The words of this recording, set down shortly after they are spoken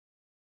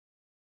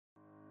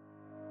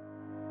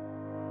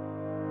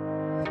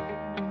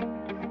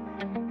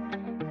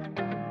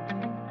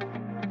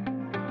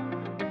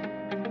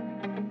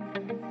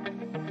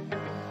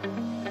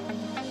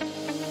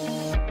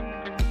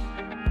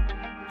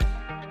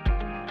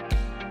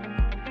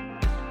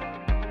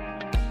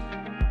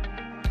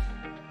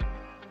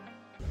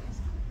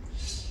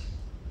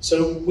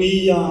So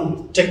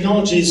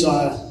technologies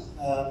are,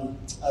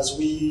 as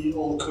we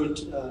all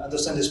could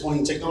understand this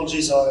morning,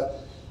 technologies are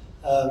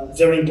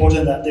very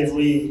important at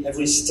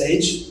every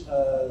stage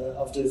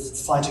of the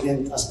fight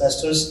against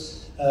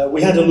asbestos.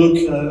 We had a look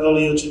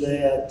earlier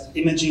today at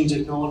imaging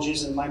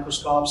technologies and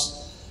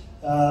microscopes,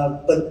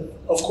 but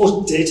of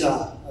course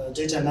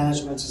data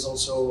management is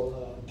also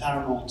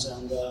paramount,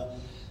 and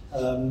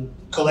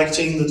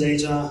collecting the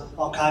data,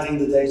 archiving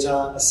the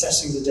data,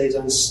 assessing the data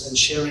and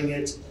sharing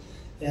it,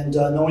 and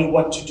knowing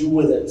what to do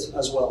with it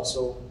as well.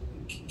 So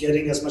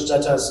getting as much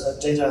data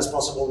as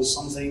possible is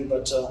something,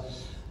 but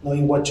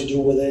knowing what to do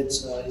with it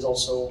is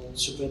also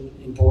super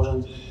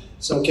important.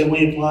 So can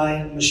we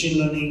apply machine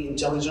learning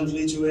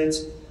intelligently to it?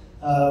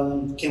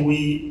 Can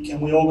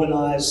we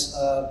organize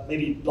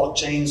maybe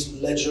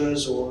blockchains,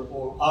 ledgers,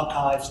 or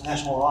archives,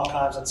 national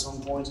archives at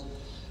some point?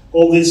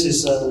 All this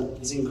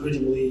is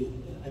incredibly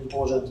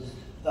important.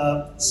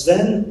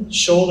 Sven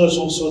showed us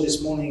also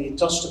this morning, he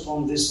touched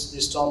upon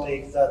this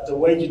topic, that the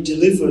way you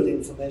deliver the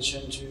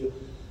information to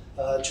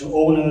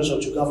owners or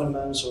to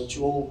governments or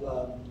to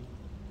all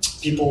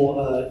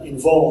people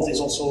involved is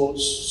also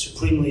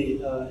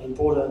supremely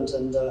important,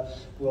 and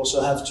we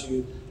also have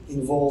to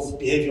involve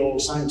behavioral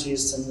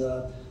scientists and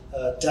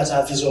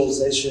data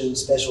visualization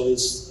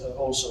specialists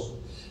also.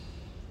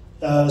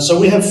 So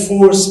we have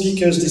 4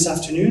 speakers this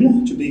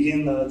afternoon to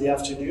begin the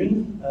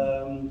afternoon.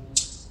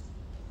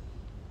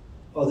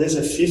 Oh, there's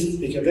a 5th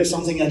speaker. There's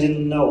something I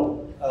didn't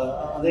know.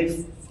 Are they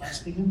 5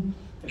 speakers?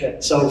 Okay,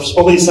 so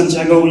probably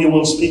Santiago, you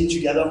will speak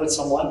together with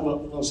someone.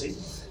 We'll see.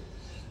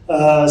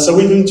 So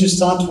we're going to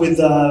start with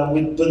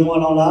Benoît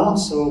Lanlard.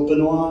 So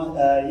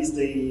Benoît is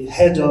the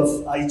head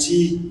of IT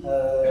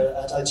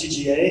at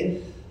ITGA.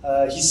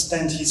 He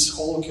spent his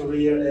whole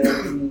career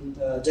in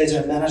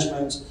data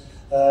management,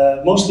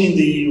 mostly in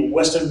the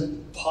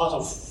western part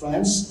of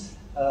France.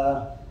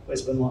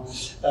 Where's Benoît?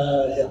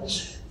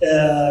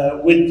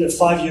 With a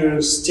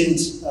 5-year stint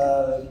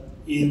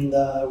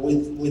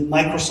with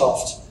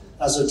Microsoft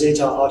as a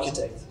data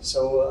architect.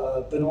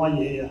 So Benoît,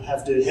 you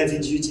have the heavy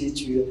duty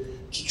to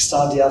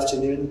kickstart the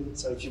afternoon.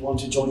 So if you want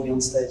to join me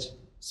on stage.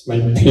 It's my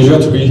pleasure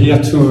to be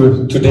here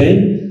today.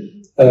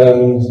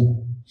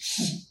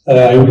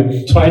 I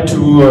will try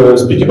to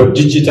speak about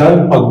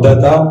digital and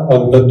data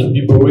and not to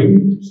be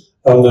boring.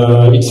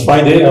 And it's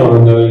Friday,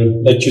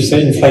 and like you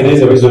say, in Friday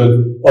there is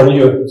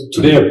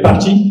today a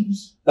party.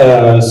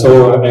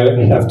 So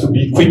I have to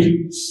be quick.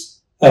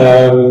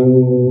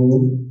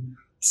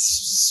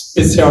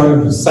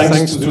 Special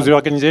thanks to the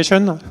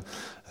organization,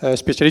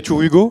 especially to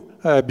Hugo,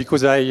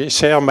 because I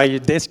share my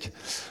desk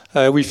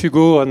with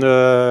Hugo, and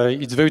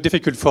it's very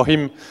difficult for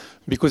him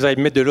because I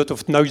made a lot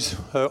of noise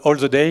all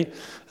the day,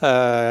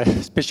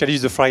 especially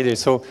the Friday.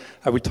 So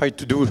I will try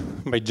to do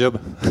my job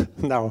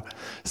now.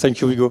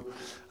 Thank you, Hugo,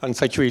 and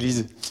thank you,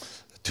 Elise.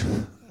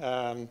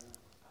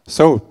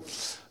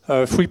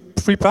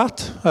 Three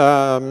parts.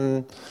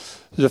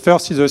 The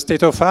first is the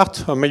state of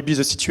art, or maybe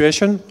the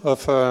situation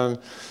of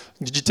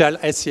digital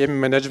ACM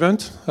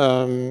management.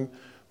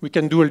 We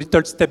can do a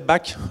little step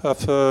back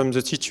of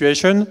the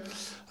situation,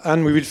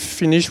 and we will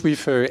finish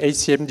with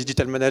ACM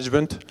Digital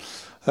Management.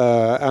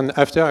 And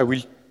after, I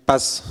will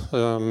pass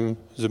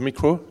the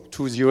micro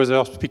to the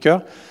other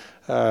speaker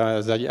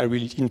that I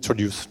will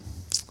introduce.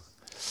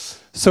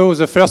 So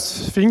the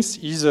first thing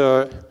is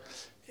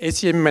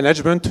ACM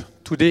management.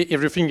 Today,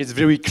 everything is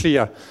very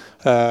clear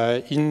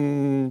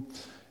in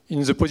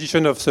the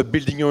position of the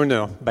building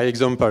owner, by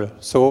example.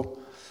 So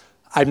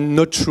I'm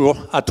not sure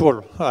at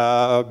all,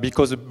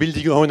 because the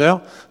building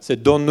owner, they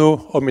don't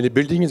know how many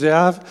buildings they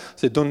have,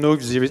 they don't know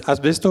if there is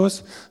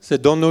asbestos, they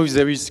don't know if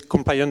there is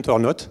compliant or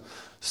not.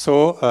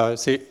 So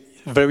they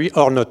vary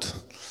or not.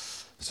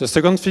 The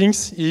second thing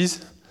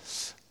is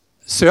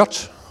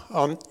search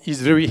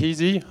is very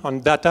easy,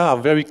 and data are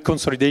very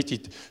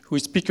consolidated. We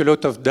speak a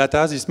lot of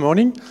data this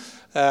morning,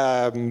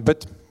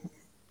 but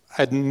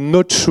I'm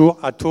not sure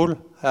at all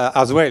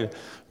as well,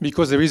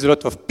 because there is a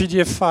lot of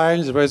PDF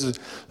files, there is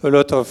a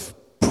lot of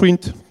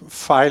print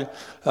file,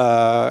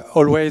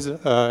 always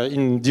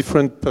in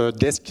different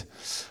desks,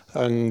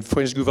 and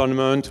French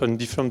government and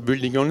different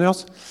building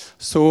owners.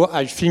 So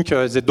I think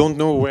they don't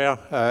know where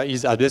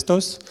is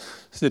asbestos.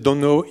 They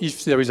don't know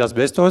if there is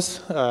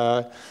asbestos.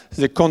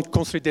 They can't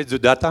consolidate the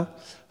data.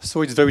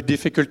 So it's very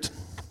difficult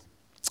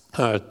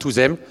to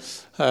them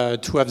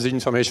to have the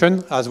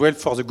information, as well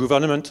for the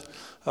government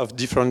of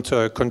different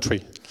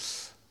countries.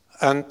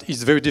 And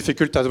it's very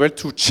difficult as well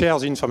to share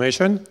the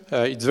information.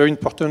 It's very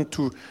important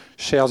to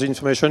share the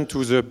information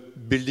to the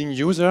building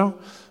user,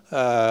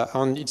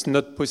 and it's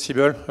not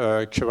possible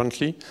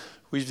currently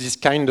with this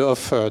kind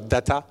of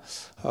data,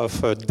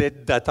 of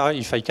dead data,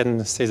 if I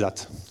can say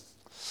that.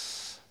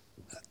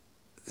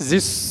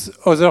 These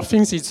other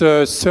things, it's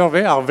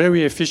survey are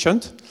very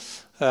efficient.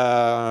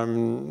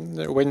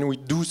 When we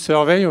do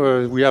survey,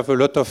 we have a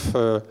lot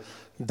of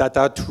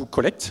data to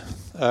collect.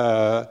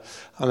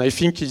 And I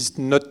think it's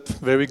not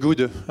very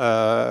good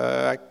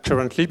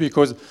currently,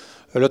 because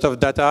a lot of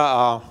data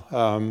are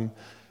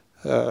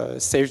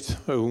saved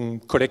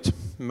collect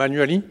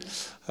manually.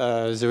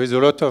 There is a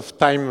lot of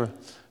time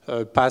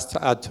passed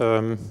at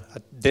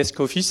desk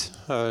office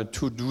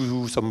to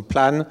do some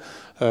plan,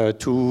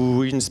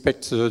 to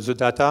inspect the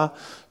data,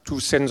 to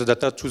send the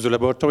data to the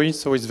laboratory.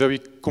 So it's very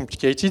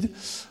complicated.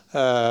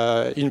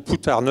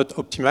 Input are not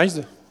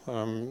optimized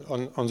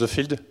on the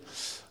field.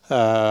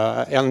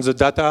 And the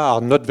data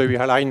are not very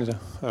aligned,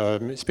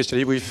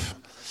 especially with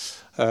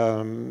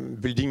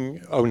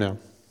building owner.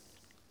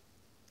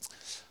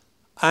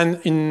 And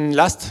in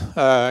last,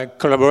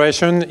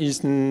 collaboration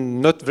is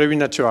not very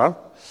natural,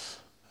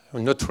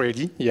 not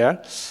really,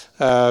 yeah,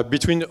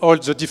 between all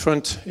the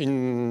different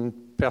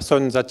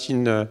persons that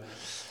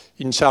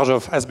in charge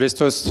of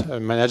asbestos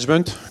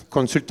management,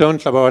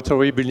 consultant,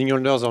 laboratory, building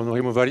owners, and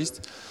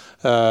removalists.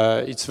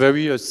 It's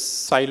very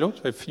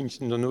siloed. I think,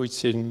 I don't know,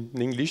 it's in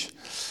English.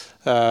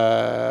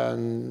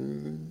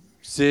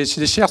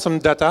 They share some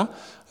data,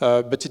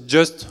 but it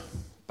just,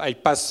 I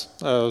pass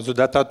the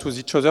data to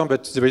each other,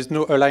 but there is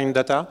no aligned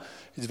data.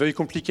 It's very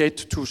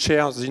complicated to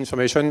share the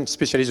information,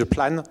 especially the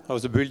plan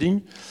of the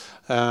building.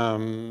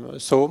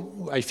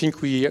 So I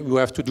think we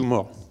have to do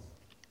more.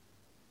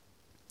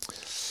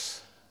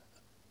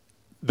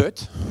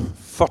 But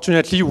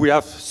fortunately, we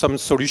have some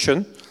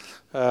solution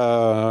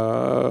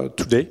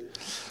today.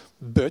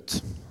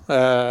 But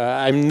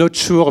I'm not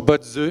sure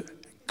about the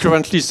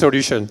currently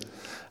solution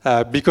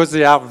because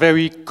they are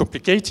very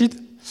complicated.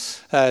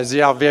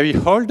 They are very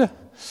old.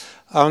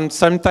 And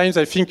sometimes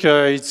I think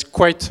it's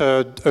quite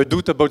a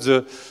doubt about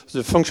the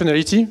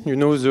functionality. You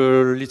know,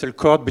 the little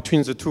cord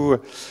between the two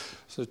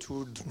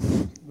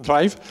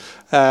drive.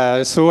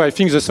 So I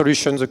think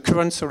the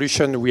current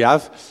solution we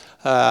have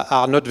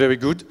are not very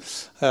good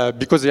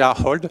because they are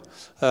old.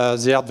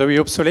 They are very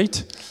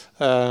obsolete.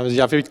 They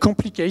are very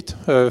complicated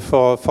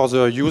for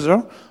the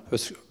user,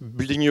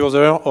 building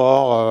user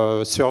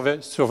or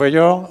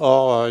surveyor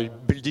or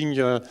building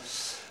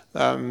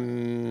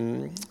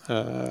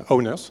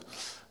owners.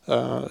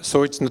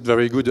 So it's not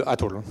very good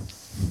at all.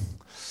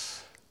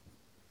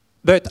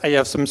 But I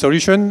have some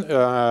solution.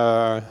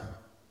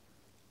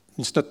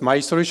 It's not my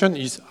solution,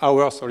 it's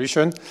our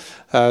solution.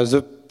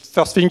 The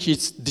first thing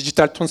is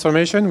digital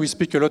transformation. We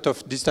speak a lot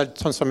of digital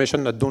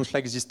transformation. I don't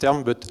like this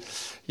term, but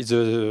it's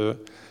a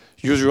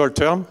usual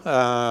term.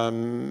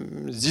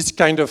 This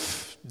kind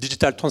of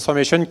digital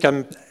transformation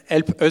can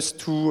help us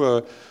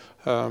to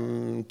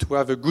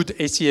have a good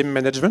ACM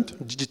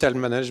management, digital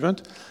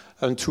management,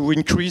 and to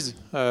increase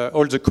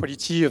all the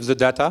quality of the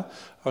data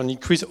and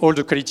increase all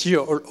the quality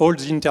of all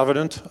the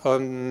intervenant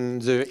on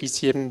the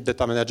ACM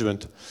data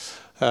management.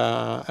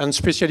 And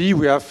especially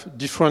we have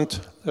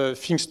different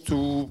things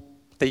to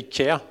take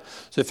care.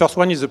 The first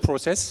one is the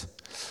process.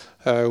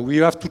 We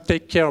have to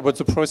take care about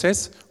the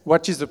process.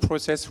 What is the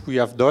process we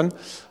have done,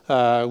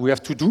 we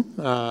have to do,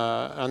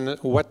 and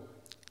what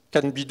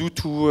can be done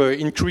to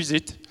increase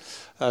it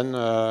and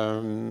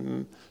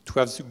to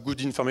have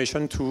good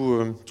information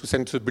to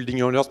send to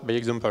building owners, by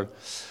example.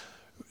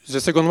 The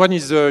second one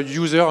is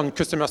user and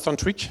customer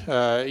centric.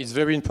 It's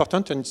very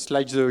important, and it's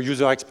like the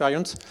user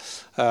experience,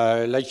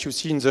 like you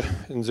see in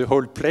the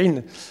whole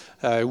plane.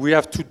 We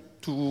have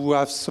to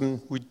have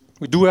some.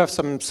 We do have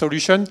some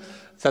solutions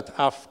that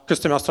are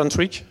customer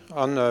centric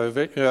and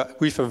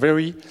with a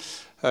very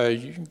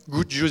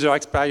good user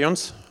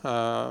experience,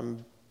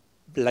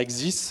 like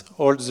this.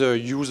 All the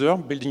user,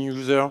 building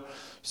user,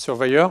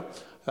 surveyor,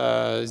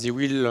 they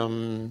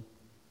will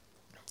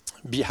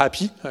be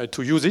happy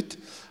to use it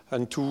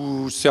and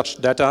to search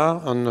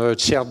data and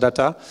share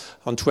data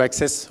and to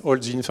access all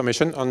the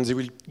information, and they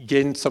will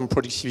gain some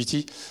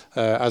productivity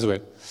as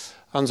well.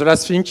 And the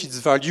last thing is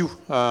value.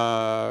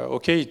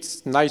 Okay,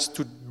 it's nice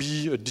to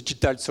be a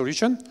digital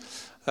solution,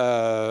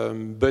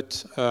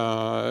 but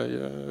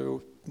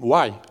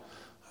why?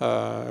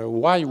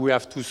 Why we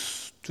have to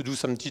do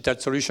some digital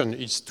solution?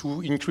 It's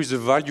to increase the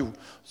value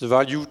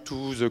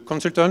to the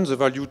consultant, the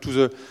value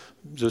to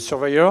the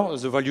surveyor,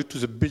 the value to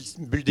the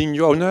building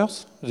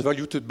owners, the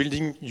value to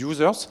building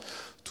users,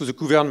 to the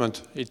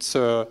government. It's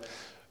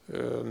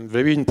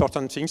very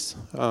important things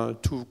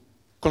to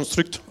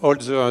construct all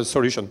the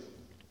solution.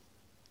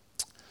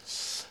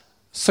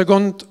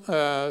 Second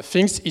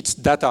things, it's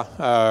data.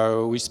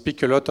 We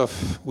spoke about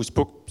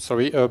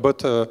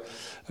a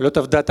lot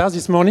of data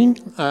this morning.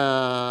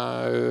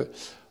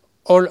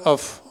 All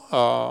of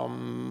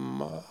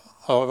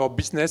our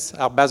business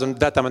are based on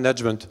data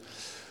management.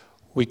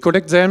 We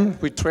collect them,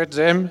 we trade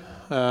them,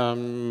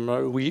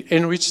 we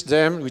enrich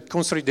them, we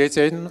consolidate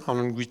them,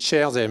 and we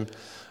share them.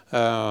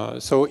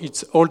 So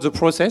it's all the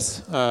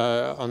process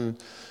on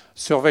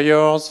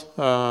surveyors,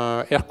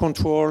 air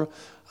control,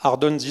 are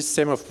done this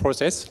same of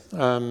process.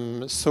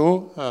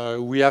 So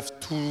we have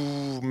to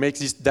make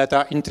this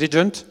data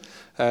intelligent,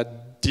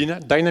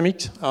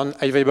 dynamic, and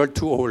available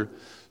to all.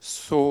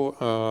 So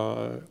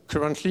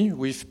currently,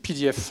 with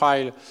PDF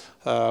file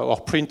or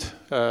print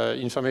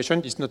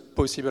information, it's not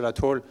possible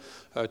at all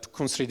to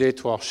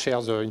consolidate or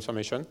share the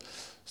information.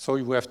 So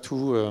we have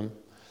to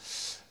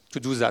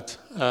do that.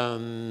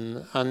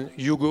 And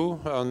Hugo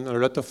and a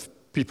lot of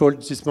people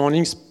this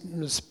morning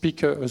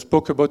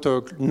spoke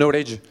about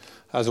knowledge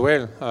as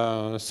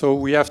well. So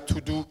we have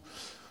to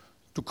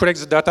collect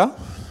the data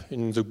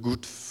in the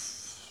good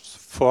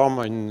form,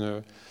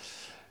 in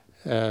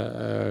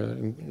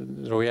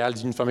real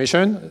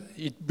information.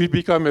 It will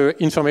become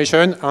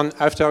information, and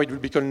after it will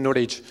become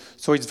knowledge.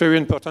 So it's very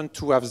important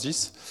to have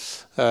this,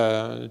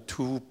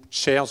 to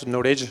share the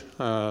knowledge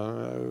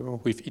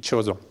with each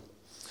other.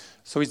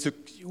 So it's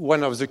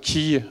one of the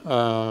key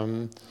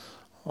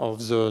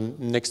of the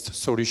next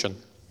solution.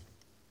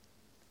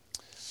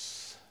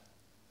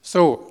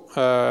 So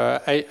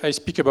I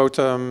speak about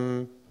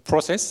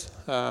process.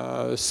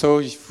 So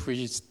if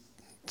we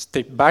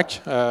step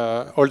back,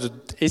 all the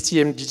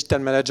ACM Digital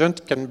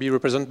Management can be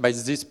represented by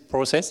this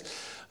process,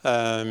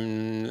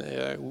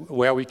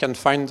 where we can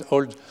find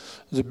all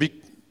the big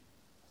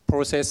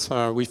process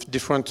with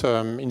different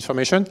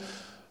information.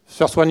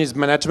 First one is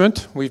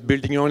management with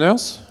building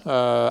owners.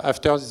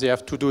 After they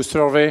have to do a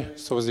survey,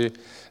 so they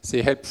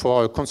help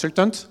for a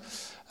consultant.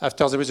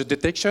 After there is a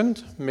detection,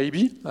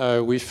 maybe,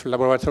 with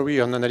laboratory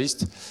and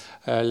analyst,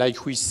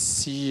 like we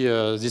see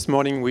this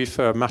morning with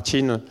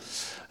Martin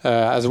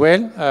as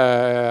well.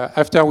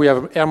 After we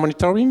have air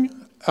monitoring,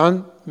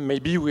 and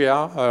maybe we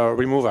are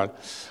removal.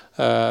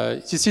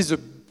 This is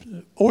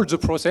all the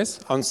process,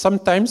 and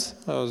sometimes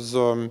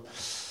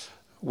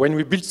when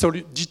we build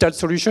digital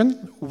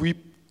solution, we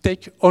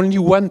take only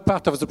one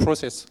part of the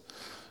process.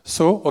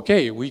 So,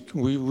 okay, we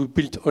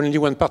built only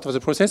one part of the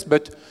process,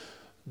 but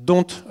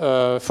don't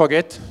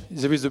forget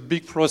there is a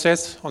big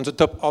process on the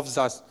top of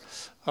that.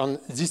 And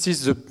this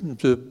is the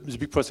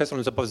big process on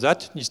the top of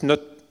that. It's not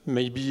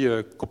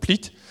maybe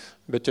complete,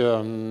 but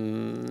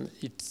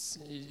it's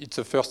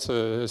a first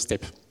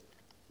step.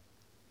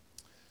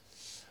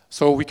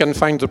 So we can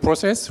find the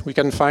process, we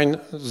can find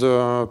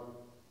the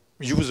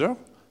user.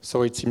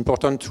 So it's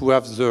important to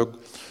have the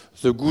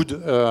good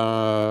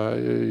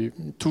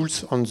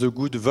tools and the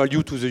good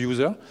value to the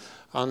user.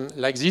 And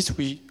like this,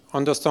 we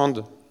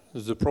understand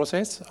the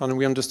process and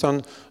we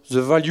understand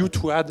the value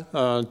to add,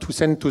 to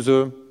send to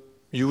the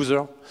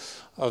user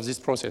of this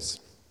process.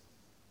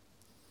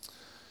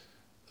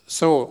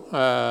 So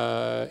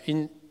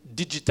in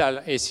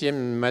digital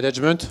ACM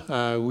management,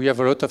 we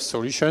have a lot of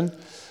solutions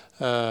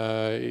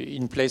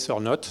in place or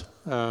not.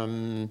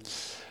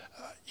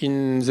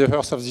 In the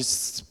heart of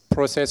this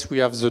process, we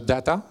have the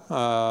data.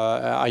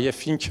 I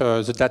think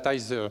the data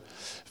is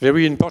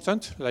very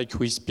important, like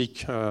we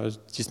speak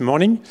this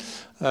morning.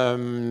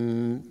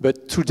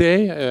 But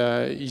today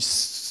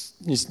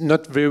is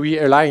not very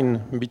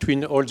aligned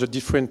between all the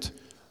different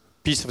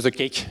pieces of the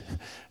cake,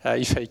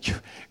 if I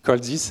call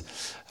this.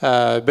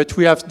 But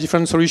we have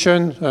different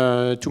solutions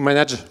to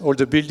manage all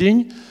the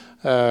building.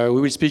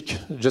 We will speak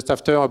just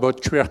after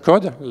about QR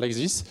code, like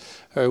this.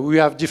 We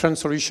have different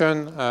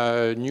solutions,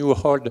 new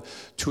old,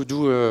 to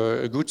do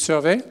a good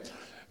survey.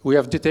 We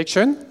have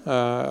detection,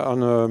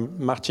 and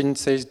Martin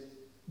says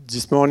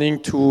this morning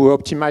to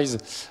optimize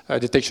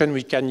detection,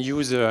 we can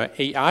use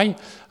AI,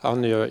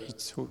 and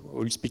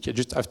we'll speak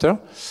just after.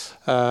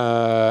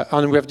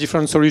 And we have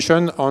different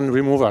solutions on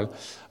removal.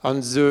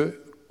 And the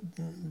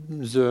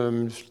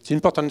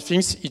important thing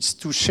is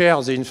to share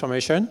the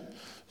information,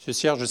 to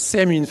share the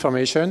same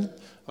information,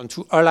 and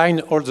to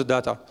align all the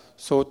data.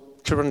 So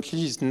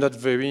currently, it's not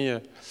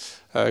very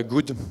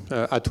good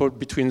at all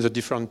between the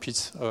different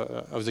pieces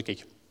of the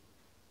cake.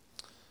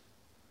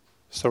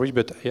 Sorry,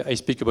 but I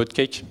speak about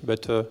cake,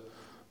 but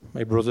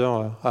my brother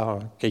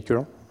are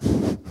caker.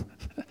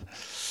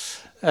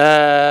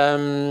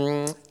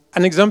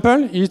 An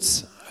example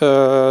is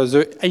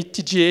the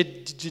ATGA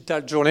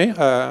digital journey.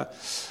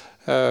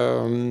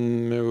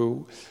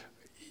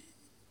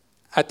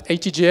 At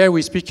ATGA,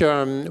 we speak.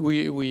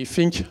 We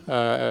think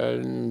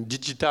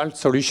digital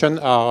solutions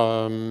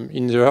are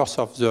in the heart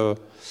of the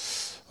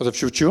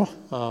future,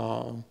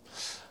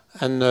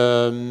 and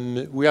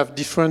we have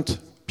different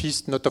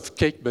pieces, not of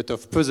cake but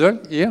of puzzle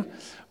here,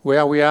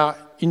 where we are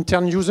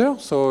intern user.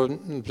 So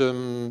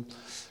the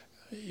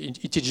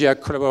ATGA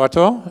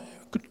collaborator,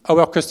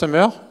 our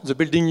customer, the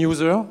building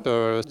user.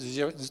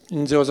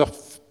 In the other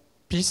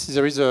piece,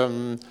 there is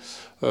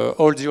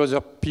all the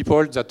other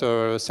people that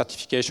are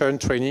certification,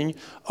 training,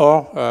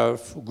 or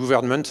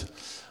government,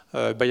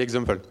 by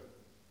example.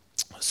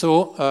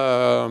 So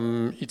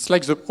it's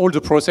like all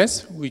the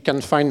process. We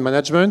can find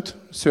management,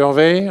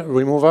 survey,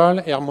 removal,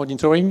 air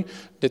monitoring,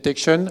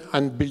 detection,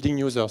 and building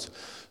users.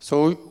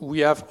 So we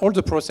have all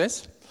the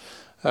process,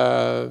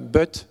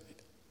 but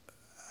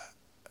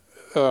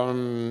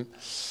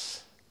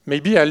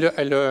maybe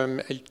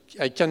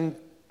I can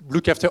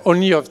look after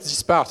only of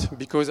this part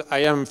because I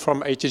am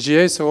from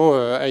ATGA,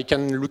 so I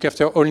can look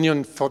after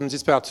only from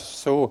this part.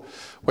 So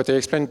what I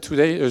explained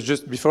today,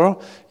 just before,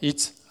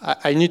 it's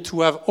I need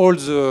to have all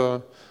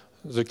the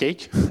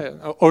cake,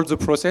 all the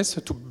process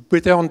to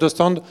better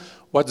understand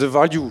what the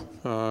value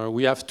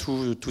we have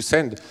to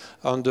send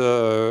and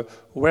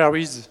where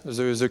is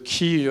the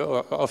key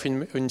of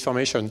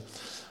information.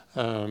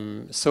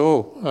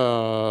 So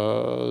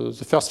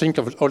the first thing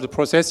of all the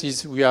process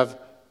is we have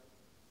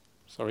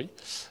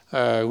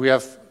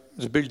the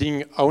the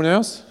building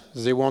owners,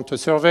 they want a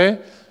survey.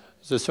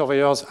 The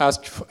surveyors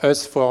ask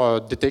us for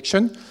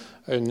detection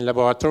in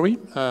laboratory.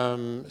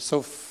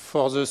 So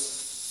for the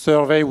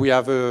survey, we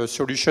have a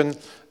solution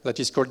that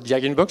is called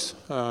Diag-in-Box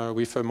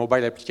with a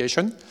mobile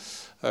application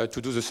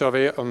to do the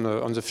survey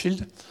on the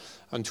field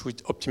and to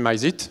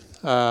optimize it.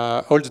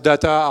 All the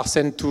data are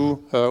sent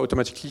to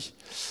automatically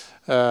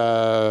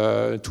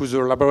to the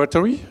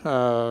laboratory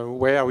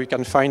where we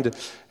can find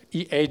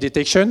EA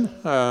detection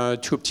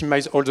to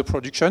optimize all the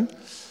production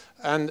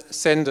and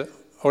send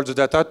all the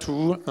data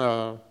to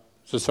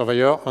the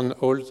surveyor and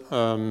all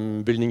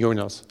building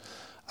owners.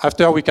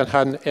 After, we can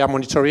have air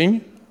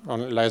monitoring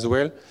as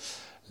well,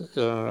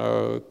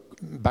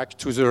 back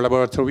to the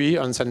laboratory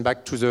and send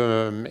back to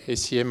the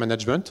ACM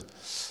management.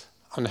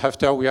 And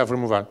after, we have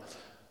removal.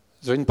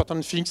 The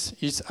important thing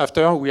is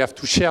after, we have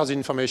to share the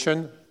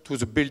information to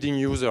the building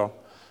user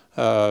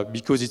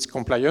because it's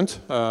compliant,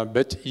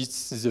 but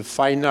it's the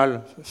final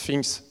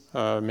things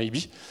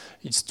maybe.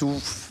 It's to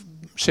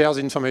share the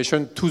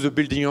information to the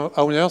building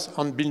owners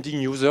and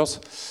building users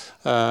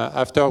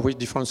after with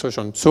different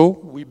solutions. So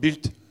we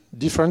built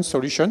different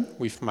solutions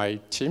with my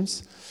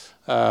teams.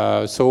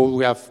 So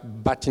we have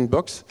Paten.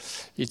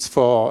 It's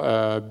for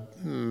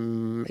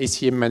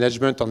ACM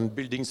management and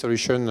building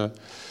solution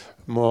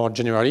more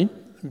generally.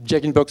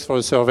 Diag-in-Box for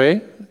the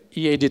survey,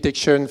 EA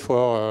detection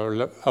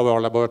for our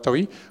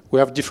laboratory. We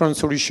have different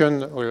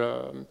solutions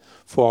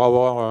for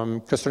our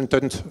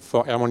consultant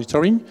for air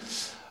monitoring.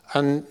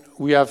 And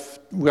we are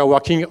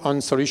working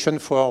on solution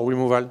for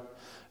removal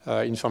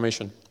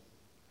information.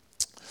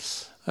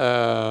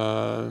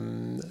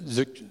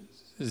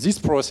 This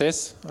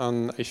process,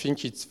 and I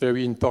think it's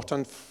very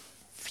important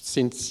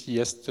since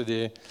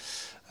yesterday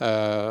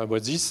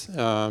about this,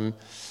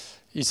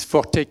 is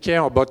for take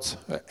care about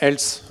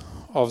health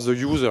of the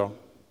user.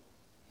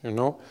 You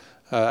know,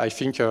 I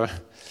think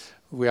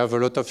we have a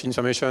lot of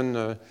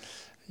information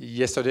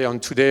yesterday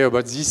and today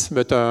about this,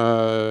 but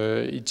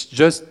it's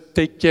just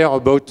take care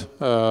about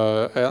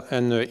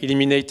and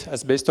eliminate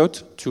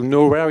asbestos, to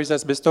know where is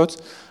asbestos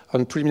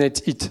and to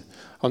eliminate it.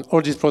 On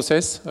all this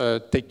process,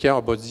 take care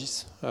about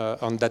this,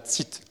 and that's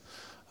it.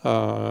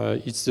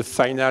 It's the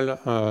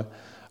final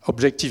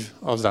objective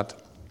of that.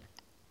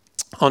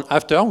 And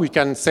after, we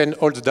can send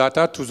all the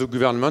data to the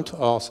government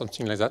or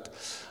something like that.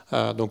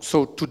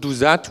 So to do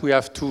that, we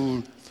have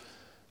to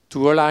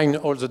align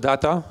all the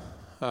data,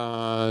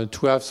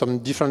 to have some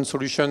different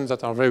solutions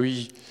that are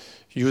very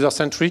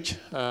user-centric,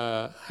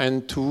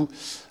 and to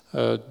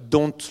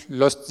don't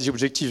lose the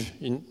objective.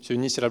 The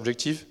initial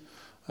objective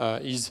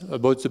is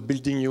about the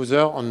building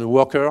user and the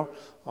worker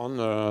on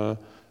the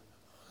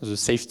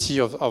safety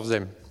of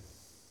them.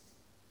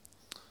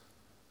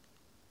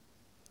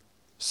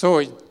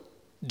 So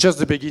just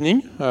the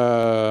beginning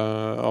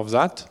of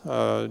that.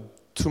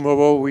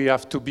 Tomorrow we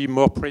have to be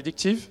more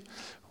predictive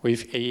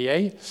with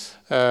AEA.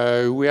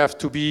 We have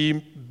to be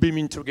BIM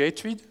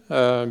integrated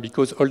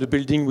because all the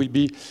building will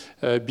be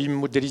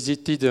BIM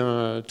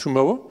modelized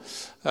tomorrow.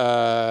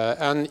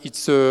 And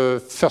it's a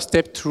first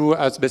step through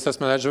asbestos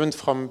management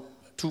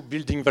to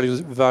building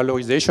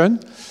valorization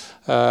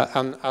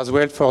and as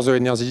well for the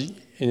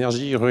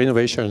energy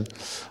renovation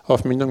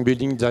of many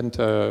buildings that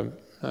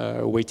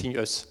waiting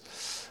us.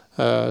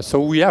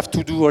 So we have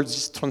to do all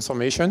this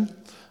transformation.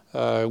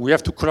 We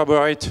have to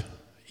collaborate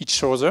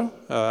each other.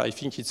 I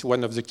think it's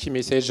one of the key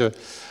messages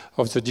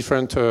of the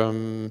different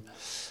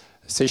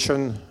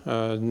session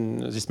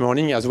this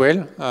morning as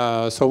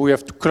well. So we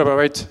have to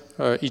collaborate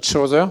each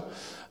other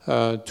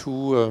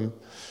to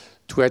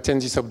attain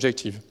this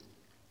objective.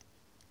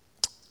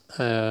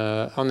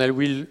 And I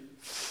will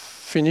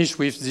finish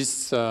with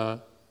this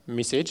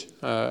message,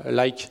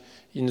 like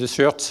in the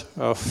shirt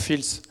of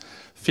Phil's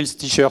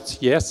t-shirt.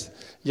 Yes,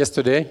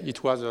 yesterday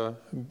it was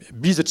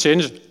be the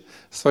change.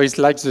 So it's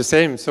like the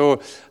same.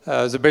 So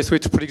the best way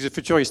to predict the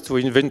future is to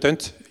invent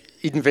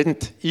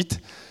it.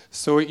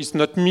 So it's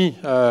not me.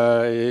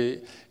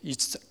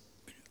 It's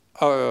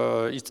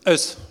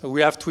us.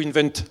 We have to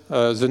invent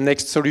the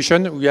next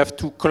solution. We have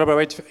to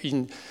collaborate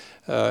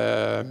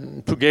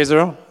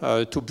together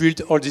to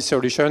build all these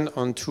solutions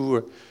and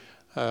to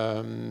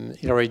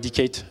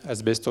eradicate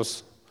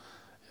asbestos.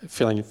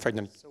 Finally.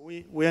 So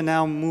we are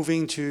now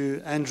moving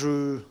to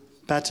Andrew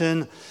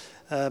Paten.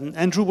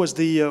 Andrew was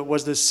the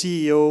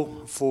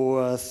CEO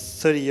for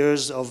 30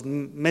 years of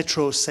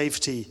Metro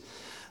Safety,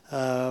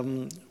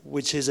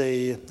 which is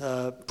a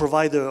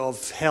provider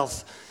of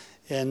health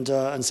and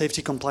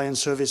safety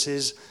compliance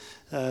services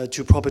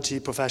to property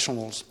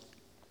professionals.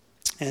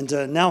 And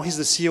now he's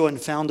the CEO and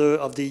founder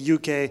of the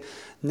UK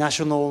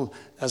National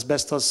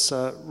Asbestos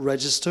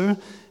Register.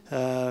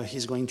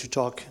 He's going to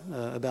talk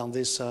about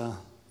this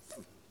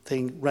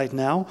thing right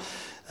now,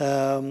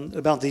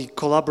 about the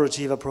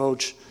collaborative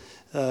approach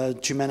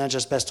to manage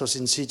asbestos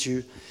in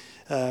situ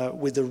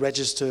with the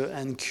register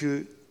and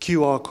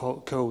QR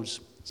codes.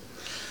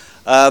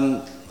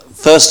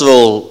 First of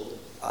all,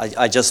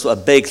 I just a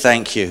big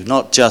thank you,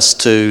 not just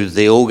to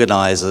the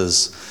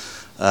organisers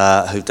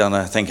who've done,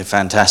 I think, a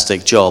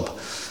fantastic job,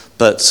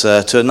 but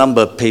to a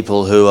number of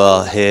people who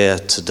are here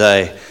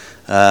today,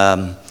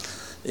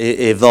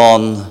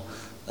 Yvonne,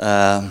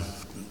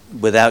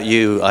 without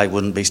you, I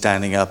wouldn't be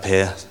standing up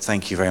here.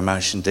 Thank you very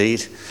much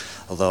indeed.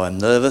 Although I'm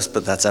nervous,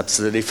 but that's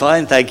absolutely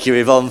fine. Thank you,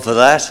 Yvonne, for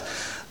that.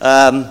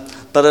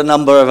 But a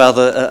number of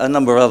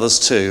others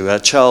too.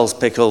 Charles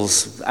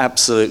Pickles,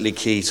 absolutely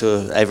key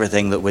to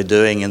everything that we're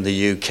doing in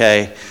the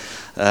UK.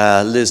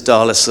 Liz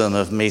Darlison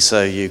of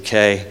MISO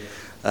UK,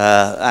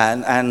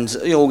 and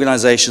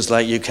organisations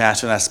like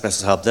UCAT and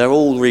Asbestos Hub. They're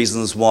all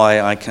reasons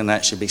why I can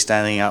actually be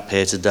standing up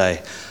here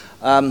today.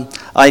 I'm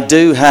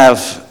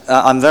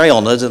very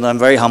honoured and I'm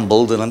very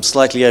humbled and I'm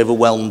slightly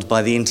overwhelmed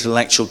by the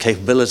intellectual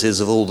capabilities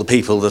of all the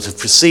people that have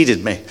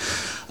preceded me.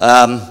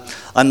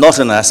 I'm not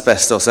an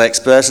asbestos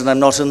expert and I'm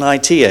not an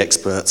IT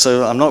expert,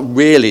 so I'm not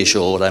really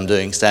sure what I'm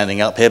doing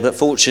standing up here, but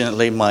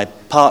fortunately my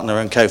partner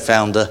and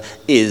co-founder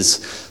is,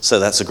 so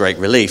that's a great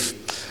relief.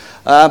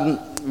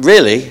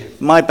 Really,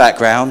 my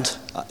background,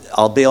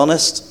 I'll be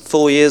honest,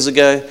 4 years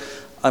ago,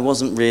 I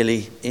wasn't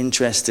really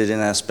interested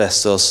in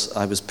asbestos.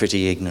 I was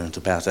pretty ignorant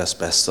about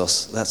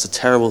asbestos. That's a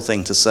terrible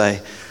thing to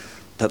say,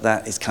 but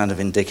that is kind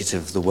of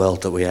indicative of the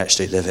world that we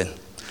actually live in.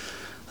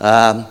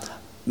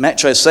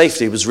 Metro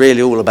safety was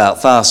really all about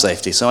fire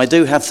safety. So I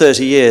do have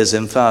 30 years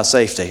in fire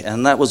safety,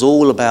 and that was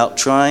all about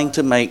trying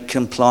to make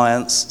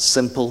compliance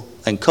simple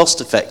and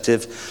cost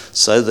effective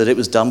so that it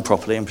was done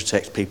properly and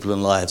protect people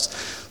and lives.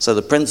 So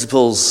the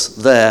principles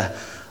there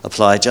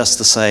apply just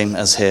the same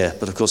as here.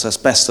 But of course,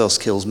 asbestos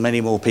kills many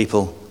more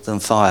people than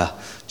fire,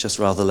 just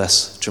rather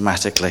less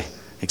dramatically,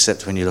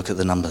 except when you look at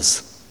the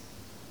numbers.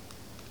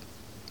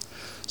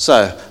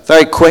 So,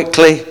 very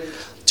quickly,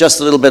 just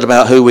a little bit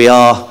about who we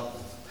are,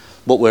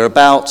 what we're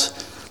about.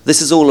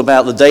 This is all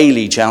about the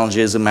daily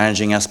challenges of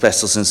managing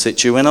asbestos in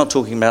situ. We're not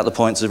talking about the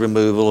points of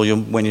removal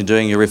when you're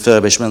doing your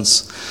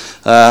refurbishments.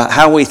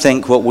 How we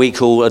think what we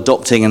call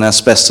adopting an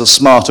asbestos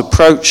smart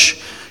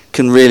approach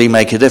can really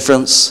make a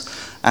difference.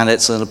 And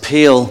it's an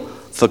appeal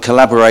for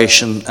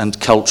collaboration and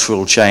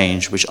cultural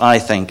change, which I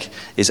think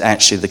is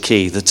actually the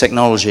key. The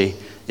technology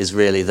is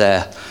really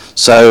there.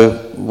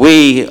 So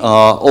we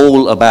are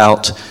all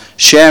about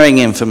sharing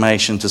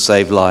information to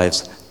save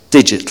lives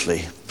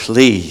digitally,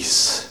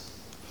 please.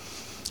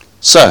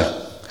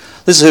 So,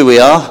 this is who we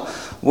are.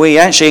 We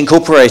actually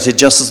incorporated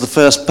just as the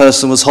first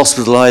person was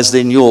hospitalized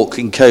in York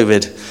in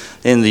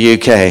COVID in the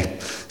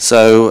UK.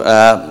 So,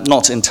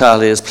 not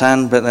entirely as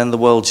planned, but then the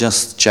world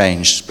just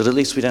changed. But at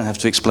least we don't have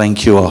to explain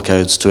QR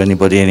codes to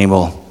anybody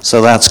anymore.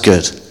 So that's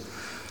good.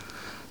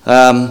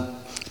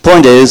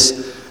 Point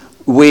is,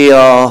 we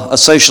are a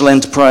social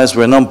enterprise,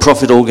 we're a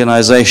non-profit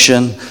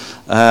organization,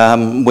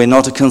 we're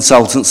not a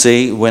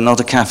consultancy, we're not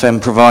a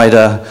CAFM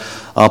provider.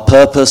 Our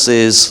purpose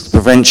is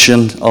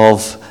prevention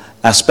of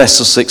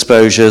asbestos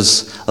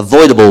exposures,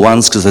 avoidable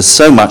ones because there's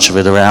so much of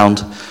it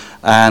around,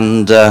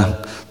 and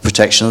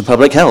protection of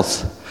public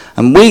health.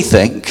 And we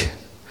think,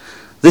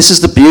 this is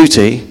the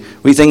beauty,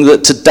 we think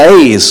that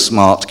today's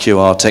smart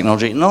QR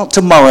technology, not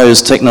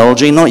tomorrow's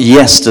technology, not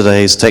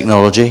yesterday's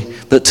technology,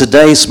 but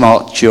today's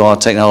smart QR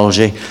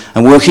technology,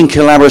 and working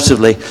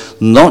collaboratively,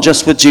 not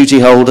just with duty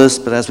holders,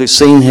 but as we've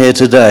seen here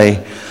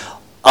today,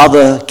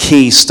 other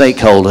key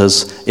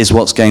stakeholders is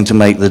what's going to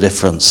make the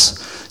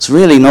difference. It's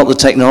really not the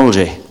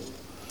technology.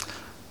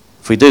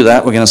 If we do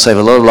that, we're going to save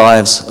a lot of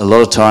lives, a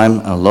lot of time,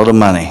 and a lot of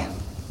money.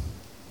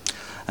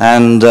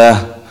 And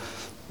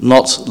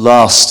not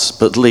last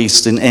but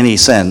least in any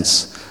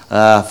sense,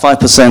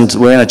 5%,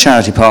 we're in a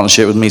charity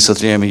partnership with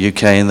Mesothelioma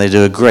UK, and they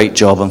do a great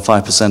job, and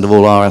 5% of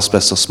all our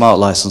asbestos smart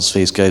license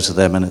fees go to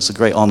them, and it's a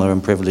great honour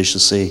and privilege to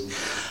see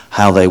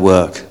how they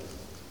work.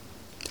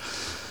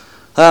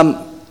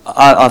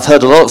 I've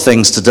heard a lot of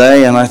things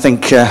today, and I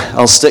think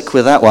I'll stick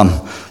with that one.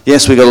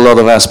 Yes, we've got a lot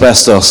of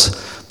asbestos,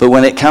 but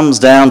when it comes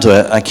down to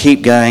it, I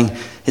keep going,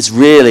 it's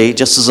really,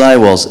 just as I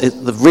was,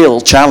 the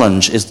real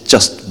challenge is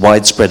just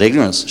widespread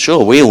ignorance.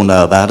 Sure, we all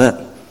know about it,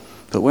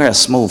 but we're a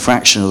small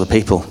fraction of the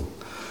people.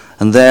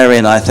 And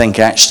therein, I think,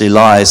 actually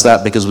lies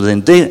that, because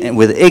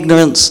with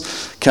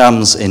ignorance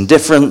comes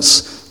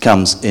indifference,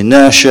 comes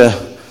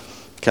inertia,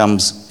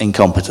 comes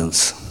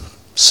incompetence.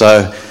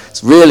 So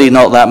it's really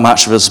not that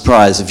much of a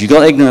surprise. If you've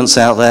got ignorance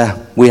out there,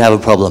 we have a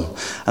problem.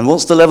 And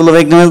what's the level of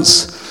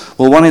ignorance?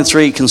 Well, 1 in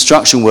 3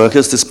 construction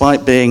workers,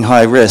 despite being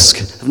high risk,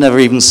 have never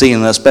even seen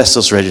an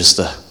asbestos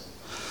register.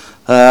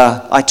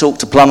 I talk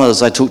to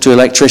plumbers, I talk to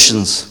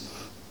electricians.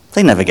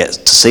 They never get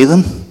to see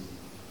them.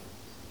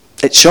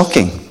 It's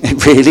shocking.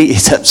 It really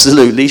is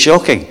absolutely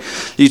shocking.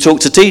 You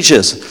talk to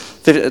teachers.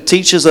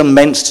 Teachers are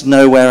meant to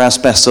know where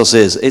asbestos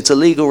is. It's a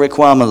legal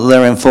requirement that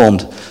they're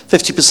informed.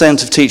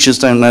 50% of teachers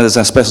don't know there's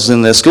asbestos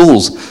in their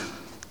schools,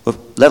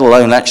 let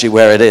alone actually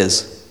where it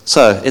is.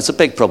 So it's a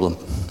big problem.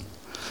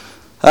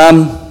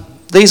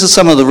 These are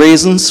some of the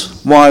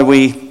reasons why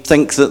we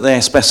think that the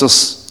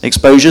asbestos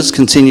exposures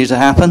continue to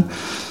happen.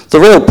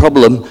 The real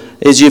problem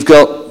is you've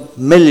got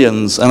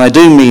millions, and I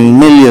do mean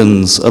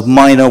millions, of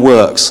minor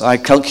works. I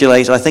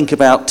think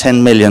about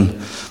 10 million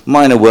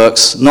minor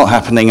works not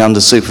happening under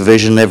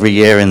supervision every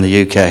year in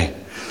the UK.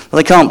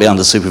 Well, they can't be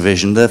under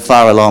supervision. The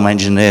fire alarm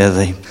engineer,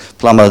 the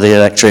plumber, the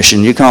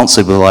electrician, you can't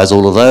supervise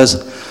all of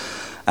those.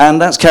 And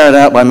that's carried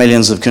out by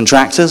millions of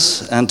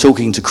contractors. And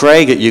talking to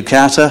Craig at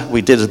UCATA,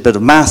 we did a bit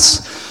of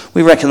maths.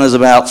 We reckon there's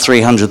about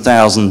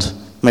 300,000,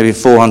 maybe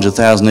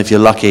 400,000 if you're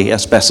lucky,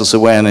 asbestos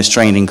awareness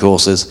training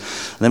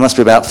courses. There must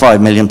be about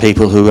 5 million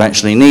people who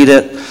actually need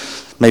it,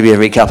 maybe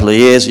every couple of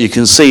years. You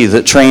can see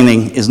that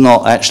training is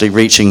not actually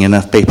reaching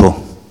enough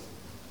people.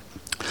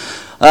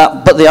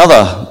 But the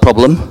other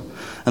problem,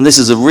 and this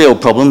is a real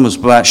problem, it's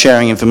about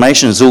sharing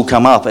information, it's all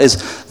come up,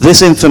 is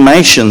this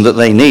information that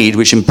they need,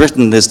 which in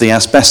Britain is the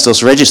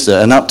asbestos register,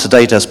 an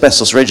up-to-date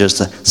asbestos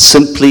register,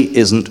 simply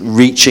isn't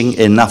reaching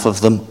enough of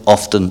them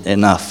often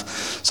enough.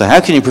 So how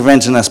can you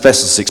prevent an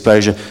asbestos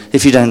exposure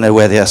if you don't know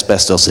where the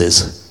asbestos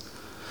is?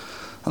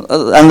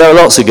 And there are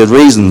lots of good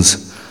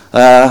reasons.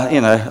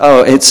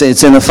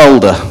 It's in a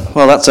folder.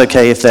 Well, that's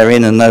okay if they're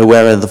in and know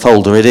where in the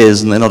folder it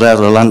is and they're not out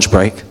of a lunch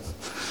break.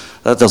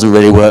 That doesn't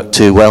really work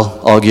too well,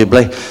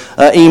 arguably.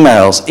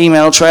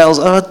 Email trails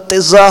are a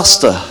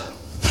disaster.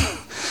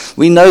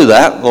 We know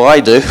that, or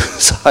I do,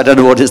 so I don't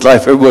know what it's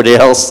like for everybody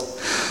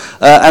else.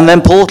 And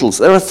then portals.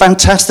 They're a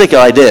fantastic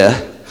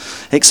idea,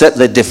 except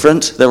they're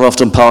different. They're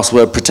often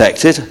password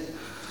protected.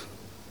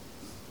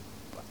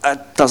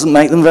 It doesn't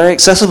make them very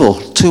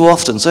accessible too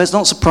often. So it's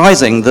not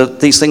surprising that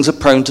these things are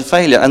prone to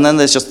failure. And then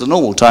there's just the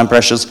normal time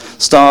pressures.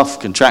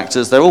 Staff,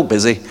 contractors, they're all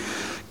busy.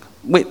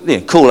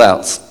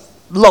 Call-outs.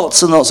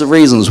 Lots and lots of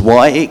reasons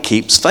why it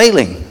keeps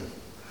failing.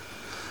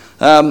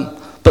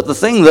 But the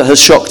thing that has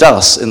shocked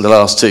us in the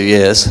last 2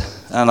 years,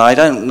 and I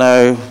don't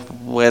know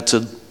where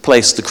to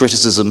place the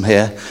criticism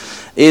here,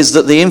 is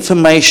that the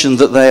information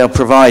that they are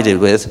provided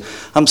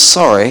with, I'm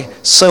sorry,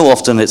 so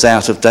often it's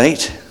out of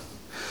date.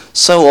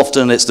 So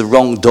often it's the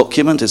wrong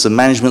document, it's a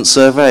management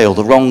survey or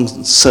the wrong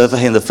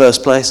survey in the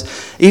first place.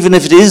 Even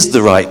if it is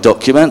the right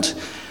document,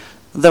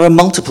 there are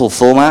multiple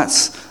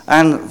formats,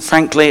 and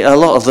frankly, a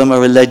lot of them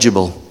are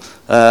illegible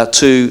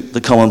to the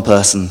common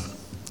person,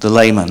 the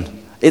layman.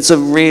 It's a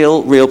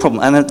real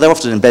problem, and they're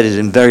often embedded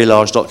in very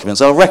large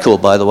documents. Our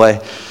record, by the way,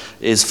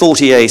 is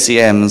 40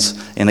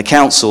 ACMs in a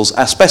council's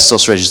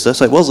asbestos register,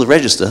 so it was the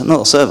register,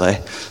 not a survey,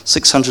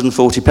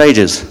 640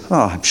 pages.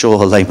 Oh, I'm sure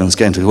a layman's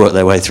going to work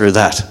their way through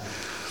that.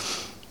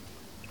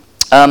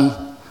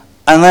 And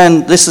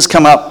then this has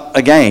come up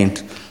again.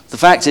 The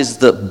fact is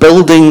that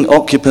building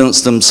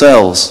occupants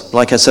themselves,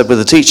 like I said with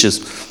the teachers,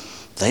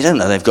 they don't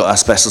know they've got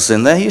asbestos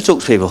in there. You talk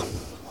to people.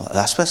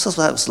 Asbestos,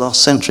 that was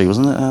last century,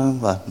 wasn't it?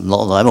 Well,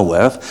 not that I'm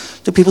aware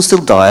of. Do people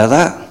still die of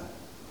that?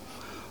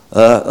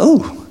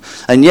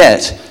 And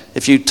yet,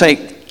 if you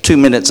take 2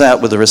 minutes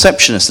out with a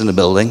receptionist in the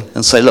building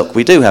and say, look,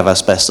 we do have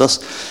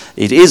asbestos.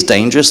 It is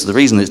dangerous. The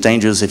reason it's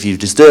dangerous, if you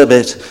disturb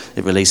it,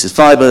 it releases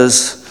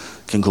fibres,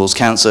 can cause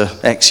cancer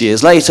X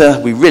years later.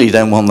 We really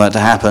don't want that to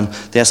happen.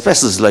 The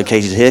asbestos is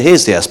located here.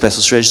 Here's the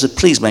asbestos register.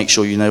 Please make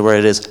sure you know where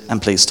it is,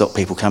 and please stop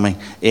people coming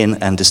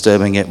in and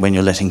disturbing it when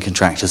you're letting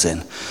contractors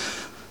in.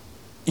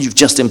 You've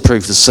just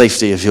improved the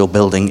safety of your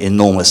building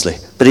enormously,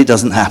 but it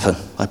doesn't happen.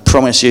 I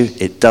promise you,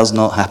 it does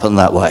not happen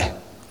that way.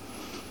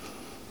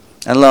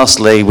 And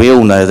lastly, we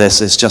all know this,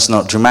 it's just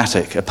not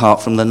dramatic.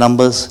 Apart from the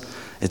numbers,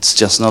 it's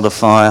just not a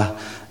fire,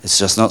 it's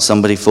just not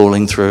somebody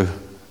falling through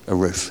a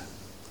roof.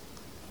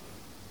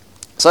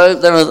 So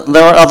there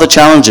are other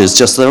challenges,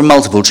 there are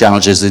multiple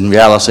challenges in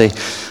reality.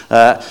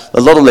 A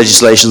lot of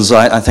legislations,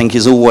 I think,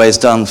 is always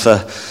done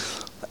for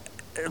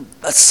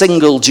a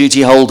single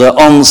duty holder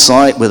on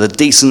site with a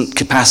decent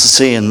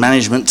capacity and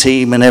management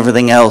team and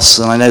everything else,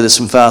 and I know this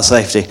from fire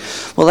safety.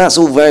 Well, that's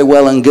all very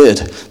well and good,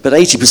 but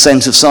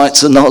 80% of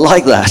sites are not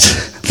like that.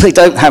 They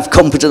don't have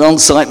competent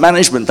on-site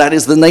management. That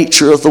is the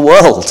nature of the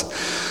world.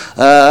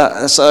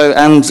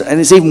 And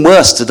it's even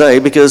worse today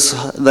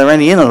because they're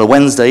only in on a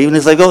Wednesday, even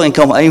if they've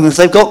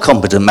got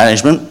competent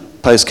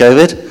management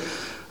post-COVID.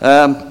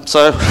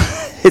 So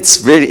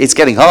it's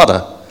getting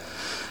harder.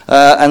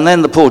 And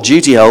then the poor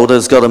duty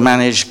holder's got to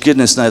manage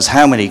goodness knows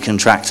how many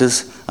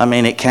contractors. I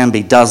mean, it can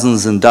be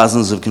dozens and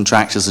dozens of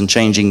contractors and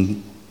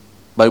changing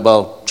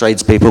mobile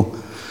tradespeople.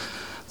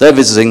 They're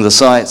visiting the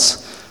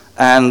sites,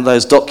 and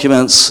those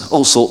documents,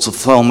 all sorts of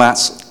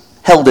formats,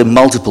 held in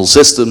multiple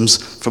systems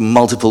from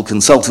multiple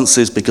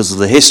consultancies because of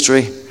the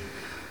history.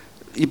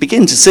 You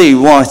begin to see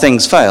why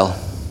things fail.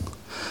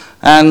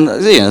 And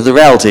the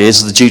reality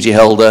is the duty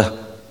holder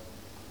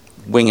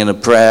winging a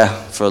prayer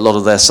for a lot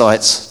of their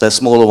sites. They're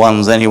smaller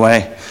ones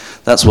anyway.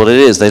 That's what it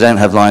is. They don't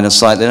have line of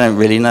sight. They don't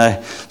really know.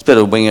 It's a bit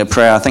of winging a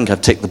prayer. I think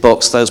I've ticked the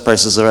box. Those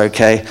processes are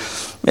okay.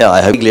 Yeah,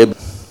 I hope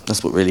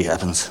that's what really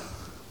happens.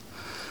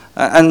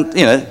 And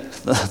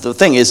the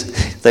thing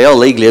is, they are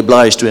legally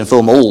obliged to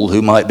inform all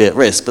who might be at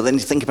risk, but then you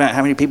think about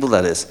how many people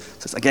that is.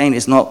 So again,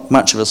 it's not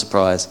much of a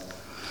surprise.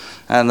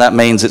 And that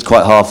means it's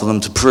quite hard for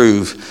them to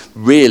prove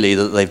really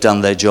that they've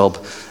done their job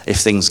if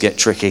things get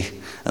tricky.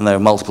 And there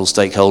are multiple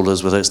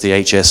stakeholders, whether it's the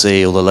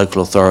HSE or the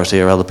local authority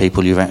or other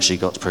people you've actually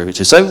got to prove it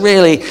to. So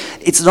really,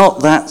 it's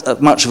not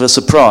that much of a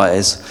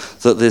surprise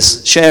that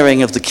this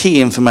sharing of the key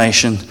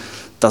information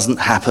doesn't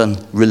happen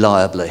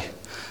reliably.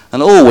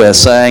 And all we're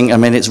saying, I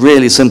mean, it's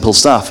really simple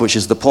stuff, which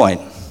is the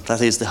point.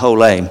 That is the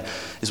whole aim,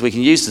 is we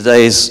can use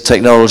today's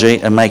technology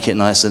and make it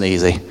nice and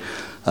easy.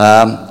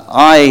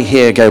 I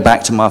here go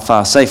back to my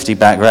fire safety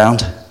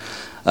background,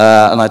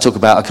 and I talk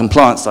about a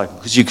compliance cycle,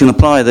 because you can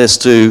apply this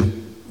to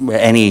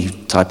any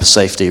type of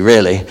safety,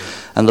 really.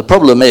 And the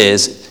problem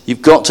is,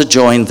 you've got to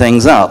join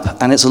things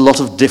up, and it's a lot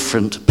of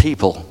different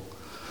people.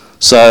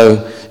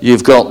 So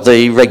you've got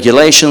the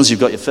regulations, you've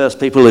got your first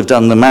people who've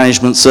done the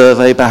management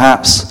survey,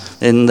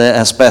 perhaps, in the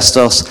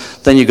asbestos.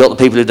 Then you've got the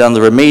people who've done the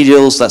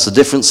remedials, that's a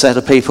different set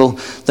of people.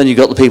 Then you've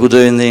got the people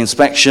doing the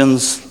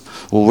inspections,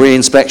 or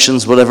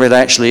re-inspections, whatever it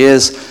actually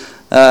is.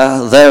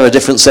 They're a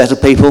different set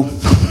of people,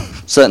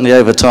 certainly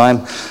over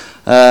time.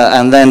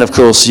 And then, of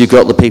course, you've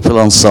got the people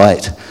on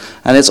site.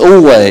 And it's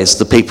always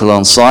the people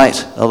on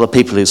site are the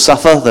people who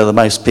suffer. They're the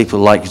most people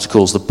likely to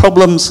cause the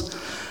problems.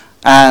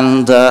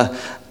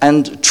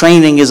 And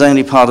training is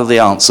only part of the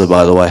answer,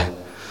 by the way.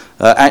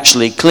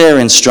 Actually, clear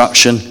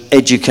instruction,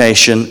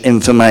 education,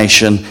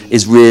 information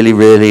is really,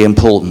 really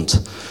important.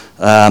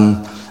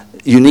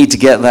 You need to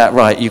get that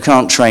right. You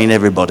can't train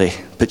everybody,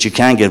 but you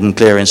can give them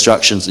clear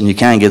instructions, and you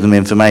can give them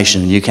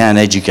information, and you can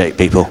educate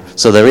people.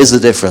 So there is a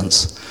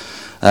difference.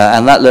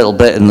 And that little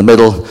bit in the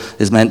middle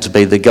is meant to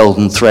be the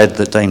golden thread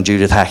that Dame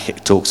Judith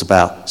Hackett talks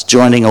about. It's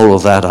joining all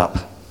of that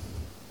up.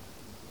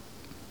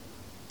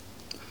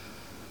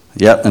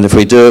 Yep, and if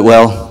we do it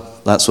well,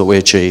 that's what we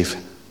achieve.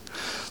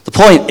 The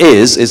point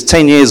is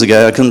 10 years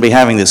ago, I couldn't be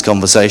having this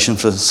conversation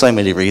for so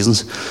many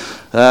reasons,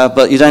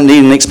 but you don't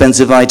need an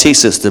expensive IT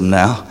system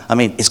now. I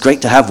mean, it's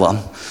great to have one,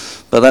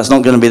 but that's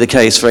not going to be the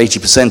case for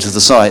 80% of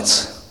the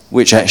sites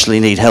which actually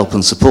need help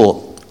and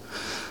support.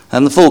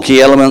 And the 4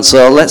 key elements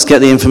are, let's get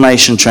the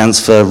information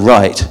transfer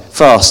right,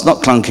 fast,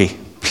 not clunky,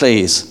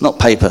 please, not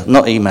paper,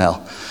 not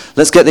email.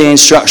 Let's get the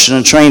instruction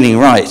and training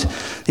right.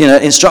 You know,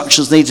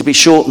 instructions need to be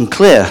short and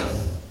clear.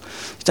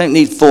 You don't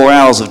need 4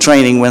 hours of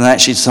training when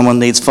actually someone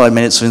needs 5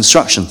 minutes of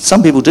instruction.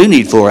 Some people do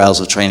need 4 hours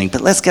of training,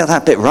 but let's get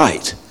that bit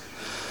right.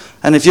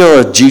 And if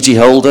you're a duty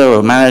holder or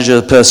a manager,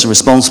 a person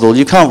responsible,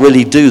 you can't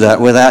really do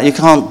that you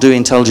can't do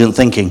intelligent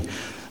thinking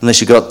unless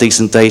you've got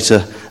decent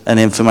data and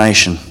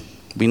information.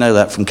 We know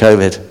that from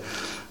COVID.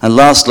 And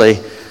lastly,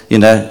 you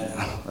know,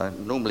 I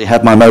normally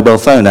have my mobile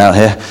phone out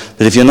here,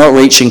 but if you're not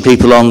reaching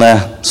people on their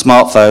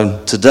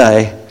smartphone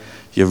today,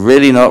 you're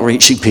really not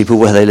reaching people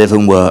where they live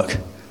and work.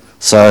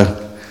 So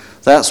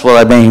that's what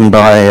I mean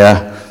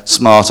by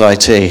smart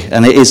IT.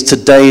 And it is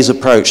today's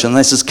approach, and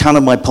this is kind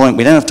of my point.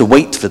 We don't have to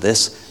wait for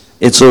this.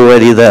 It's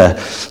already there.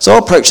 So our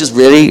approach is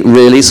really,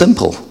 really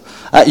simple.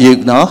 At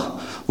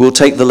UCNAR, we'll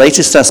take the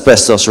latest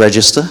asbestos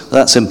register.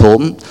 That's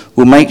important.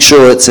 We'll make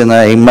sure it's in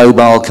a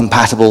mobile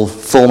compatible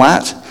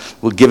format.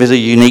 We'll give it a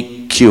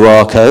unique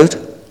QR code.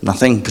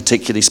 Nothing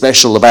particularly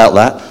special about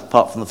that,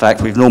 apart from the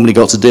fact we've normally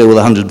got to deal with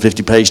a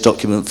 150-page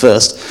document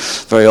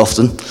first, very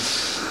often.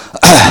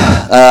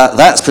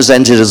 That's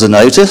presented as a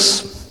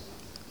notice.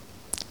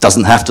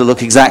 Doesn't have to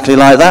look exactly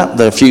like that.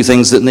 There are a few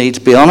things that need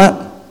to be on it.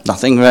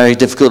 Nothing very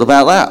difficult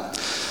about that.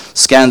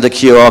 Scan the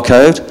QR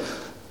code.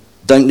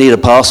 Don't need a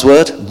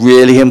password.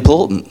 Really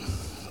important.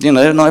 You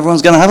know, not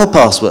everyone's going to have a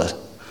password.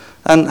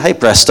 And hey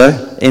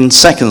presto, in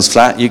seconds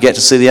flat, you get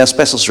to see the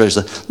asbestos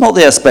register. Not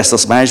the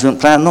asbestos management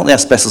plan, not the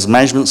asbestos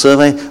management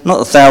survey, not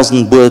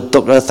 1,000 word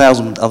document,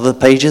 1,000 other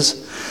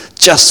pages.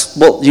 Just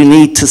what you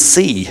need to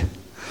see.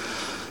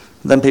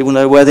 Then people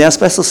know where the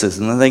asbestos is,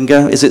 and then they can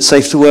go, is it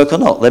safe to work or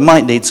not? They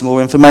might need some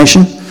more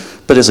information,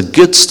 but it's a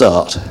good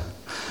start.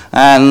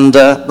 And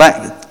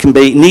that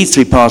needs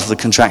to be part of the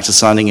contractor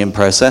signing in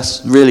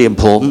process, really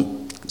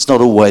important. It's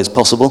not always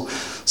possible.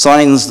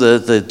 Signs,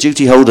 the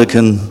duty holder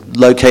can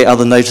locate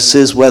other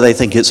notices where they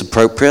think it's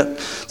appropriate.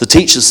 The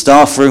teacher's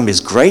staff room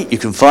is great. You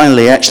can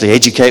finally actually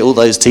educate all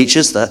those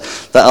teachers, that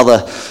other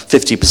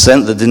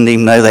 50% that didn't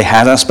even know they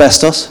had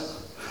asbestos.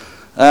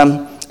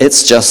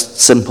 It's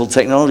just simple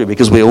technology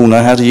because we all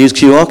know how to use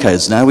QR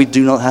codes now. We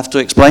do not have to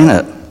explain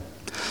it.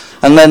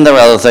 And then there are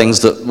other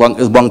things that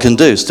one can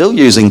do, still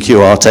using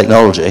QR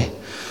technology.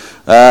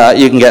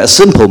 You can get a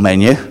simple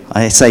menu.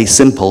 I say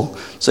simple,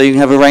 so you can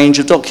have a range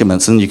of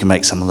documents, and you can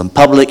make some of them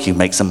public, you can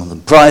make some of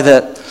them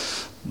private.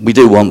 We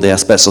do want the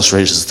asbestos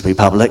registers to be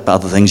public, but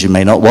other things you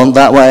may not want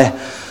that way.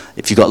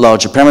 If you've got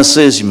larger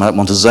premises, you might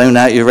want to zone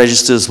out your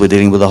registers. We're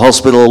dealing with a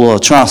hospital or a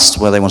trust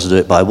where they want to do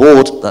it by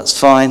ward. That's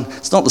fine.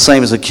 It's not the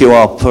same as a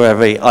QR per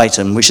every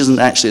item, which isn't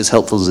actually as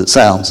helpful as it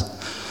sounds.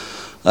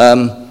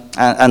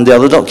 And the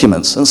other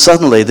documents. And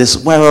suddenly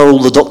this where are all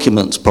the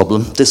documents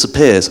problem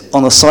disappears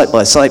on a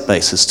site-by-site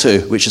basis too,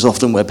 which is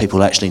often where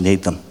people actually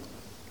need them.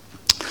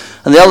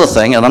 And the other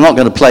thing, and I'm not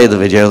going to play the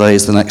video, that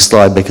is the next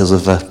slide because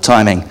of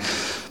timing,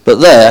 but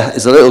there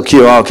is a little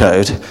QR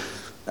code,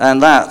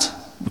 and that,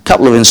 a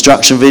couple of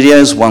instruction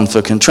videos, one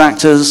for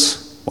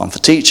contractors, one for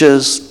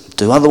teachers,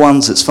 2 other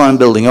ones, it's fine,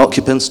 building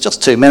occupants,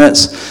 just 2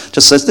 minutes,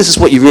 just says this is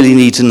what you really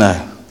need to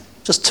know.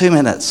 Just 2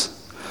 minutes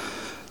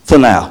for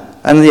now.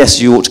 And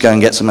yes, you ought to go and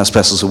get some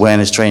asbestos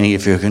awareness training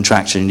if you're a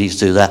contractor, you need to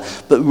do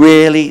that. But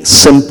really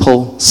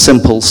simple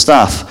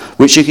stuff,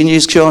 which you can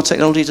use QR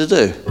technology to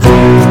do.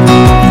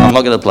 I'm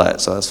not going to play it,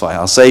 so that's fine.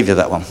 I'll save you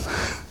that one.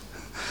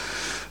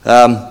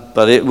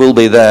 But it will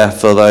be there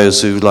for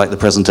those who like the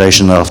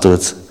presentation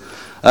afterwards.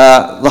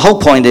 The whole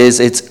point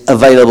is it's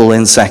available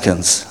in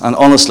seconds. And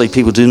honestly,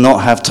 people do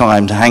not have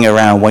time to hang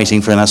around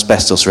waiting for an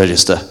asbestos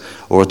register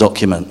or a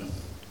document.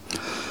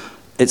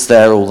 It's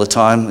there all the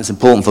time. It's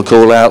important for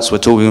call-outs. We're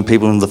talking with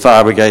people from the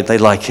fire brigade. They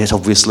like it,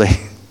 obviously.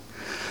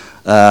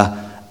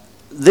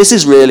 This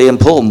is really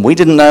important. We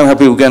didn't know how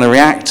people were going to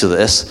react to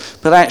this,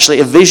 but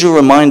actually a visual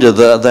reminder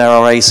that there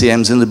are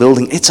ACMs in the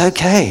building, it's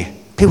okay.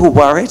 People are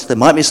worried. There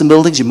might be some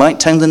buildings. You might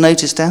tone the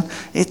notice down.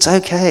 It's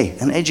okay.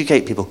 And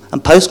educate people.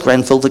 And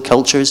post-Grenfell, the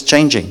culture is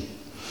changing.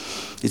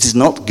 It is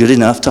not good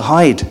enough to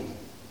hide.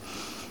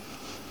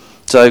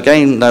 So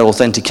again, no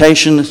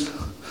authentication.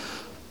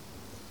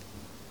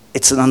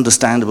 It's an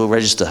understandable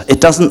register.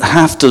 It doesn't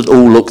have to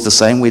all look the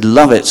same. We'd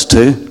love it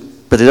to,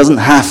 but it doesn't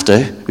have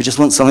to. We just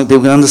want something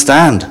people can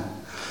understand.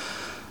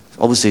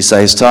 Obviously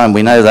saves time,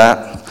 we know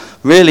that.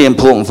 Really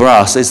important for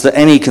us is that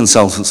any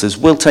consultancies,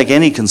 we'll take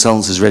any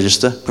consultancies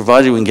register,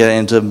 provided we can get it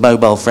into a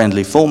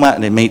mobile-friendly format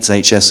and it meets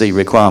HSE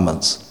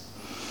requirements.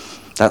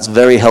 That's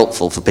very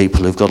helpful for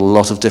people who've got a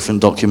lot of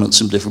different documents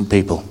from different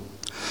people.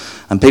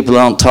 And people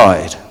aren't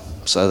tied,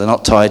 so they're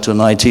not tied to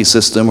an IT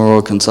system or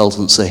a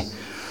consultancy.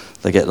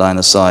 They get line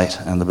of sight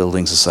and the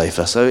buildings are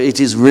safer. So it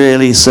is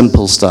really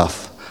simple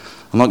stuff.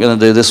 I'm not going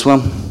to do this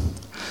one.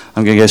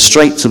 I'm going to go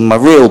straight to my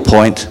real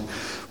point,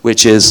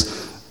 which is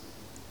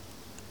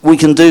we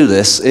can do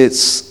this.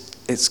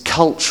 It's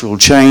cultural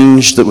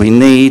change that we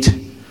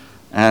need,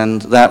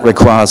 and that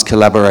requires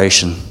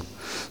collaboration.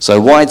 So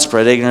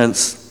widespread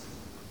ignorance,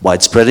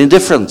 widespread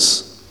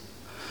indifference,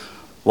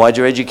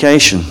 wider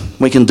education.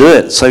 We can do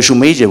it. Social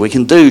media, we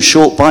can do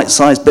short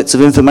bite-sized bits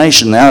of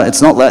information now.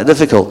 It's not that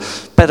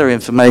difficult. Better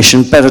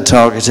information, better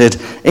targeted.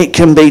 It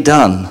can be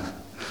done.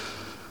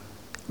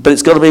 But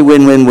it's got to be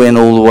win-win-win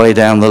all the way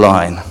down the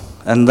line.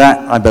 And that,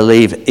 I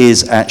believe,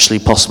 is actually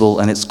possible,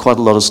 and it's quite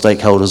a lot of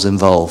stakeholders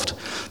involved.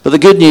 But the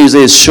good news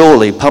is,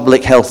 surely,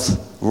 public health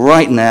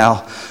right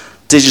now,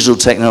 digital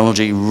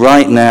technology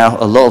right now,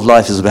 a lot of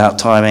life is about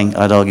timing.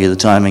 I'd argue the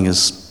timing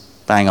is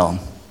bang on.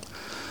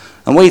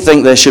 And we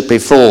think there should be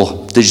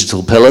 4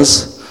 digital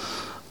pillars.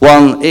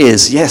 One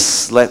is,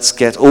 yes, let's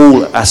get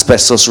all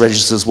asbestos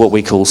registers, what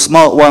we call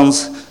smart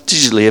ones,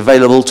 digitally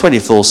available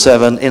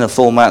 24/7 in a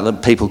format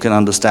that people can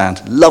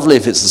understand. Lovely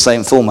if it's the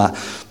same format,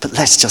 but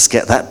let's just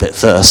get that bit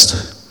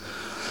first.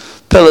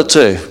 Pillar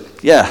 2,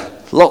 yeah,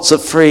 lots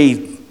of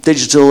free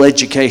digital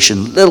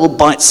education, little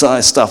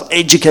bite-sized stuff.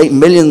 Educate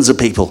millions of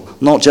people,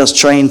 not just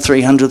train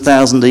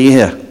 300,000 a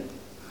year.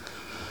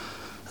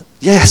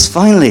 Yes,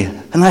 finally,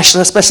 a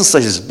national asbestos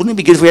status. Wouldn't it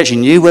be good if we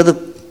actually knew whether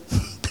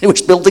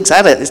which buildings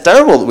had it? It's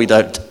terrible that we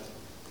don't.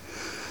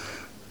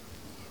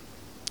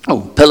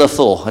 Oh, pillar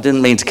 4. I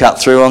didn't mean to cut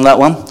through on that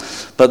one,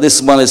 but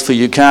this one is for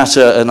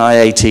UCATA and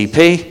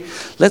IATP.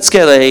 Let's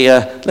get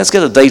a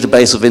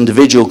database of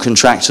individual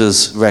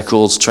contractors'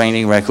 records,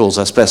 training records,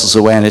 asbestos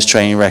awareness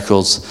training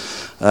records,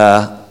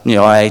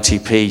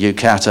 IATP,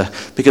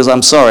 UCATA, because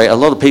I'm sorry, a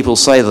lot of people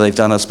say that they've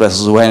done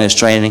asbestos awareness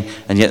training,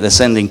 and yet they're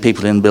sending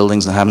people in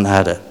buildings that haven't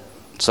had it.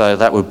 So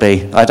that would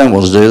be, I don't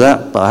want to do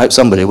that, but I hope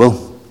somebody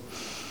will.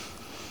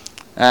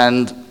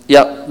 And,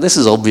 yeah, this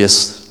is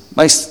obvious.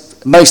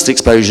 Most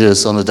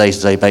exposures on a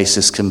day-to-day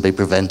basis can be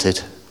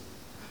prevented.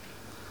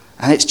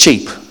 And it's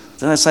cheap.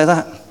 Did I say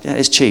that? Yeah,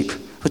 it's cheap.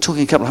 We're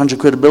talking a couple of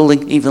 £100 a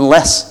building, even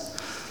less.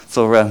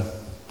 For,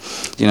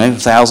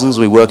 thousands,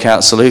 we work out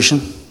a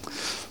solution.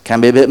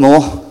 Can be a bit more,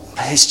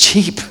 but it's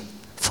cheap.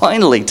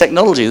 Finally,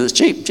 technology that's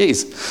cheap.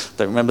 Jeez,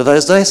 don't remember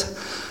those days.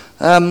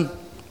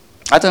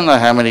 I don't know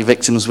how many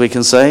victims we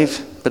can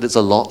save, but it's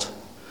a lot.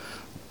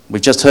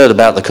 We've just heard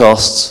about the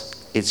costs.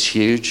 It's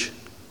huge.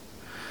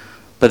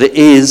 But it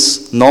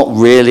is not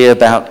really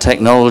about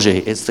technology.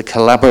 It's the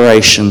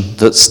collaboration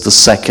that's the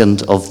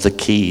second of the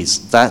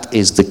keys. That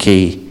is the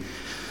key.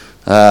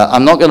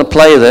 I'm not going to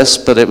play this,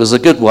 but it was a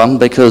good one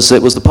because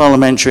it was the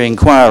parliamentary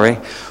inquiry,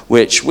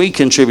 which we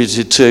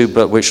contributed to,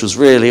 but which was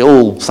really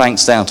all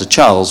thanks down to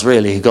Charles,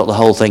 really, who got the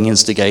whole thing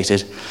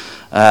instigated.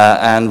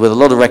 And with a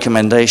lot of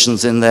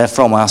recommendations in there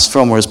from us,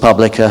 from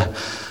Respublica,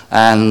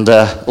 and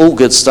all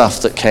good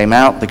stuff that came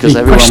out because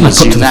everyone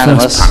was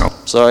unanimous.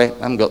 Sorry, I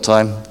haven't got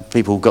time.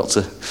 People got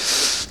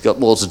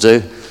more to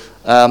do.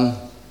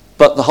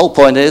 But the whole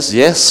point is,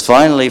 yes,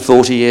 finally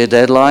 40-year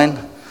deadline,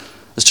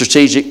 a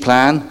strategic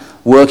plan,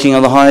 working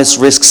on the highest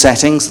risk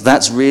settings.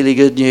 That's really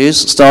good news.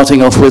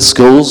 Starting off with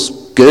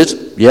schools,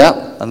 good,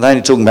 yeah. And they're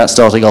only talking about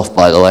starting off,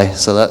 by the way,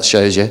 so that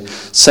shows you.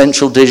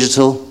 Central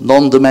digital,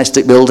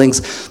 non-domestic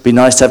buildings. Be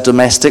nice to have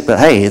domestic, but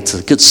hey, it's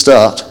a good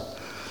start.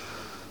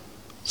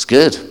 It's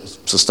good.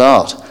 It's a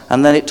start.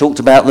 And then it talked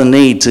about the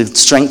need to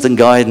strengthen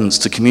guidance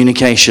to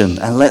communication.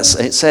 And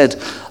it said,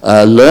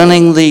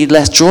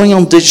 drawing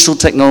on digital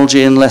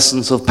technology and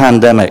lessons of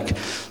pandemic.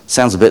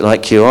 Sounds a bit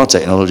like QR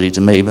technology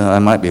to me, but I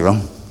might be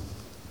wrong.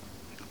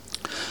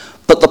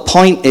 But the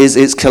point is,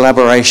 it's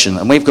collaboration.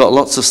 And we've got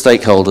lots of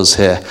stakeholders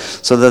here.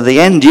 So they're the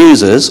end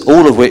users,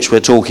 all of which we're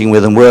talking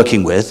with and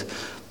working with.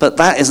 But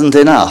that isn't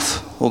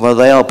enough. although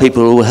they are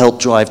people who will help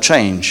drive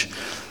change.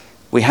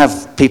 We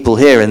have people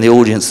here in the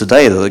audience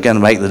today that are going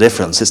to make the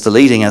difference. It's the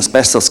leading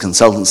asbestos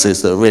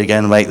consultancies that are really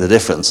going to make the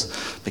difference,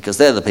 because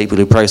they're the people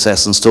who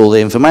process and store the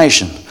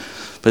information.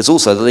 But it's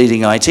also the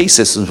leading IT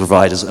systems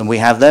providers, and we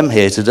have them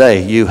here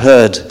today. You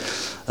heard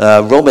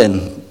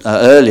Robin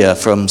earlier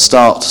from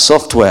Start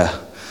Software,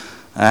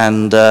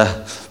 and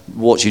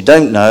what you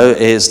don't know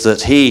is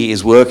that he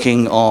is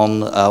working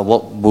on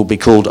what will be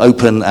called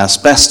open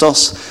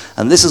asbestos,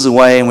 and this is a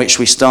way in which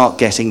we start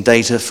getting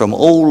data from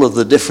all of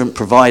the different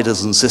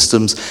providers and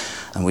systems,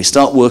 and we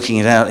start working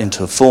it out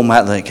into a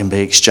format that it can be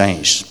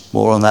exchanged.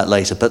 More on that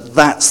later, but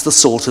that's the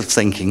sort of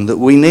thinking that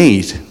we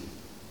need.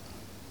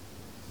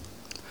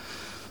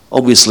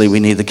 Obviously, we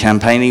need the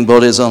campaigning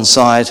bodies on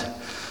side,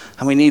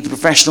 and we need the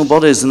professional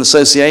bodies and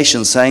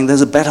associations saying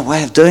there's a better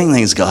way of doing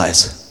things,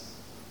 guys.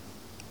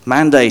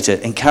 Mandate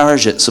it,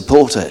 encourage it,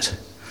 support it.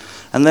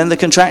 And then the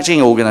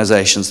contracting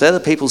organisations, they're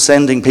the people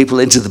sending people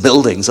into the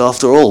buildings.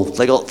 After all,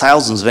 they've got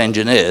thousands of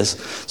engineers.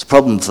 It's a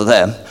problem for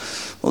them.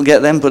 We'll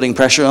get them putting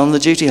pressure on the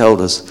duty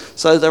holders.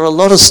 So there are a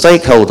lot of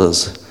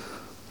stakeholders.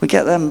 We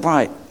get them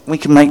right, we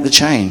can make the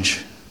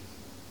change.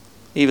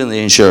 Even the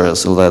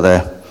insurers, although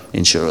they're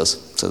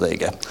insurers. So there you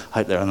go.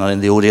 Hope they're not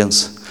in the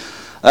audience.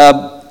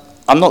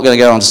 I'm not going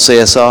to go on to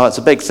CSR. It's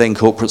a big thing,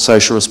 corporate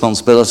social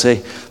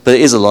responsibility, but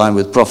it is aligned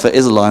with profit,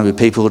 is aligned with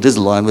people, it is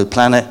aligned with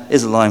planet,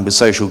 is aligned with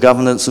social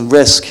governance and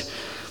risk.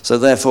 So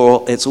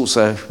therefore, it's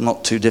also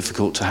not too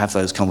difficult to have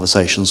those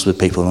conversations with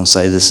people and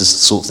say, this is the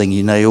sort of thing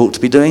you know you ought to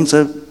be doing,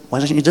 so why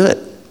don't you do it?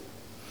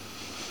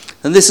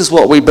 And this is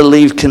what we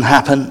believe can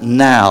happen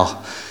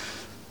now.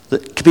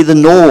 It could be the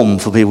norm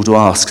for people to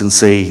ask and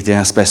see the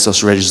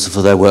asbestos register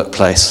for their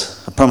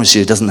workplace. I promise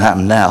you it doesn't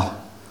happen now.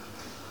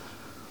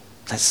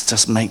 Let's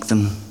just make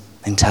them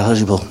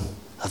intelligible,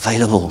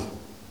 available,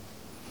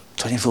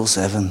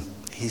 24/7,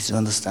 easy to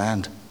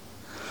understand.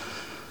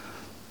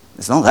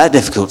 It's not that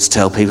difficult to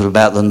tell people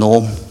about the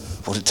norm,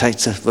 what it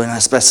takes to, when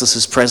asbestos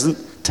is present,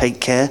 take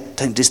care,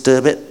 don't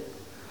disturb it.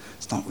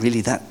 It's not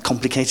really that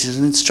complicated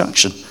an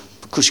instruction.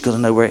 Of course, you've got to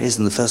know where it is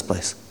in the first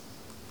place.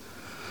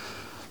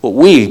 What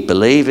we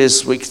believe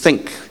is we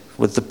think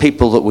with the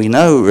people that we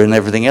know and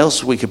everything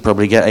else, we could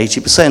probably get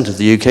 80% of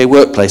the UK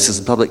workplaces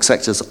and public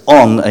sectors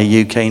on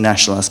a UK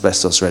national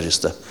asbestos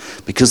register,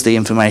 because the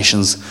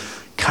information's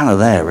kind of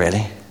there,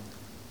 really.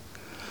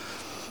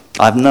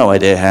 I have no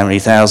idea how many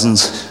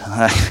thousands.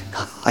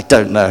 I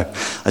don't know.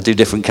 I do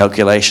different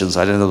calculations.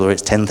 I don't know whether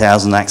it's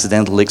 10,000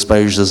 accidental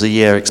exposures a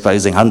year,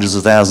 exposing hundreds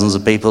of thousands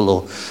of people,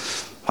 or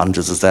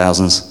hundreds of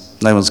thousands.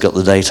 No one's got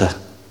the data.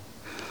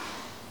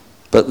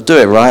 But do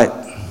it right.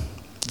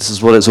 This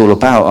is what it's all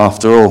about,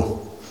 after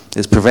all.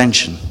 It's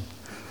prevention.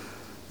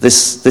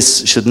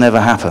 This should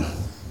never happen.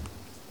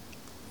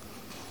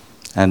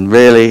 And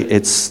really,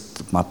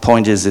 my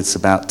point is it's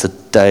about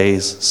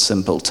today's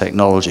simple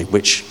technology,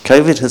 which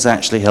COVID has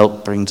actually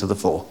helped bring to the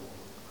fore.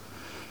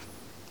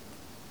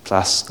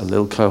 Plus a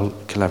little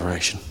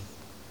collaboration.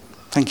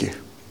 Thank you.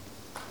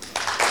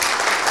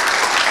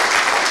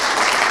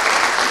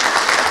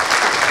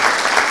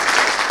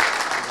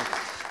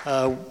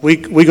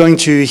 We're going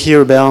to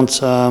hear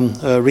about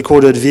a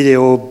recorded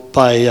video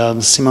by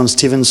Simone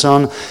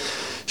Stevenson.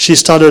 She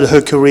started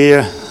her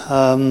career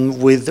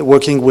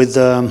working with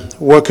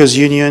workers'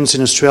 unions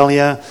in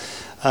Australia.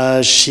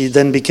 She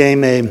then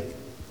became a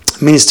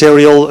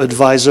ministerial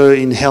advisor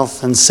in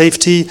health and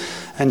safety,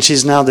 and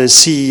she's now the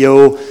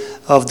CEO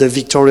of the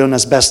Victorian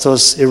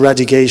Asbestos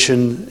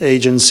Eradication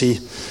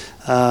Agency.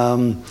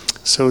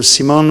 So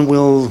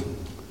Simone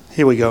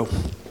here we go,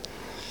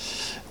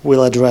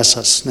 will address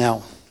us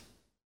now.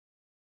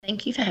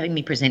 Thank you for having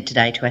me present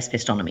today to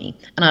Asbestonomy,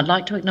 and I'd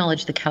like to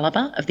acknowledge the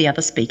calibre of the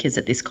other speakers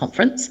at this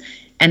conference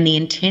and the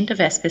intent of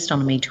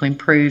Asbestonomy to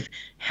improve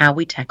how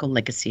we tackle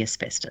legacy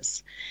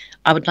asbestos.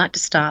 I would like to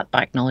start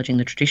by acknowledging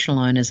the traditional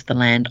owners of the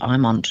land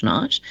I'm on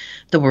tonight,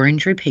 the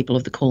Wurundjeri people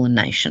of the Kulin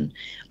Nation.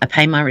 I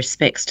pay my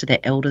respects to their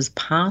elders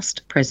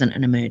past, present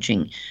and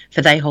emerging,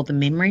 for they hold the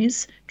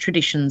memories,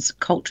 traditions,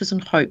 cultures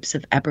and hopes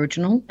of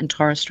Aboriginal and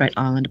Torres Strait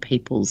Islander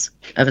peoples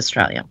of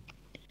Australia.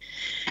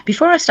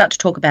 Before I start to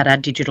talk about our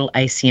digital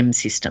ACM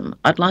system,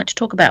 I'd like to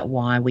talk about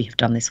why we have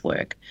done this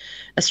work.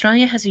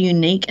 Australia has a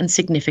unique and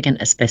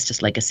significant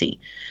asbestos legacy.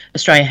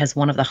 Australia has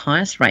one of the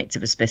highest rates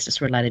of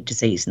asbestos-related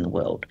disease in the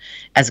world.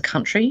 As a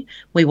country,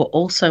 we were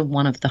also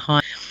one of the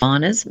highest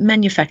miners,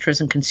 manufacturers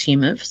and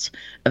consumers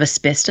of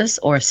asbestos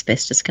or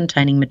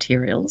asbestos-containing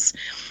materials,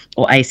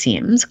 or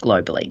ACMs,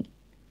 globally.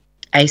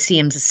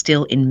 ACMs are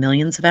still in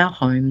millions of our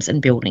homes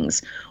and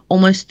buildings,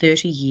 almost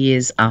 30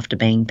 years after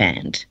being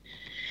banned.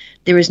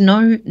 There is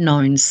no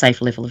known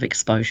safe level of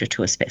exposure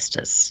to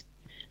asbestos.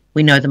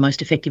 We know the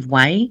most effective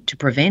way to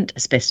prevent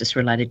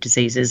asbestos-related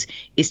diseases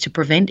is to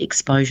prevent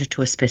exposure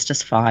to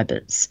asbestos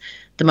fibres.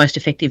 The most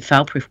effective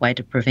fail-proof way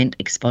to prevent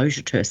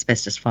exposure to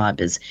asbestos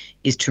fibres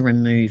is to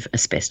remove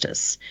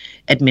asbestos.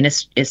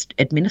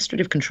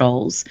 Administrative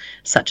controls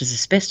such as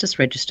asbestos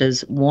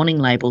registers, warning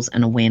labels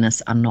and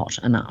awareness are not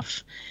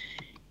enough.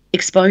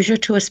 Exposure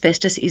to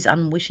asbestos is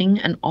unwitting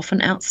and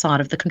often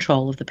outside of the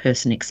control of the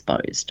person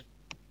exposed.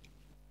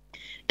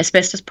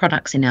 Asbestos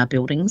products in our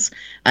buildings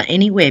are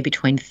anywhere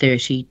between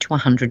 30 to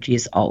 100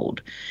 years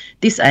old.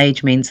 This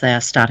age means they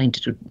are starting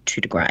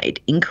to degrade,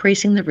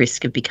 increasing the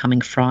risk of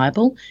becoming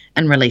friable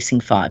and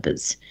releasing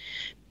fibres.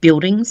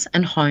 Buildings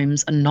and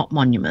homes are not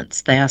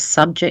monuments. They are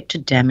subject to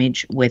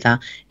damage, weather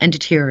and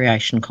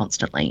deterioration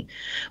constantly.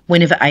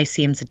 Whenever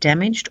ACMs are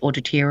damaged or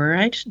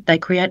deteriorate, they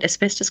create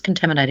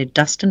asbestos-contaminated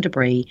dust and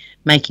debris,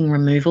 making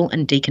removal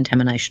and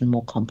decontamination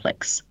more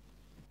complex.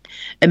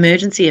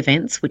 Emergency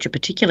events, which are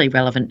particularly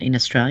relevant in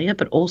Australia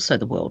but also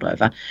the world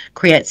over,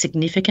 create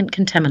significant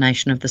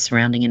contamination of the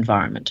surrounding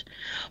environment.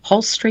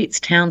 Whole streets,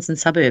 towns and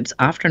suburbs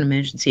after an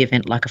emergency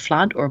event like a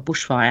flood or a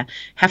bushfire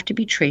have to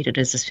be treated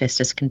as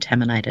asbestos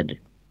contaminated.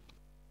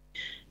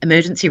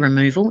 Emergency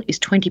removal is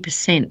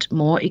 20%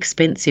 more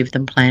expensive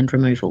than planned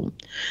removal.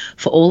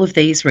 For all of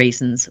these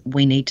reasons,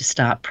 we need to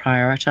start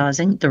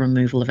prioritising the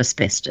removal of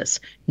asbestos,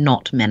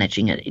 not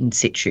managing it in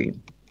situ.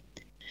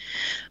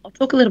 I'll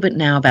talk a little bit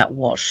now about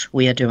what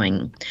we are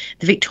doing.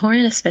 The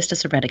Victorian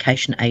Asbestos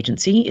Eradication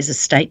Agency is a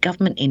state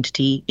government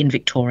entity in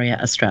Victoria,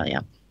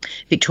 Australia.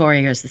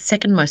 Victoria is the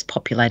second most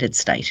populated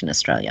state in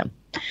Australia.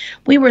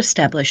 We were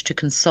established to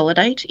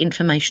consolidate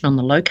information on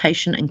the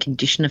location and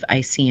condition of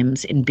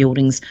ACMs in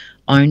buildings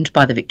owned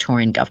by the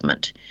Victorian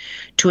Government,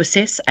 to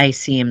assess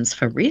ACMs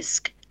for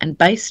risk and,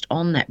 based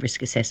on that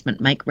risk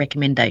assessment, make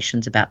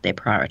recommendations about their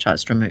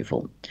prioritised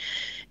removal.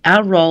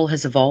 Our role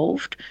has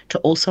evolved to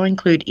also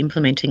include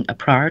implementing a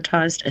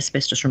prioritised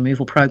asbestos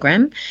removal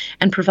program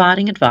and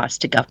providing advice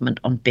to government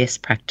on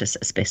best practice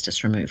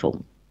asbestos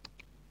removal.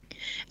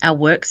 Our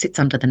work sits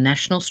under the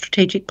National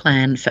Strategic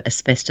Plan for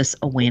Asbestos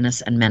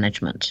Awareness and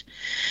Management.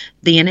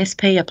 The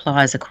NSP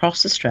applies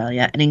across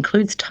Australia and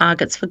includes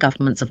targets for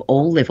governments of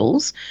all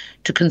levels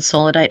to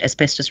consolidate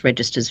asbestos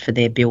registers for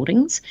their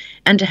buildings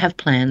and to have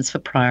plans for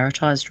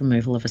prioritised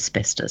removal of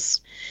asbestos.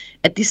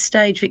 At this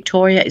stage,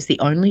 Victoria is the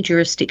only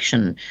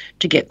jurisdiction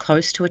to get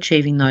close to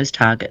achieving those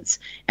targets,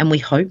 and we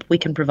hope we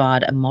can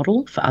provide a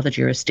model for other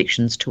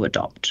jurisdictions to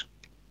adopt.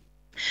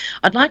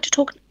 I'd like to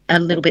talk a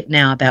little bit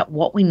now about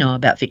what we know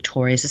about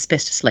Victoria's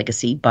asbestos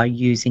legacy by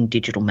using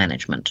digital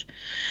management.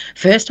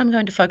 First, I'm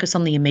going to focus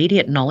on the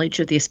immediate knowledge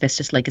of the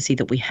asbestos legacy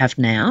that we have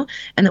now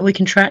and that we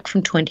can track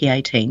from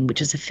 2018,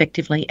 which is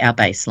effectively our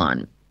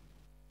baseline.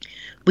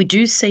 We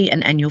do see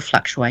an annual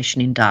fluctuation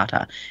in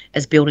data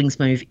as buildings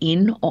move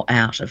in or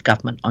out of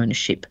government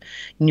ownership.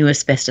 New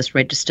asbestos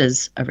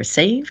registers are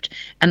received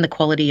and the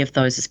quality of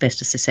those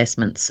asbestos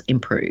assessments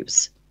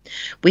improves.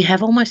 We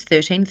have almost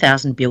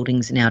 13,000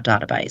 buildings in our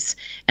database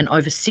and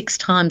over 6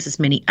 times as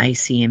many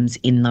ACMs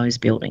in those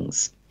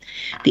buildings.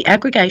 The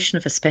aggregation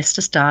of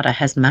asbestos data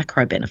has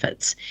macro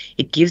benefits.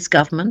 It gives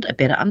government a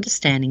better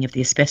understanding of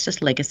the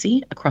asbestos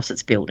legacy across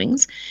its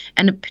buildings,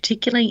 and it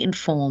particularly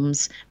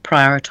informs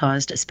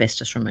prioritised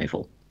asbestos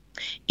removal.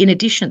 In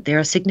addition, there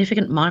are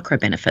significant micro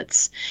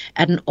benefits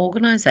at an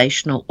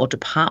organisational or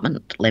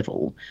department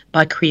level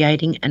by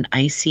creating an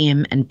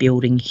ACM and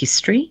building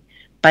history,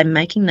 by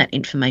making that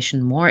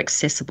information more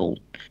accessible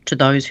to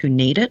those who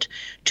need it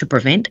to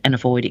prevent and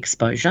avoid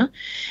exposure,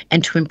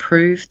 and to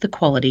improve the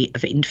quality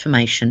of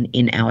information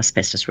in our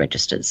asbestos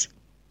registers.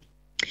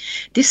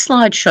 This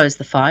slide shows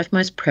the 5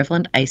 most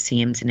prevalent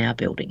ACMs in our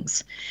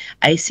buildings.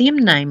 ACM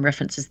name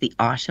references the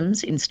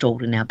items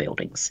installed in our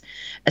buildings.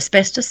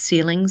 Asbestos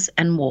ceilings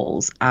and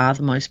walls are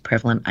the most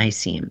prevalent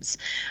ACMs.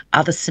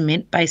 Other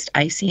cement-based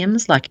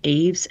ACMs like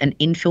eaves and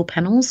infill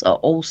panels are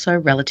also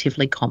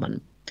relatively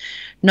common.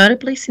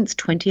 Notably, since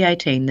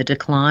 2018, the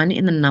decline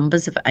in the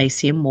numbers of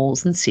ACM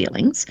walls and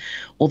ceilings,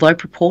 although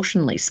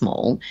proportionally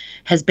small,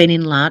 has been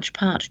in large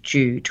part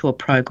due to a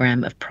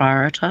program of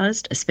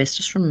prioritised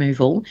asbestos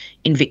removal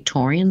in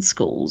Victorian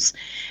schools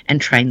and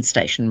train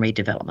station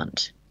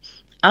redevelopment.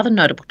 Other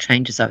notable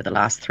changes over the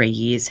last 3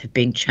 years have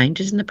been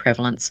changes in the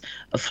prevalence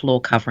of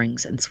floor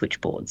coverings and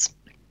switchboards.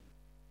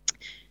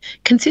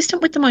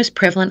 Consistent with the most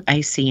prevalent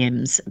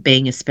ACMs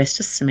being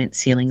asbestos cement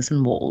ceilings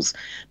and walls,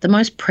 the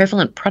most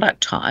prevalent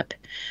product type,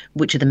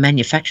 which are the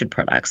manufactured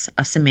products,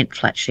 are cement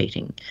flat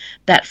sheeting.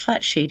 That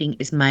flat sheeting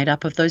is made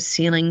up of those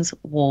ceilings,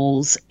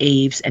 walls,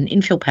 eaves and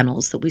infill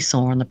panels that we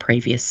saw on the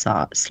previous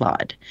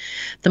slide.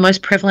 The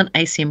most prevalent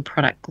ACM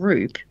product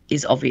group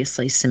is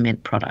obviously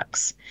cement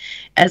products.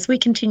 As we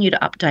continue to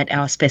update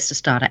our asbestos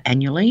data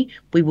annually,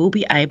 we will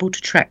be able to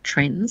track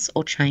trends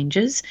or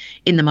changes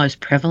in the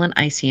most prevalent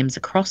ACMs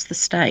across the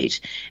state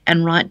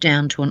and right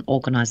down to an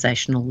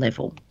organisational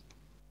level.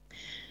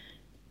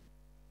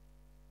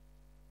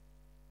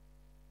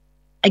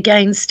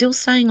 Again, still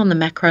staying on the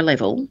macro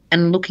level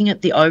and looking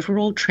at the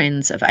overall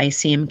trends of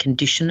ACM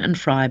condition and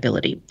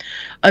friability,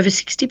 over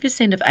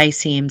 60% of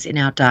ACMs in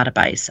our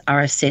database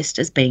are assessed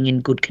as being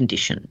in good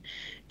condition.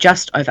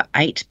 Just over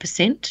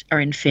 8% are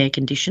in fair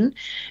condition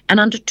and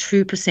under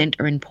 2%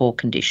 are in poor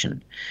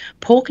condition.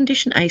 Poor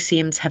condition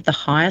ACMs have the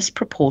highest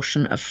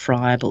proportion of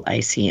friable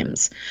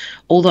ACMs,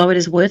 although it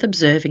is worth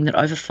observing that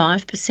over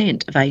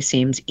 5% of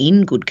ACMs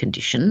in good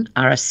condition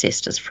are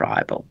assessed as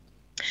friable.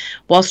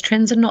 Whilst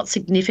trends are not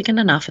significant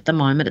enough at the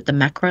moment at the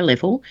macro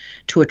level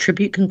to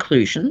attribute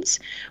conclusions,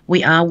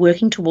 we are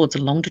working towards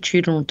a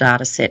longitudinal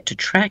data set to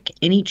track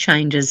any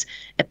changes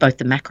at both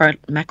the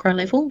macro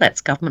level, that's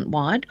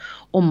government-wide,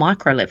 or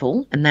micro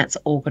level, and that's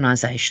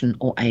organisation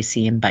or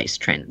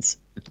ACM-based trends.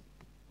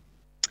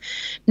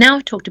 Now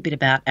I've talked a bit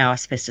about our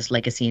asbestos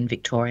legacy in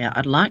Victoria,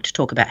 I'd like to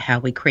talk about how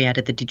we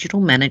created the digital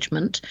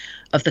management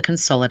of the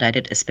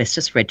Consolidated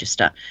Asbestos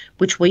Register,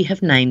 which we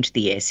have named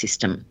the AIR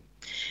system.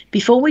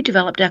 Before we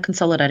developed our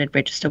consolidated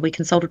register, we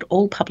consulted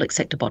all public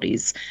sector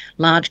bodies,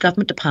 large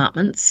government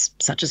departments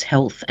such as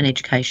health and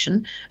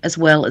education, as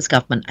well as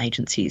government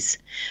agencies.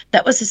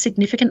 That was a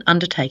significant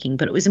undertaking,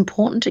 but it was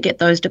important to get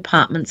those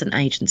departments and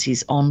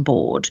agencies on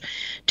board,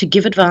 to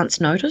give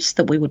advance notice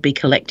that we would be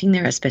collecting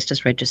their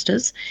asbestos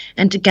registers,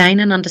 and to gain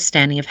an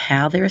understanding of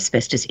how their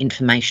asbestos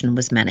information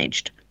was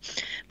managed.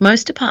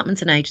 Most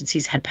departments and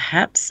agencies had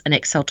perhaps an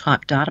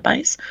Excel-type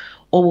database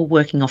or were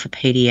working off a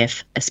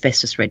PDF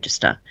asbestos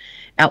register.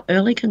 Our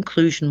early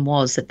conclusion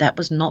was that that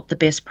was not the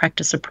best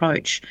practice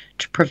approach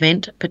to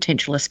prevent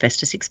potential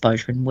asbestos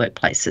exposure in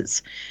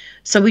workplaces.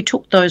 So we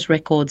took those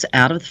records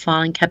out of the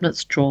filing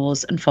cabinets,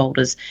 drawers and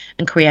folders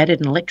and created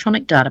an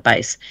electronic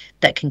database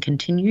that can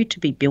continue to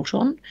be built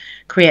on,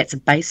 creates a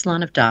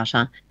baseline of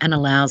data and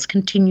allows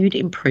continued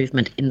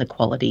improvement in the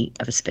quality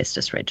of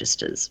asbestos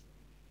registers.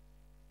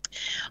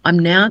 I'm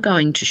now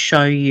going to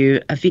show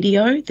you a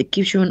video that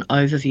gives you an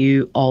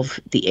overview of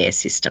the AIR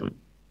system.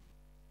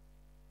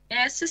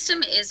 AIR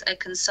system is a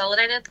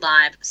consolidated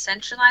live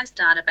centralised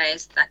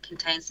database that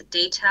contains the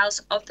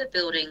details of the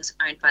buildings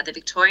owned by the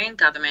Victorian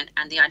Government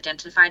and the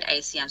identified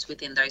ACMs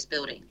within those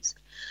buildings.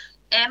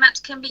 AIR maps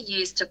can be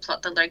used to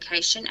plot the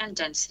location and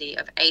density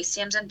of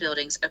ACMs and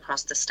buildings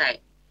across the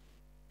state.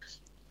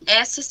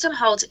 AIR system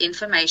holds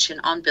information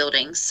on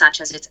buildings such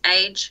as its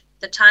age,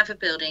 the type of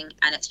building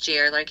and its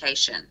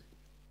geolocation.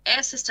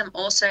 AIR system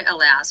also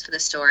allows for the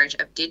storage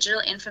of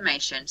digital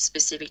information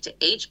specific to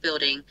each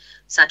building,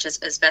 such as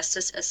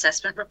asbestos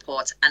assessment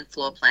reports and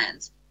floor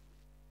plans.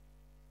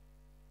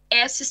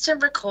 AIR system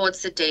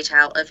records the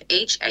detail of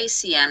each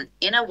ACM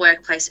in a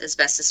workplace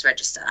asbestos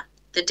register.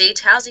 The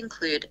details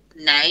include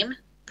name,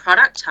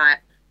 product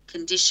type,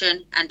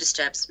 condition and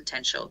disturbance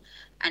potential,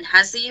 and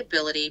has the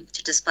ability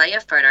to display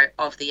a photo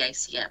of the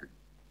ACM.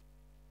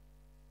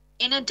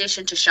 In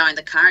addition to showing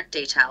the current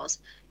details,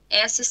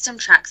 AIR system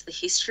tracks the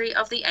history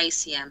of the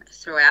ACM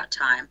throughout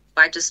time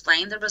by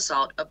displaying the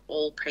result of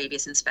all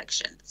previous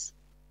inspections.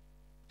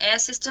 AIR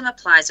system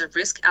applies a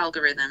risk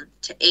algorithm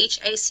to each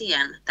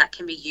ACM that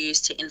can be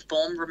used to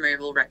inform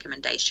removal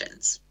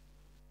recommendations.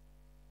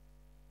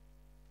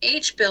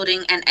 Each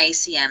building and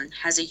ACM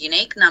has a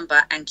unique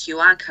number and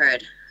QR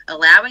code,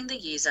 allowing the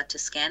user to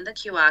scan the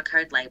QR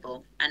code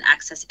label and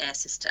access AIR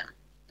system.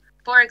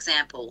 For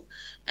example,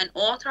 an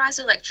authorised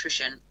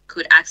electrician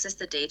could access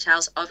the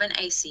details of an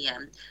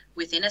ACM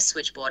within a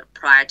switchboard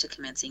prior to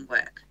commencing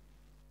work.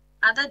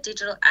 Other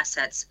digital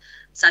assets,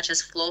 such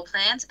as floor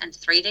plans and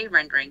 3D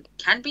rendering,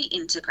 can be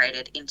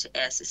integrated into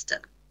AIR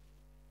system.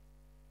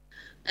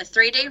 A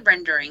 3D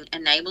rendering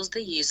enables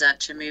the user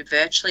to move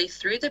virtually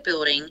through the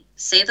building,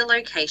 see the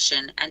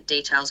location and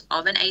details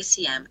of an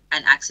ACM,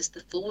 and access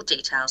the full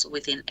details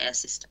within AIR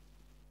system.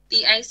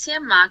 The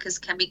ACM markers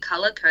can be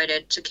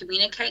colour-coded to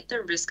communicate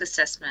the risk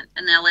assessment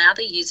and allow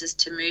the users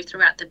to move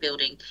throughout the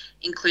building,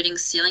 including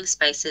ceiling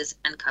spaces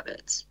and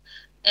cupboards.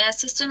 AIR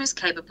system is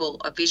capable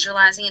of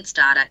visualising its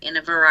data in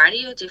a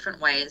variety of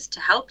different ways to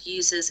help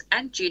users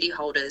and duty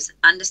holders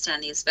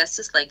understand the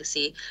asbestos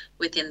legacy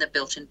within the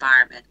built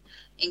environment,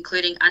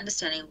 including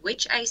understanding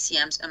which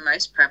ACMs are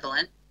most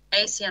prevalent,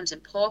 ACMs in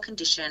poor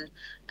condition,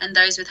 and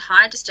those with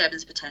high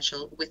disturbance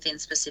potential within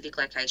specific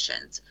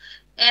locations.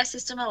 AIR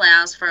system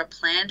allows for a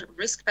planned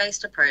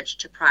risk-based approach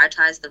to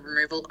prioritise the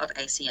removal of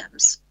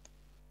ACMs.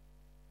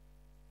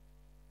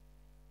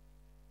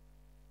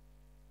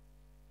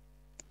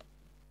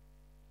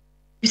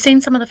 We've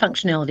seen some of the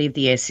functionality of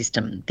the AIR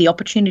system, the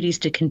opportunities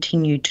to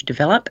continue to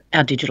develop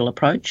our digital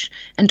approach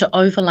and to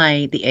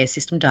overlay the AIR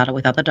system data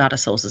with other data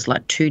sources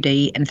like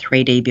 2D and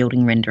 3D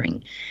building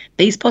rendering.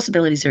 These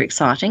possibilities are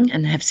exciting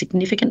and have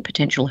significant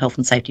potential health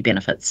and safety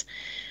benefits.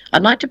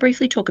 I'd like to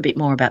briefly talk a bit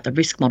more about the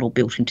risk model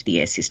built into the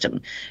AIR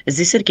system, as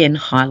this again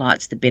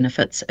highlights the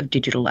benefits of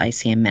digital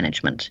ACM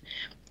management.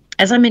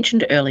 As I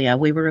mentioned earlier,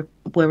 we were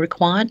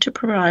required to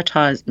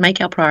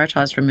make our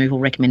prioritised removal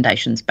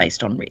recommendations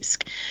based on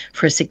risk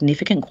for a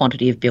significant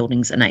quantity of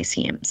buildings and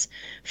ACMs.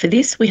 For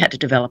this, we had to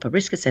develop a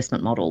risk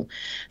assessment model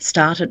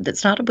that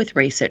started with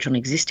research on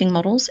existing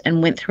models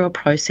and went through a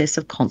process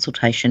of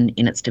consultation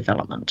in its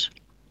development.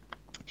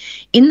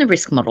 In the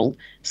risk model,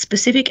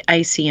 specific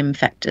ACM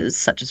factors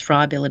such as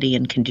friability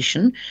and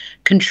condition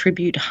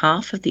contribute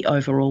half of the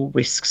overall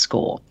risk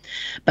score,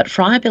 but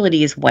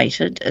friability is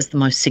weighted as the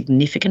most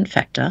significant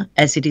factor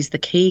as it is the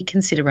key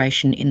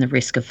consideration in the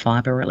risk of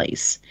fibre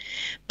release.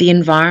 The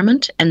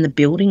environment and the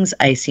buildings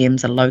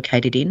ACMs are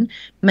located in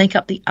make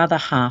up the other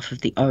half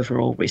of the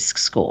overall risk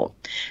score.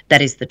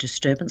 That is the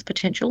disturbance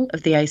potential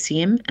of the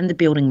ACM and the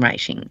building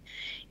rating.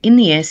 In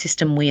the air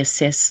system, we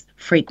assess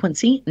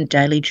frequency and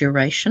daily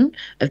duration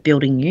of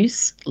building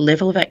use,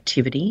 level of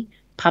activity,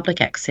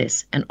 public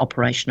access and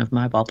operation of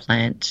mobile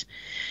plant.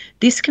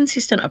 This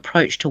consistent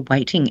approach to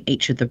weighting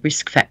each of the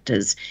risk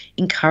factors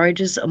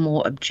encourages a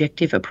more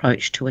objective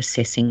approach to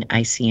assessing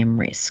ACM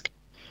risk.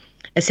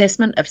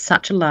 Assessment of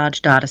such a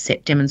large data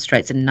set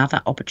demonstrates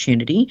another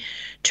opportunity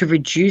to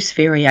reduce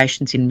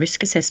variations in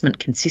risk assessment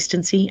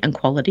consistency and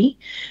quality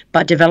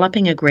by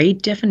developing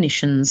agreed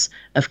definitions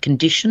of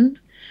condition,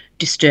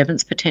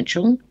 disturbance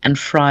potential and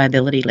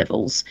friability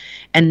levels,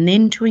 and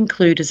then to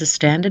include as a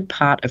standard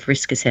part of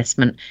risk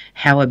assessment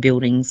how a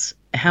building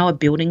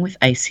with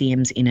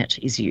ACMs in it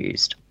is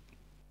used.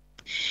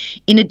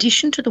 In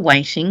addition to the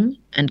weighting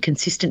and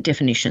consistent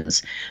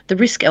definitions, the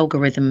risk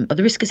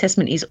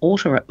assessment is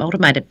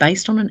automated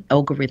based on an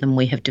algorithm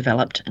we have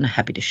developed and are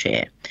happy to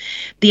share.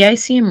 The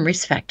ACM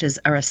risk factors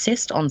are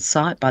assessed on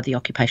site by the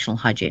occupational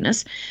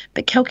hygienist,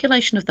 but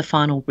calculation of the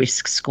final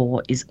risk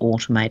score is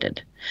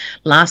automated.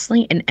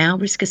 Lastly, in our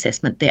risk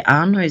assessment, there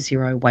are no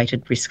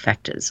zero-weighted risk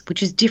factors,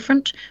 which is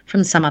different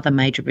from some other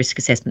major risk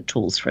assessment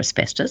tools for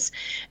asbestos,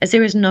 as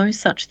there is no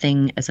such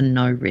thing as a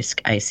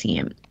no-risk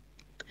ACM.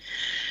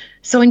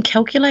 So in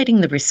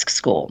calculating the risk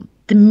score,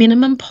 the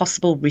minimum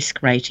possible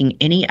risk rating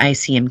any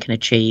ACM can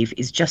achieve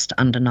is just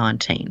under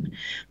 19.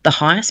 The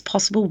highest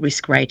possible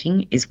risk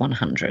rating is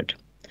 100.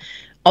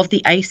 Of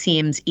the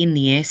ACMs in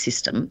the air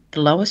system,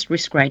 the lowest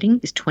risk rating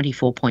is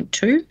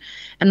 24.2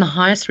 and the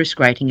highest risk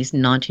rating is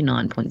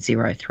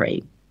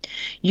 99.03.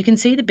 You can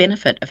see the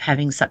benefit of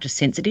having such a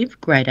sensitive,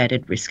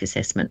 gradated risk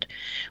assessment.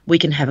 We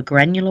can have a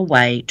granular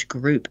way to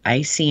group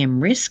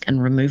ACM risk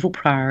and removal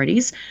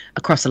priorities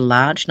across a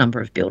large number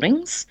of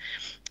buildings,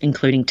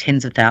 including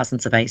tens of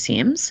thousands of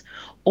ACMs,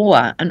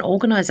 or an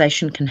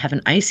organisation can have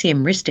an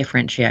ACM risk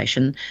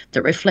differentiation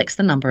that reflects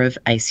the number of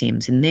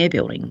ACMs in their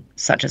building,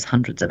 such as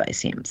hundreds of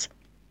ACMs.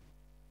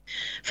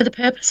 For the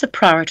purpose of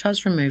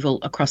prioritised removal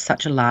across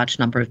such a large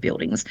number of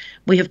buildings,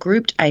 we have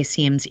grouped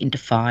ACMs into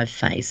 5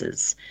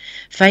 phases.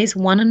 Phase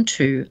 1 and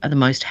 2 are the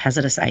most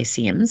hazardous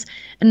ACMs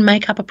and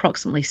make up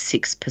approximately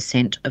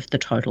 6% of the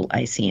total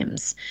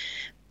ACMs.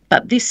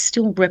 But this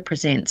still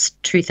represents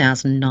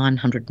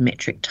 2,900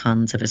 metric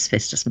tonnes of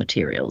asbestos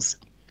materials.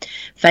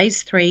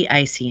 Phase 3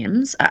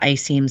 ACMs are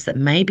ACMs that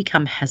may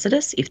become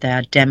hazardous if they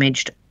are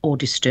damaged or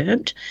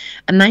disturbed,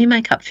 and they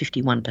make up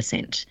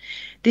 51%.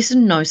 This is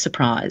no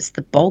surprise.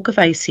 The bulk of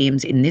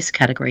ACMs in this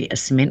category are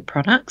cement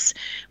products,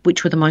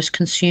 which were the most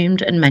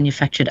consumed and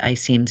manufactured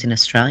ACMs in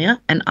Australia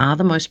and are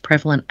the most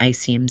prevalent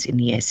ACMs in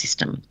the air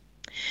system.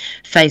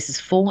 Phases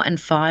 4 and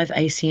 5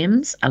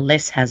 ACMs are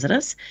less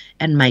hazardous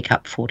and make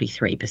up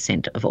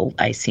 43% of all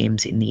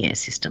ACMs in the air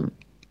system.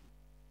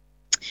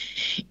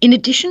 In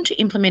addition to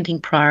implementing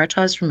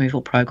prioritised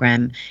removal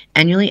program,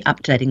 annually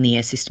updating the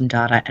air system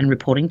data and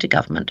reporting to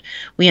government,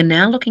 we are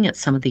now looking at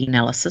some of the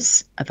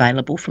analysis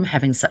available from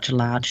having such a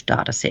large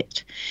data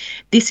set.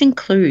 This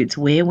includes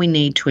where we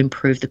need to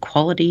improve the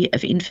quality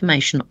of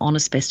information on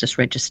asbestos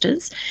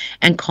registers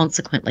and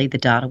consequently the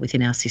data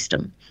within our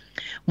system.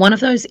 One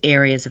of those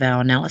areas of our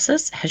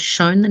analysis has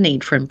shown the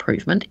need for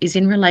improvement is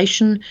in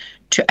relation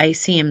to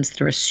ACMs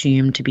that are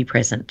assumed to be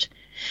present.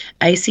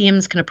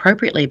 ACMs can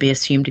appropriately be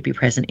assumed to be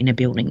present in a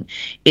building.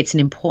 It's an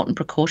important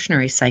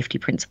precautionary safety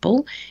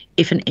principle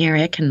if an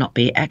area cannot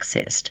be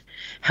accessed.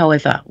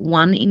 However,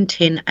 1 in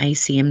 10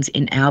 ACMs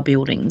in our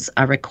buildings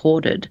are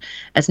recorded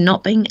as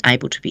not being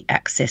able to be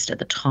accessed at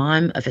the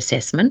time of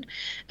assessment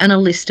and are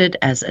listed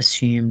as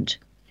assumed.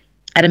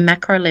 At a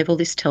macro level,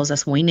 this tells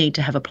us we need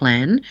to have a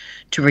plan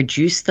to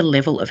reduce the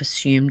level of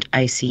assumed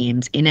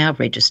ACMs in our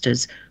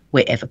registers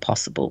wherever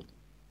possible.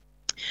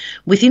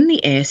 Within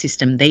the air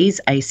system, these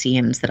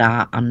ACMs that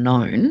are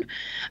unknown,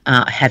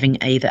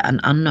 having either an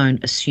unknown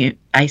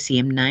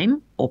ACM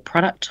name or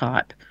product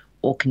type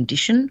or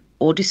condition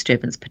or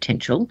disturbance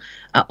potential,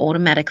 are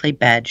automatically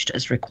badged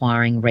as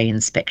requiring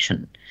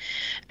re-inspection.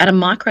 At a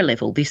micro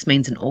level, this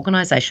means an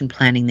organisation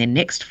planning their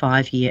next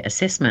 5-year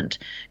assessment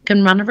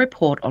can run a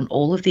report on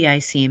all of the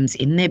ACMs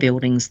in their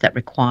buildings that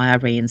require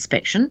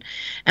re-inspection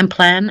and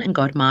plan and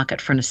go to market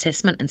for an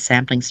assessment and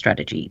sampling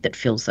strategy that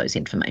fills those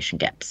information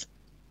gaps.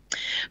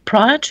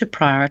 Prior to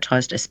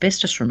prioritised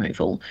asbestos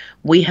removal,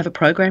 we have a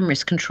program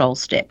risk control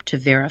step to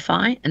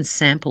verify and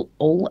sample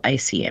all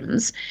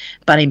ACMs,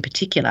 but in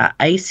particular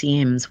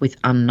ACMs with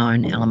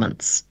unknown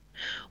elements.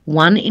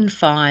 1 in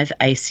 5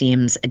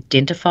 ACMs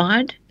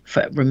identified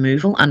for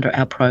removal under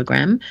our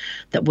program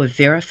that were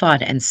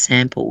verified and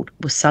sampled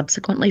were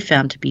subsequently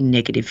found to be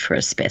negative for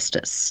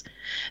asbestos.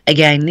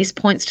 Again, this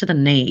points to the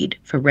need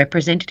for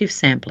representative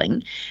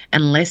sampling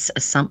and less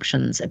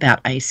assumptions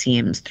about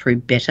ACMs through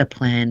better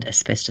planned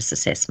asbestos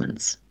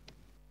assessments.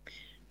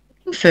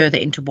 Looking further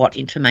into what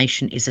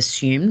information is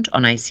assumed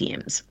on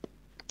ACMs,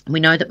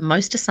 we know that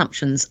most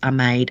assumptions are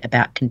made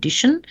about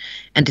condition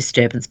and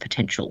disturbance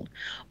potential.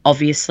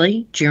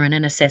 Obviously, during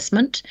an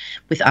assessment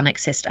with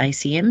unaccessed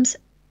ACMs,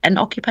 an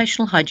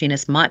occupational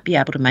hygienist might be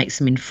able to make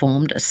some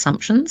informed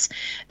assumptions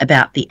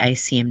about the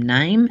ACM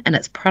name and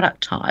its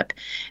product type,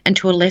 and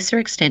to a lesser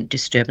extent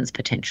disturbance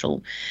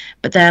potential,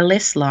 but they are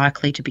less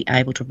likely to be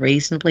able to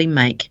reasonably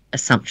make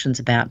assumptions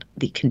about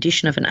the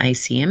condition of an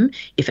ACM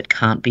if it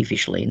can't be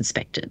visually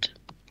inspected.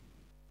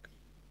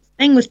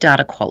 Staying with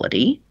data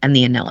quality and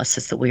the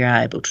analysis that we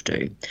are able to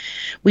do,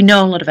 we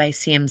know a lot of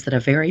ACMs that are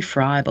very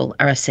friable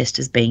are assessed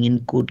as being in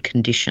good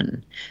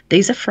condition.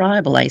 These are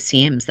friable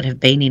ACMs that have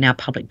been in our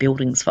public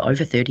buildings for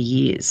over 30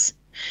 years.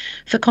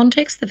 For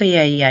context, the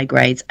VAEA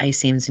grades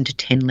ACMs into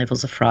 10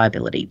 levels of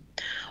friability.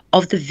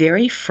 Of the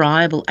very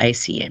friable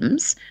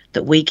ACMs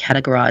that we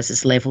categorise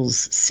as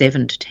levels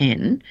 7 to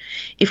 10,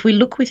 if we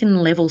look within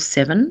level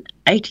 7,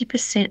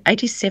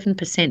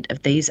 87%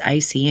 of these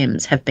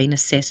ACMs have been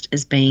assessed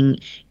as being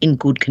in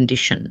good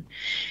condition,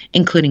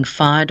 including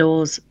fire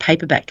doors,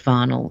 paper-backed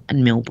vinyl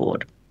and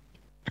millboard.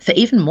 For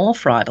even more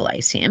friable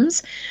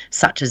ACMs,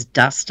 such as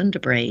dust and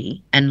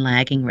debris and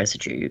lagging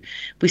residue,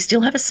 we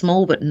still have a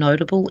small but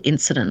notable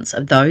incidence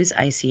of those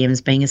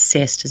ACMs being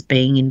assessed as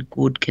being in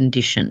good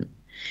condition.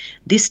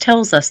 This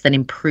tells us that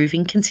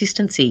improving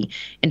consistency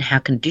in how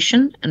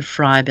condition and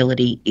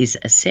friability is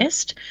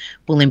assessed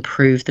will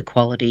improve the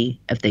quality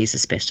of these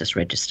asbestos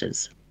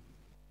registers.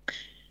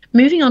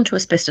 Moving on to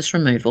asbestos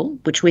removal,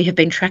 which we have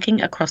been tracking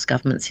across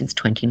government since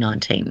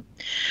 2019.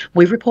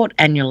 We report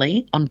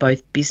annually on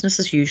both business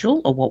as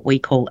usual, or what we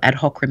call ad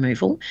hoc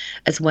removal,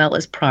 as well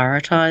as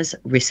prioritise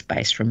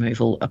risk-based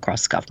removal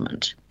across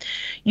government.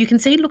 You can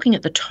see, looking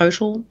at the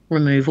total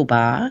removal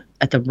bar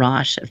at the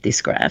right of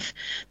this graph,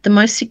 the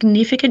most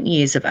significant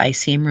years of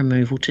ACM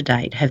removal to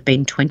date have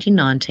been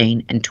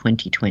 2019 and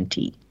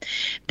 2020.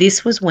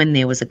 This was when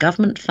there was a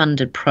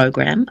government-funded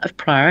program of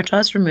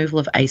prioritised removal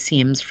of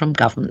ACMs from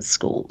government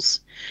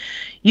schools.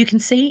 You can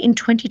see in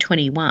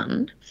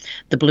 2021,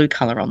 the blue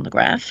colour on the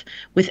graph,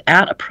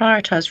 without a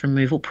prioritised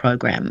removal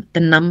program, the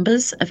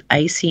numbers of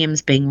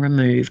ACMs being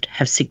removed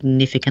have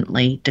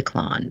significantly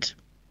declined.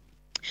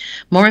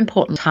 More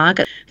important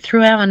target,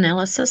 through our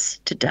analysis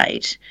to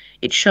date,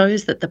 it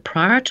shows that the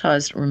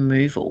prioritised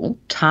removal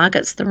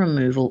targets the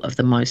removal of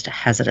the most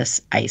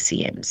hazardous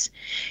ACMs.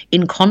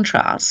 In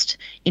contrast,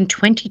 in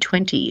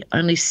 2020,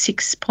 only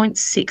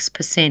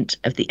 6.6%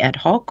 of the ad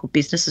hoc or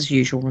business as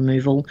usual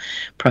removal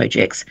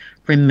projects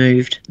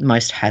removed the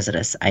most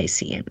hazardous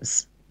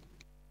ACMs.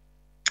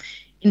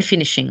 In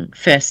finishing,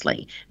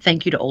 firstly,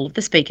 thank you to all of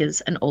the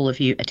speakers and all of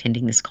you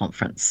attending this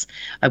conference.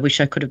 I wish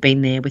I could have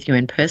been there with you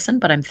in person,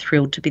 but I'm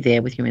thrilled to be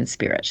there with you in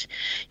spirit.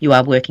 You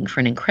are working for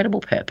an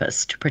incredible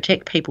purpose to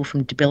protect people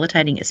from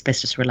debilitating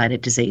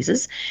asbestos-related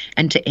diseases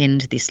and to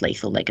end this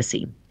lethal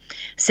legacy.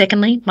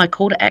 Secondly, my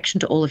call to action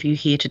to all of you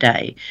here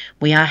today.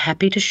 We are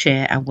happy to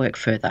share our work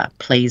further.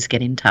 Please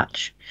get in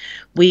touch.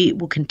 We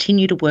will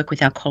continue to work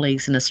with our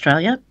colleagues in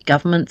Australia,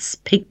 governments,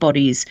 peak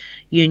bodies,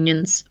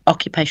 unions,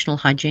 occupational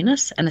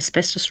hygienists and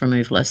asbestos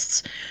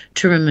removalists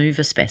to remove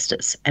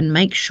asbestos and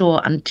make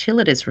sure until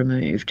it is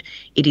removed,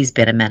 it is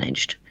better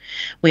managed.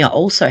 We are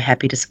also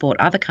happy to support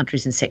other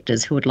countries and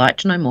sectors who would like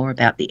to know more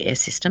about the AIR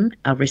system,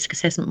 our risk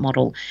assessment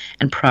model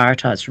and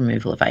prioritised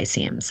removal of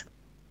ACMs.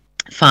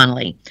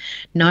 Finally,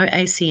 no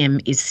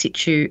ACM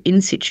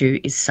in situ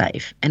is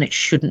safe, and it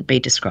shouldn't be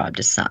described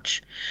as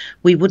such.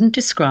 We wouldn't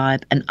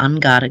describe an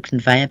unguarded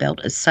conveyor belt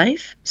as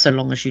safe so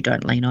long as you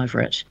don't lean over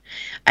it.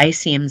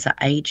 ACMs are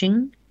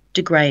ageing,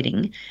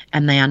 degrading,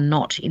 and they are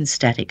not in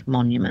static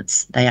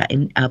monuments. They are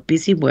in our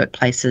busy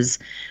workplaces,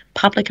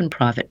 public and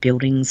private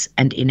buildings,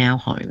 and in our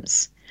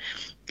homes.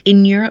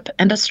 In Europe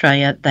and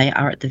Australia, they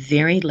are at the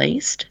very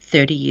least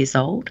 30 years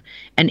old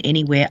and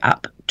anywhere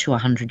up to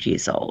 100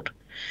 years old.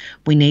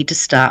 We need to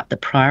start the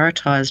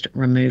prioritised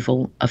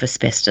removal of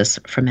asbestos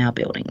from our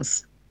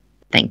buildings.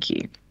 Thank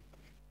you.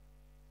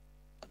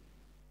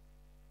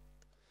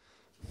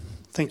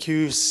 Thank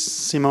you,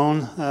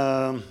 Simone.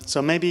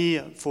 So maybe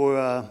for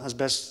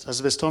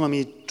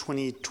Asbestonomy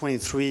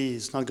 2023,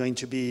 it's not going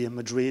to be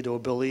Madrid or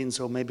Berlin,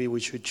 so maybe we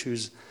should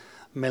choose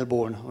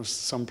Melbourne or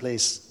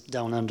someplace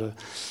down under.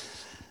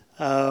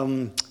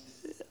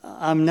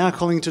 I'm now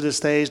calling to the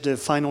stage the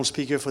final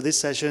speaker for this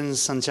session,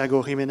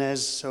 Santiago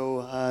Jimenez.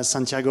 So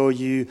Santiago,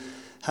 you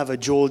have a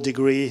dual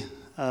degree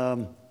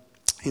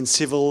in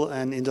civil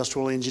and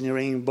industrial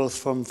engineering, both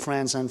from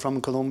France and from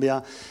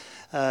Colombia.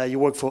 You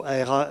work for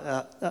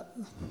ALEA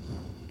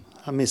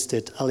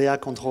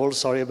Control,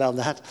 sorry about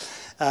that.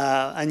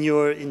 And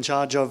you're in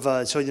charge of,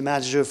 the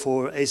manager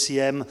for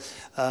ACM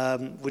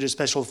with a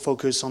special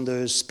focus on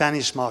the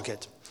Spanish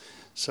market.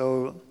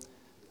 So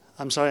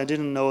I'm sorry, I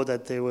didn't know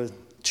that there were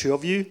two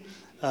of you.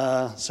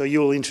 So you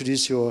will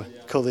introduce your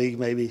colleague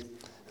maybe.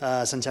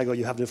 Santiago,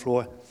 you have the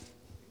floor.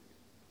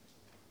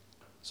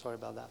 Sorry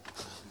about that.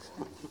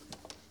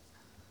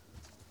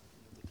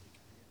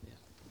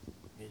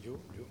 Thank you.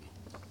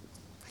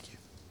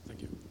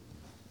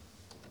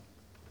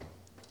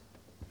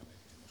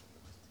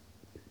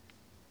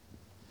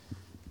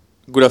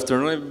 Good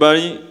afternoon,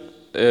 everybody.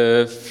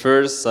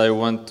 First, I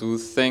want to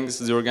thank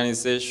the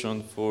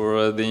organization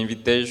for the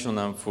invitation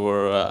and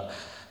for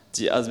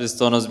the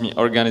Asbestonomy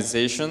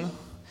organization.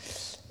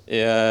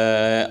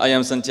 I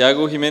am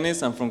Santiago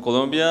Jimenez, I'm from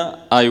Colombia.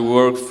 I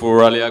work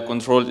for Alea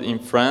Control in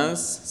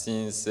France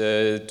since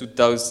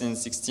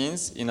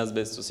 2016 in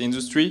asbestos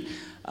industry,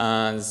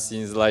 and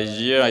since last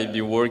year I've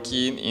been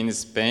working in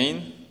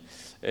Spain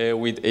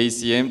with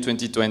ACM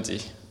 2020.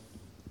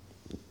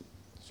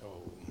 So,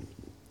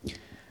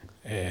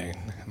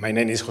 my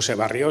name is José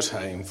Barrios,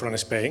 I'm from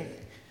Spain.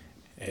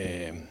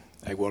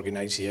 I work in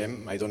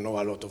ACM. I don't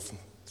know a lot of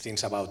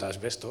things about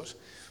asbestos,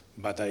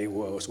 but I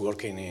was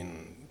working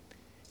in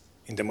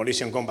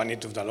demolition company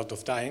took a lot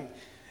of time.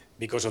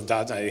 Because of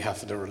that, I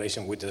have the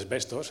relation with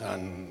asbestos,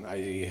 and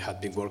I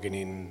have been working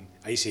in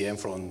ACM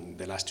from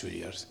the last 2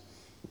 years.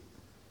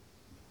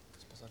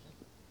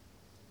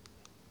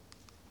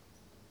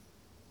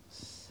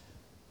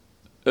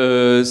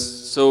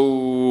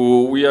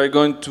 So we are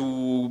going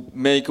to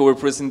make our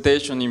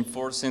presentation in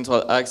 4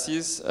 central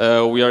axes.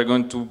 We are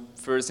going to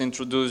first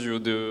introduce you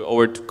to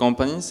our 2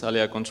 companies,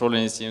 Alea Control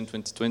and ACM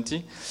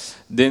 2020.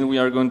 Then we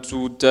are going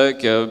to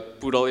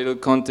put a little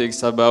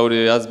context about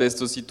the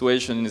asbestos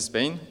situation in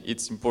Spain.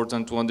 It's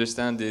important to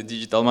understand the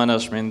digital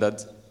management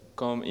that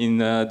come in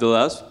the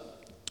labs.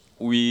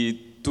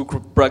 We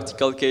took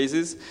practical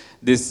cases,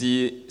 the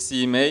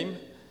CMA,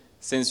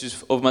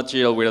 census of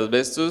material with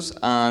asbestos,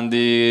 and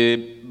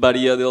the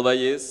Bahía del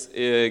Valles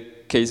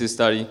case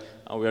study.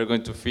 And we are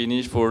going to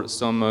finish for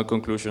some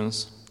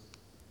conclusions.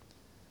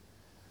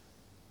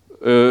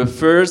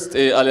 First,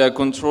 Alea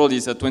Control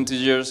is a 20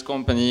 years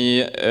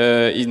company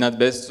in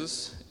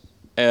asbestos.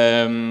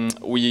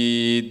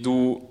 We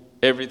do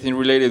everything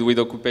related with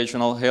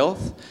occupational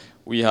health.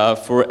 We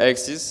have 4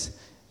 axes: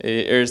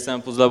 air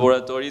samples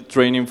laboratory,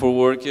 training for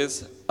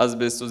workers,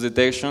 asbestos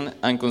detection,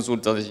 and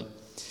consultancy.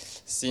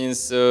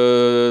 Since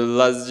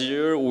last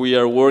year, we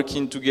are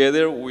working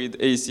together with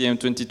ACM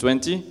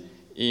 2020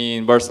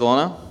 in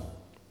Barcelona.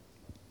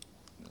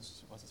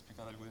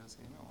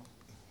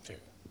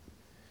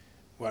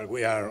 Well,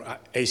 we are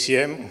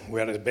ACM, we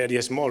are a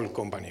very small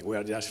company. We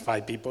are just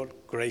 5 people,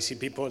 crazy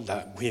people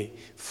that we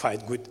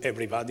fight with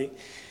everybody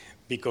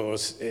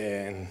because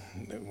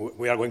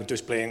we are going to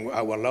explain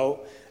our law,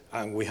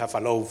 and we have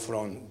a law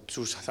from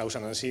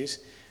 2006.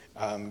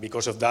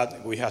 Because of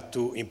that, we had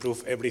to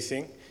improve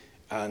everything,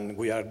 and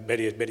we are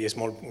very, very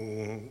small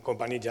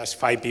company, just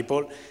 5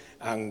 people,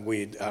 and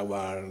with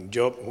our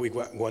job, we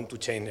want to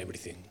change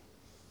everything.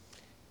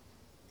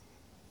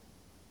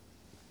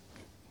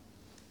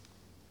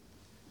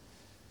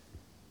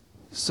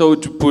 So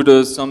to put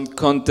some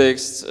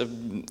context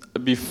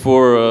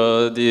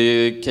before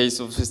the case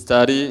of the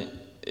study,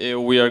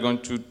 we are going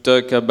to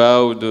talk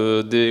about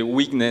the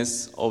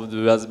weakness of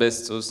the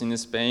asbestos in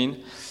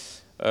Spain.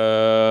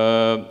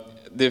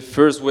 The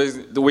first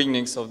the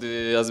weakness of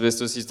the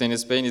asbestos system in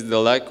Spain is the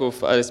lack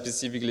of a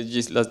specific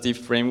legislative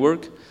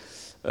framework.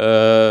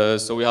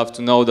 So we have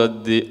to know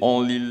that the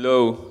only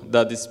law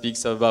that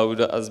speaks about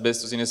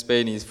asbestos in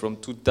Spain is from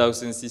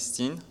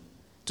 2006,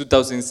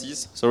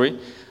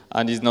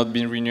 and it's not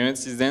been renewed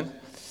since then.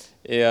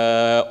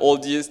 All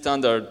the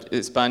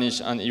standards, Spanish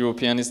and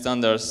European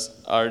standards,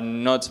 are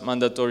not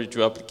mandatory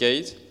to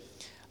applicate,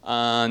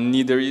 and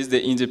neither is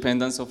the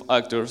independence of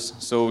actors.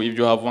 So if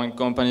you have one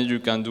company, you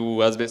can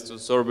do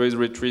asbestos surveys,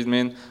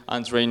 retreatment,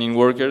 and training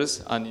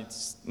workers, and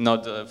it's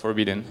not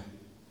forbidden.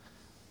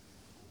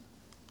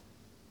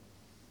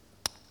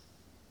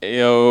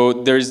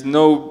 There is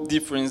no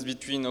difference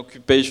between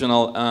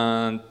occupational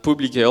and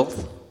public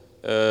health.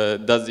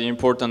 That's the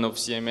importance of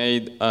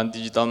CMA and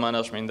digital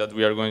management that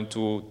we are going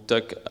to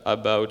talk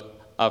about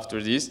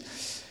after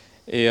this.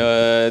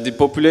 The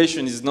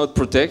population is not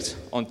protected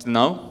until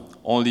now,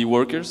 only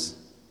workers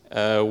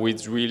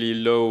with really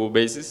low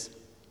basis.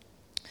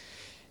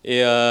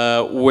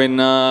 When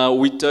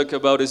we talk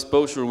about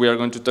exposure, we are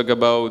going to talk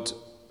about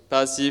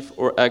passive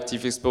or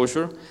active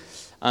exposure.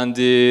 And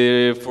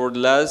for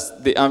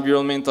last, the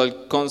environmental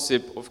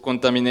concept of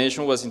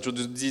contamination was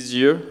introduced this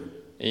year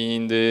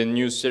in the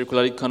new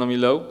circular economy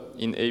law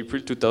in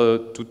April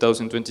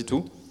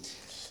 2022.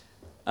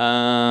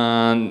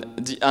 And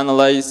the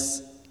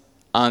analyze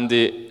and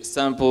the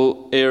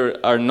sample air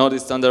are not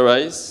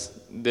standardized.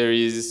 There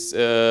is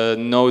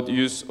no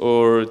use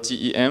or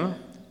TEM,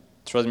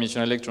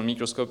 transmission electron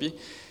microscopy,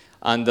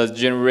 and that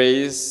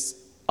generates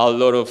a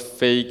lot of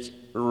fake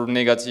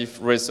negative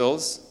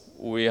results.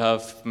 We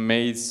have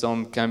made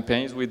some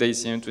campaigns with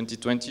ACM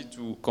 2020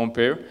 to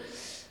compare,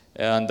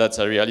 and that's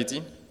a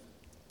reality.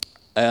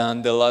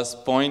 And the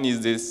last point is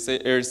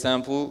the air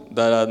sample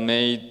that are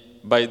made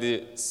by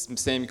the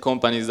same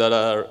companies that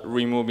are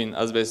removing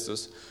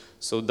asbestos,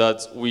 so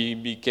that we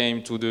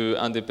became to the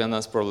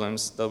independence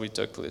problems that we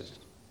talked later.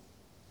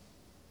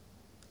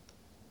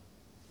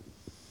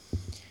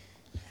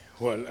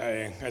 Well,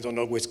 I don't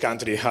know which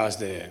country has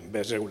the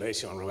best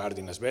regulation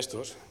regarding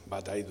asbestos,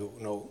 but I do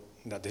know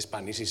that the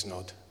Spanish is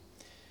not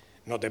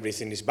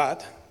everything is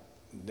bad.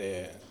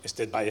 The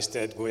step by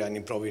step we are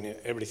improving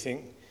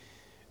everything,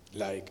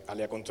 like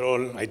Alea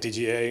Control,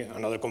 ITGA,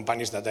 and other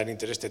companies that are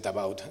interested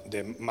about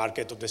the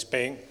market of the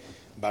Spain,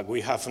 but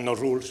we have no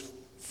rules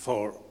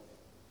for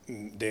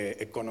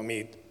the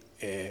economy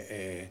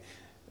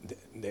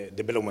the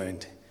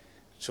development.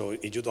 So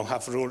if you don't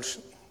have rules,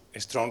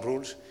 strong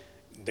rules,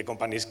 the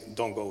companies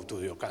don't go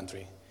to your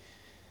country.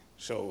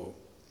 So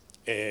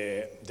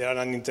there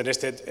are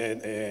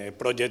interested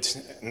projects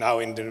now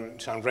in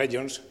some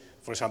regions.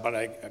 For example,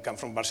 I come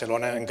from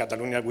Barcelona. In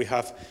Catalonia, we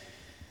have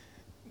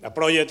a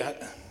project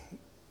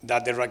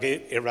that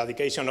the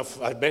eradication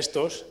of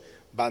asbestos,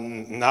 but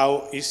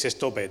now is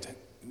stopped.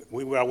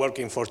 We were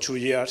working for 2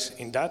 years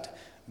in that,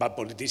 but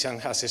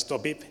politicians have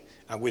stopped it,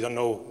 and we don't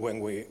know when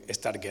we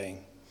start again.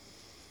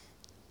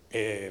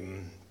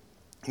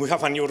 We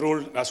have a new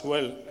rule as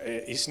well.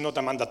 It's not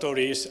a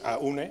mandatory, it's a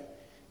UNE.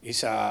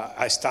 It's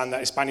a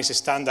standard, Spanish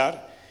standard.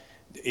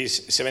 It's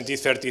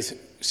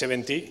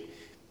 70-30-70.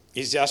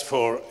 It's just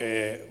for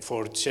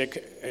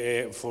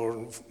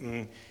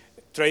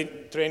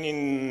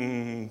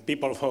training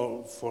people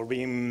for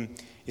being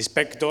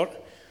inspector,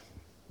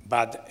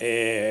 but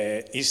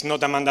it's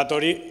not a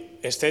mandatory.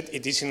 Instead,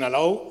 it is in a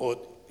law or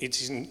it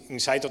is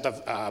inside of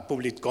a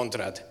public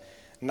contract.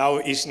 Now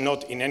it's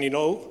not in any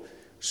law,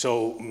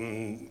 so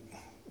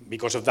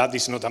because of that,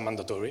 it's not a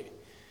mandatory.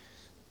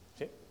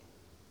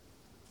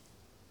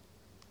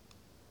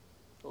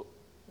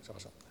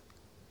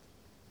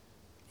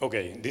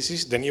 Okay, this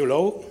is the new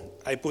law.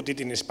 I put it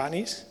in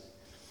Spanish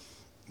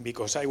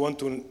because I want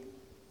to.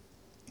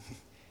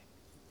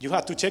 You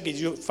have to check if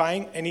you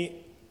find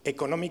any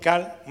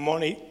economical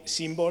money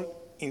symbol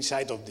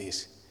inside of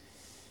this.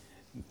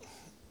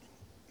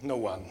 No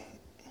one.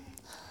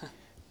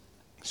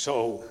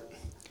 So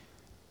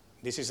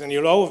this is the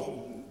new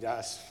law,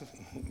 just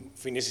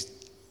finished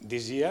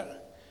this year,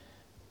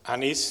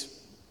 and it's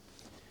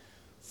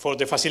for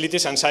the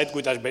facilities and site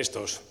with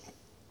asbestos.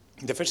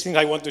 The first thing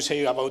I want to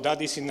say about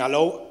that is in a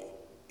law,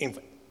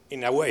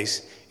 in a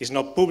ways, it's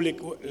not public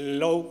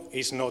law,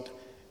 it's not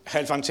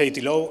health and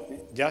safety law,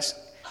 just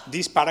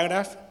this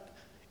paragraph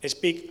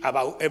speaks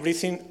about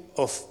everything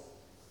of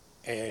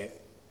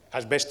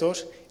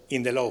asbestos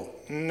in the law,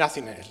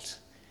 nothing else.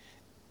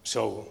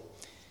 So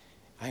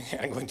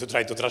I'm going to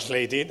try to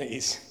translate it,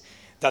 is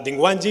that in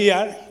 1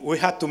 year we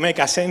had to make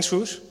a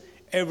census,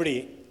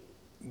 every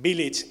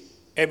village,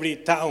 every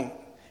town,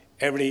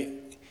 every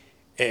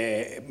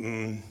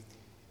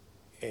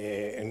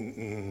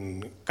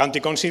county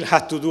council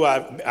had to do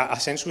a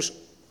census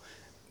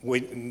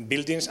with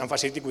buildings and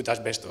facilities with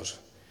asbestos.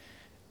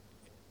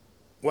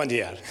 1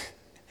 year,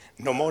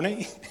 no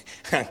money,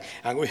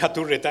 and we had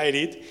to retire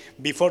it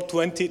before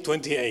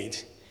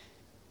 2028.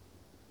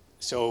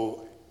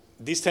 So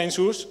this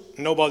census,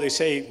 nobody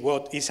say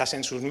what is a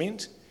census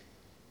means.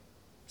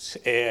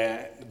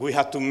 We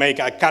have to make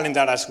a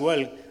calendar as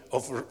well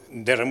of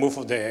the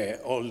removal of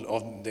all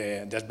of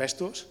the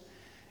asbestos,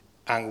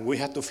 and we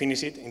have to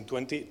finish it in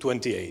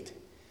 2028.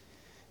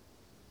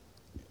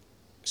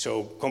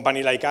 So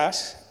company like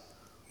us,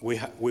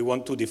 we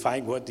want to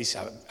define what is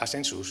a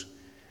census,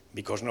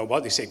 because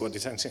nobody say what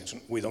is a census.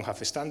 We don't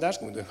have standards,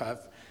 we don't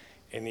have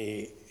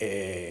any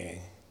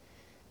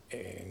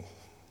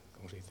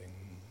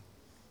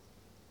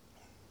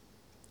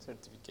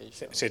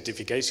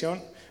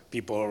certification,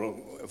 people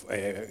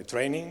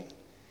training.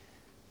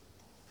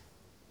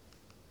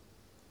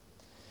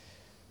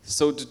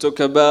 So to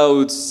talk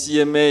about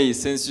CMA,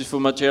 census for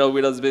material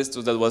with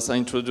asbestos, that was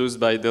introduced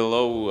by the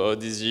law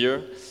this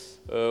year,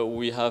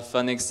 we have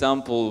an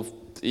example.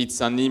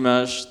 It's an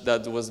image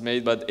that was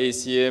made by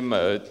ACM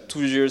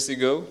 2 years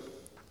ago.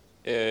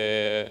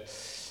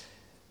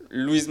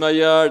 Luis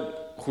Maillard,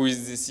 who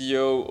is the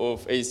CEO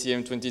of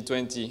ACM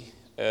 2020,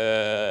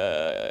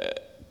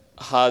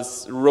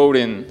 has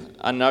written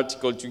an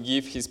article to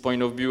give his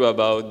point of view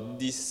about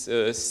this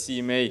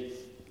CMA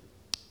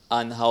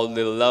and how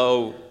the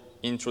law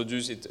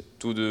introduced it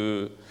to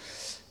the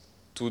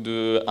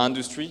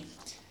industry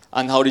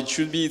and how it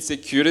should be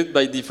executed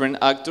by different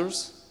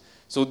actors.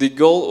 So the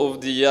goal of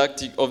the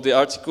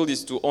article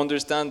is to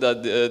understand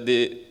that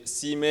the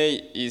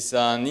CMA is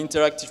an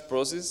interactive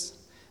process,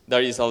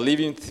 that is a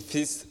living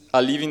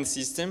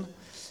system,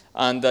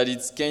 and that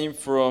it came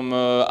from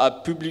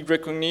a public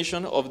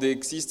recognition of the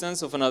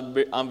existence of an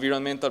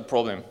environmental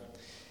problem.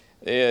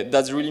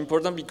 That's really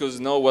important because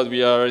now what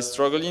we are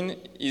struggling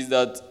is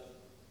that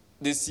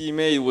the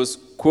CMA was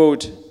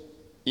quoted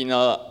in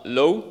a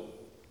law.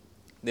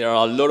 There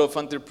are a lot of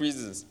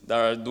enterprises that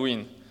are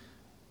doing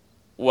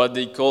what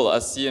they call a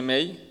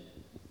CMA.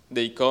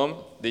 They come,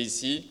 they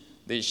see,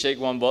 they shake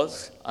one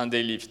box, and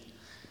they leave.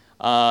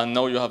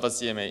 Now you have a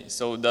CMA.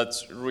 So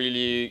that's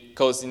really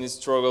causing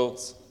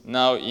struggles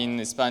now in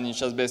the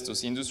Spanish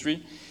asbestos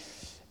industry.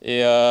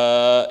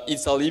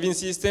 It's a living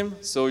system,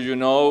 so you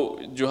know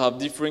you have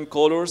different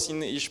colors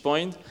in each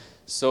point.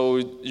 So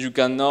you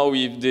can know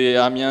if the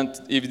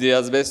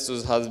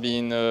asbestos has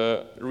been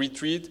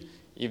retreated,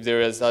 if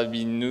there has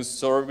been new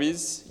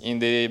service in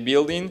the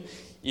building,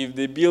 if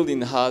the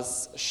building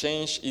has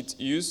changed its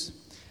use,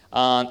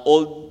 and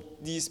all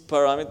these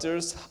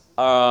parameters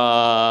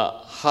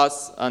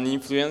has an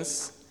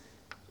influence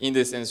in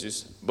the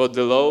census. But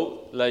the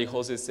law, like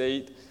Jose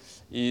said,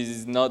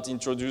 is not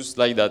introduced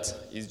like that.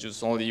 It's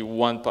just only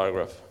one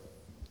paragraph.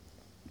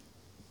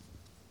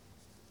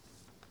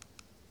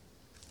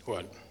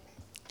 Well,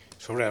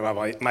 sorry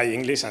about my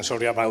English and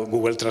sorry about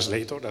Google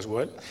Translator as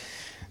well.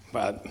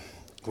 But,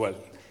 well,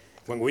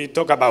 when we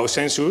talk about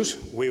census,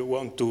 we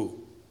want to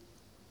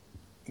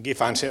give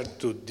answer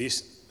to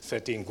these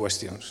 13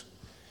 questions.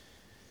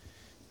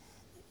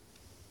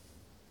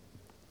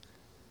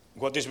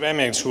 What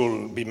experiments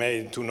should be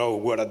made to know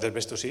where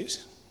asbestos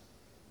is?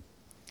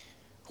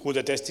 Who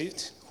detests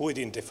it? Who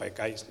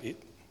identifies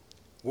it?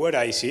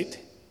 Where is it?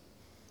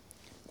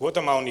 What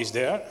amount is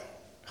there?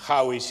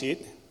 How is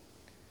it?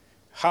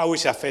 How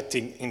is it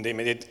affecting in the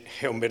immediate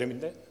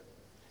environment?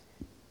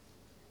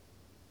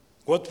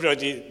 What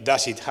priority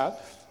does it have?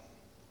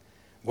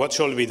 What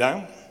should be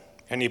done?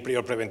 Any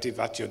prior preventive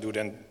action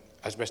during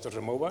asbestos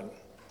removal?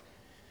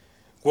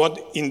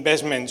 What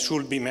investment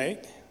should be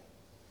made?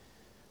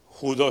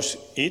 Who does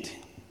it?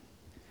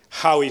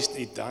 How is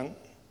it done?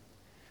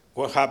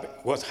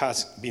 What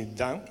has been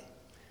done?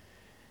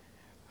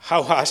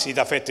 How has it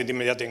affected the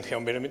immediate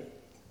environment?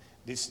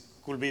 This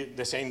could be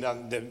the same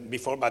than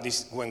before, but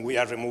it's when we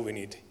are removing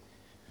it.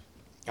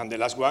 And the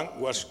last one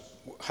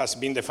has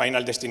been the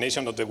final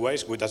destination of the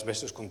waste with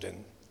asbestos content.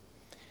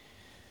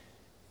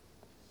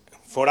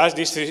 For us,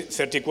 this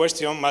 30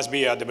 question must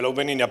be a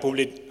development in a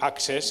public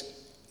access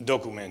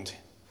document.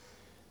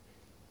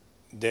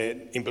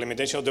 The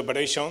implementation of the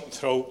operation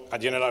through a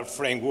general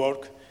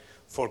framework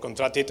for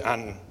contracted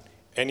and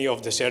any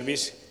of the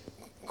service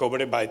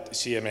covered by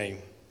CMA.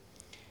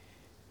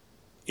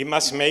 It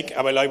must make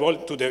available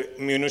to the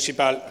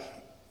municipal,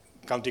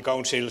 county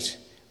councils,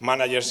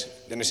 managers,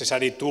 the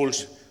necessary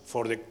tools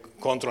for the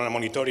control and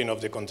monitoring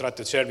of the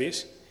contracted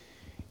service.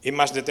 It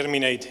must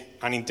determine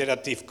an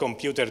interactive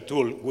computer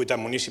tool with a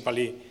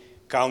municipally,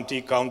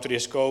 county, country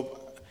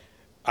scope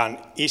and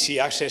easy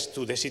access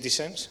to the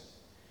citizens.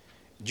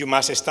 You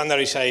must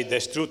standardize the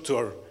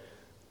structure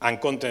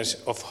and contents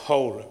of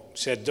whole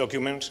set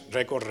documents,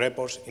 records,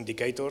 reports,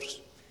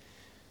 indicators.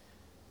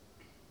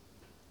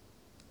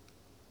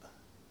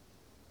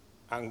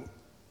 And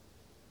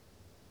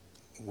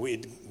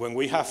when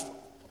we have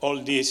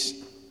all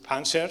these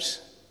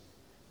answers,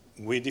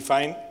 we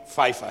define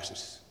 5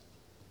 phases.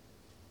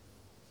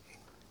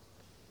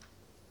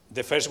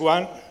 The first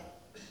one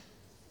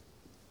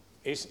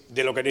is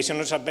the localization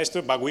of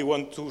asbestos, but we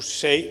want to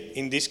say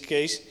in this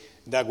case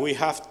that we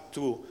have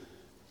to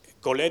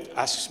collect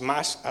as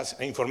much as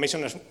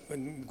information as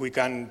we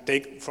can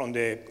take from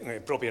the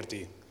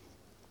property.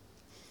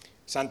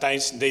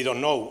 Sometimes they don't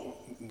know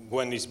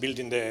when it's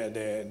building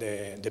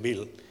the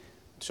bill.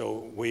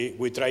 So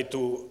we try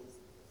to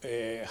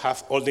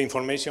have all the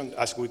information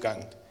as we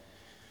can.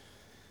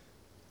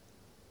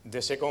 The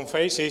second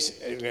phase is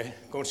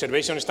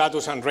conservation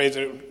status and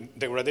rate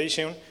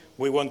degradation.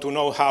 We want to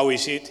know how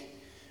is it,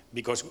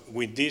 because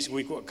with this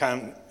we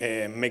can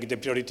make the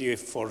priority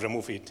for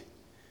remove it.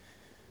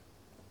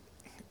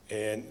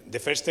 The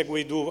first step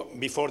we do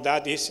before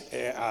that is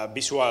a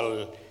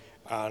visual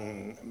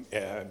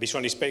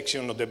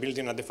inspection of the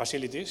building and the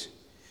facilities.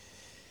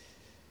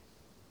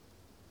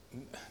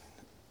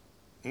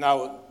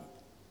 Now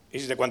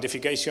is the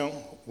quantification.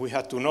 We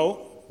have to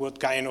know what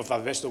kind of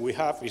asbestos we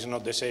have. It's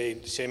not the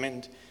same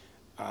cement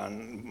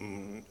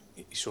and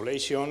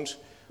isolations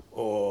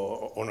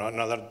or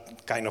another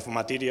kind of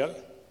material,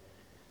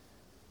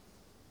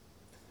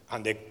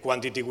 and the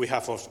quantity we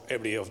have of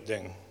every of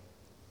them.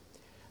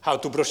 How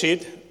to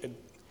proceed?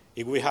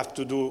 If we have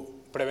to do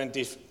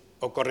preventive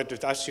or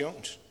corrective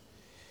actions.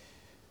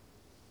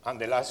 And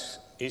the last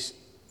is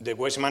the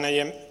waste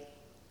management.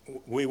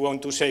 We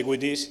want to say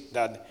with this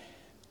that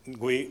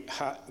we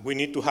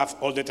need to have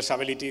all the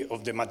traceability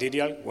of the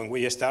material when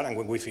we start and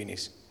when we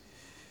finish.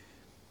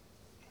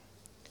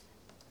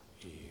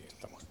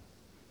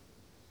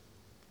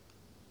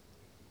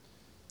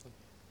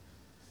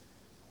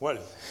 Well,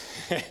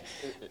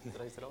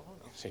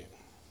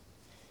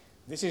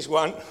 this is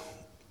one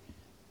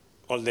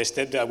of the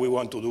steps that we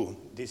want to do.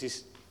 This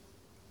is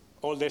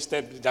all the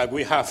steps that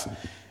we have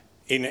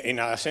in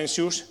a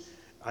census,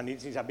 and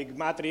it is a big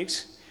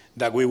matrix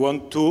that we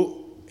want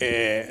to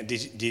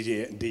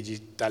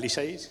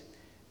digitalize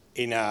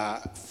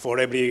for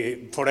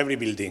every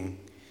building.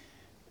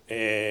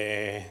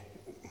 I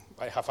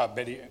have a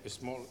very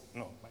small,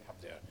 no, I have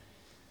there.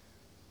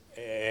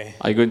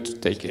 I'm going to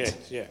take it.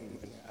 Yeah.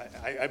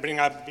 I bring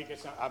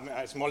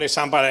a small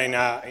example in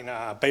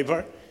a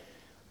paper,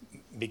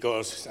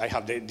 because I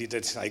have the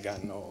details I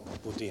can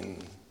put in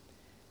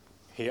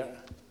here.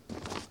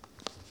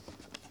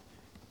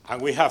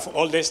 And we have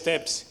all the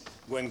steps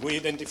when we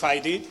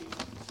identified it,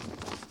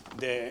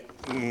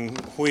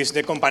 who is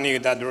the company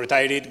that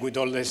retired it with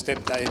all the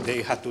steps that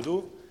they had to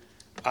do,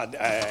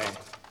 the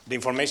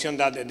information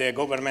that the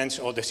governments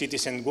or the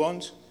citizens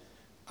want,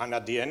 and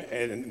at the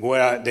end,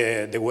 where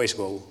the waste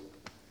go.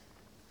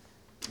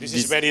 This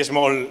is a very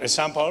small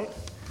example.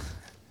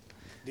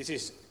 This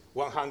is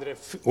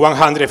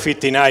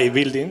 159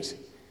 buildings,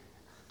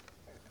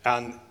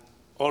 and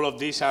all of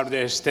these are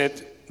the step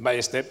by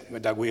step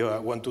that we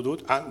want to do,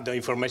 and the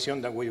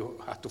information that we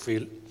have to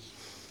fill.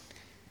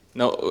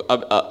 Now,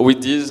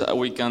 with this,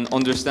 we can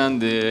understand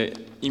the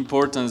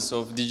importance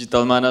of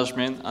digital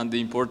management and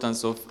the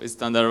importance of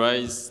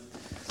standardize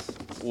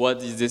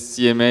what is the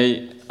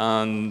CMA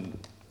and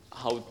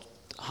how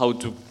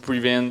to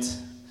prevent,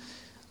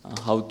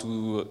 how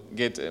to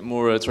get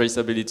more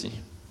traceability.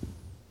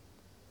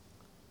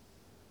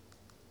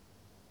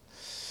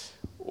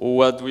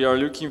 What we are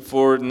looking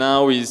for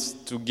now is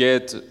to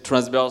get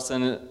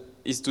transversal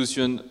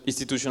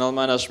institutional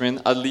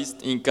management, at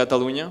least in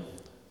Catalonia.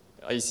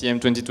 ACM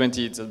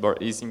 2020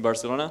 is in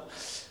Barcelona.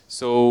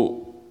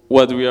 So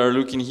what we are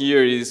looking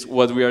here is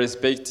what we are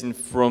expecting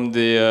from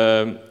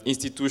the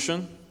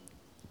institution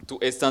to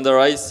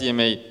standardize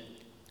CMA.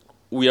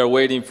 We are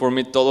waiting for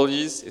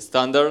methodologies,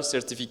 standards,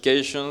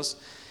 certifications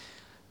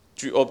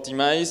to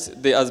optimize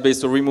the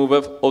asbestos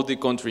removal of the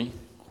country.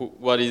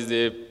 What is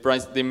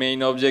the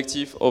main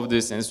objective of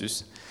the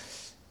census?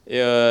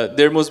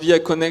 There must be a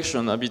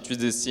connection between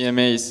the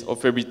CMAs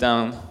of every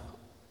town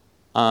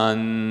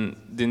and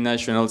the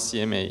national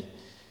CMA.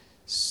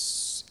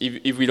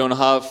 If we don't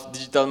have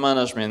digital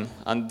management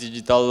and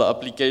digital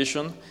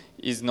application,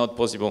 it's not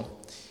possible.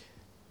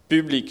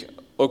 Public,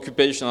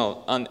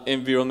 occupational, and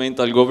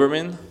environmental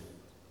government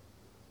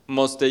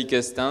must take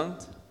a stand,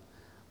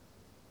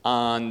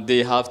 and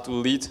they have to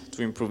lead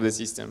to improve the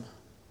system.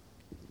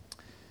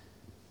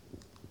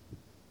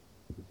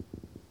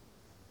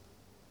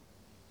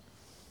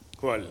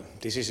 Well,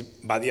 this is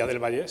Badia del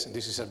Vallès.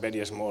 This is a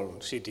very small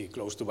city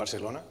close to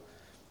Barcelona,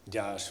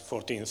 just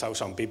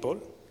 14,000 people.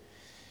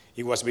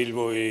 It was built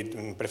with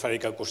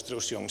prefabricated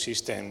construction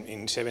system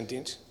in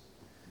 17th.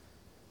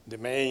 The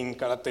main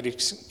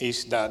characteristic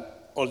is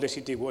that all the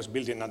city was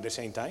building at the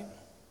same time.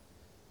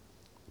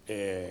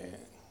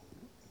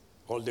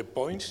 All the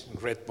points,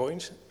 red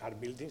points, are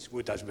buildings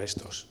with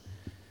asbestos.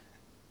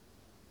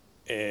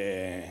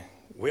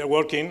 We are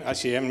working,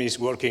 ACM is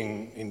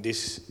working in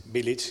this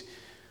village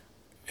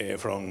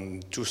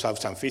from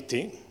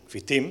 2015,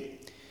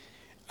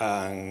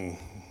 and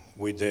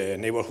with the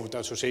neighborhood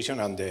association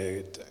and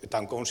the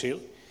town council,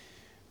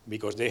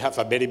 because they have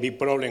a very big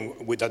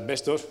problem with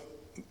asbestos.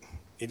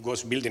 It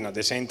was building at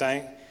the same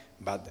time,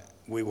 but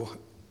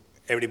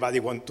everybody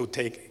want to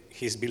take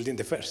his building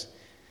the first.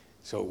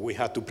 So we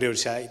have to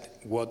prioritize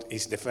what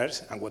is the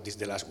first and what is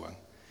the last one.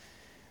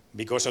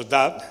 Because of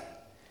that,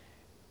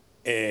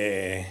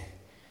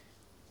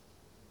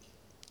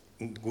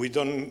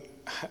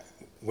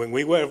 when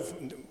we were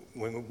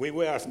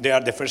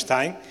there the first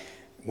time,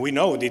 we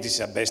know this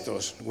is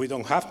asbestos. We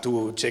don't have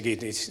to check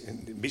it. It's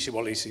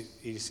visible.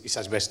 It's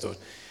asbestos.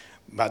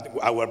 But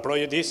our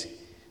project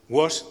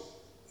was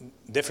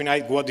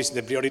define what is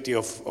the priority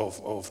of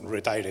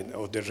retire it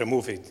or to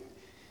remove it.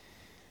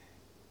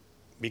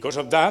 Because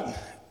of that,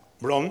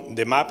 from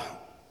the map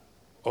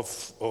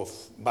of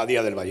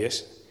Badia del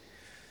Vallès.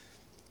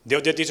 The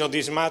objectives of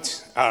this map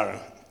are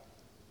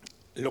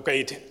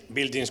locate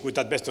buildings with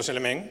asbestos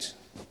elements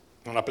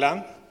on a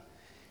plan,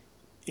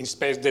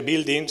 inspect the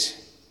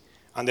buildings,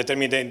 and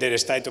determine their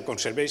state of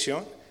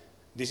conservation.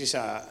 This is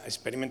an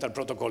experimental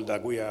protocol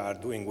that we are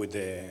doing with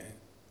the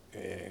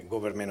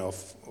government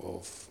of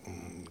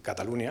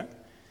Catalonia,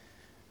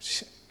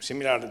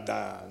 similar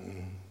that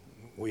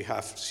we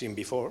have seen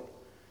before.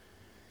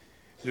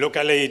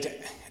 Locate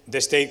the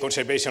state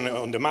conservation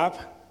on the map.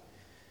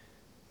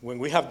 When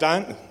we have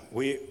done,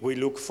 we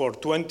look for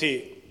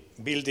 20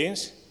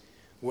 buildings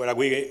where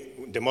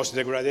the most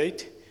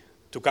degraded,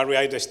 to carry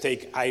out the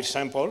state air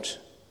samples,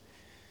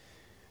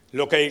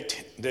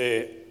 locate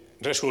the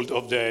result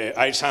of the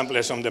air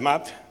samples on the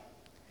map.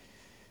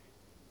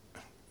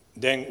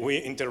 Then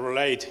we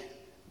interrelate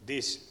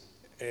these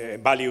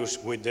values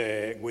with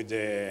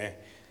the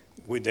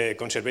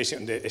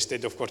conservation, the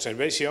state of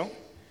conservation.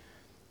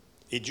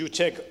 If you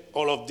check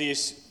all of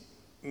these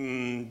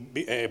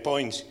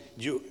points,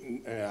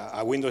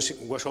 a window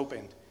was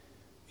opened.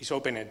 It's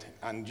opened,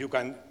 and you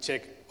can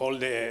check all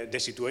the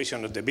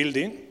situation of the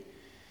building.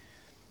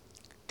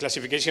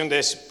 Classification of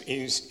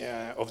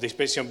the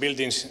inspection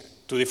buildings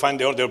to define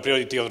the order of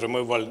priority of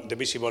removal, the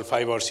visible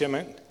fiber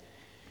cement.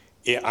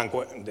 And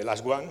the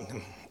last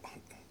one,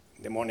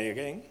 the money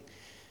again,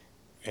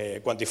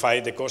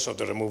 quantify the cost of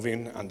the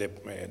removing and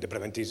the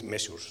preventive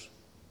measures.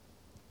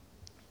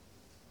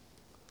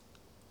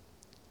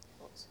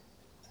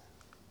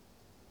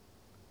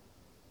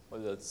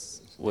 Well,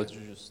 that's what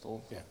you just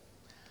told. Yeah.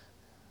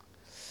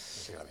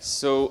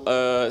 So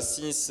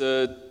since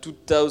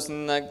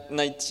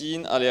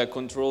 2019, Alea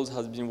Controls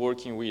has been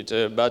working with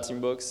Paten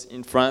Box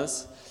in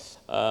France.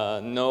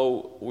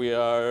 Now we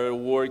are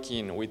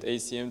working with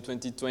ACM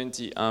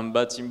 2020 and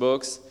Paten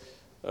Box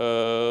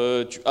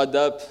to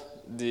adapt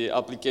the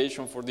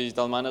application for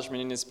digital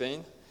management in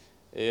Spain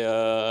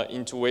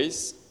in two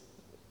ways.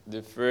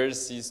 The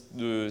first is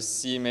the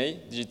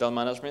CMA, digital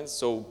management,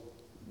 so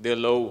the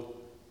law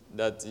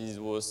that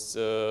was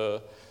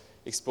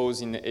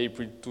exposed in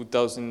April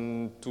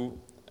 2022,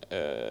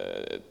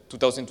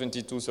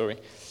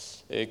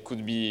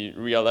 could be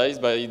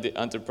realized by the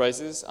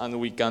enterprises, and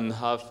we can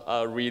have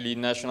a really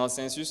national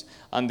census.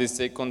 And the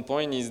second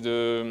point is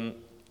the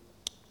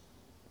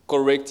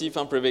corrective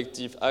and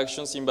preventive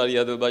actions in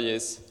Validado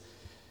Valles.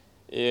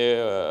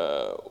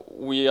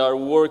 We are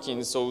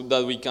working so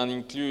that we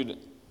can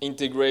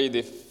integrate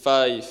the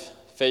 5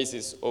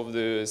 phases of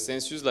the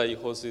census,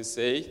 like Jose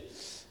said,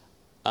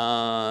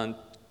 and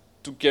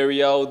to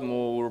carry out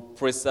more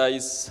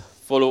precise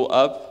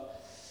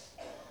follow-up.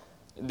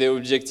 The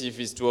objective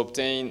is to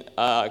obtain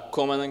a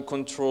command and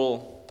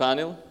control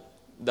panel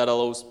that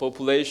allows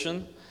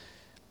population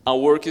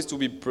and workers to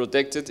be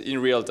protected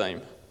in real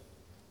time.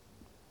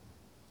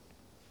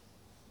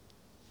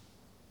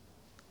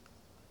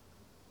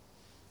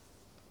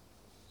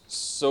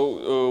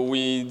 So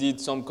we did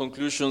some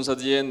conclusions at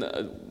the end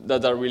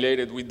that are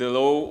related with the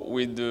law,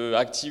 with the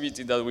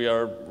activity that we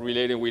are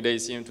related with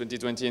ACM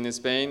 2020 in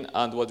Spain,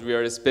 and what we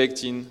are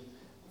expecting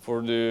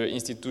for the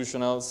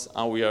institutionals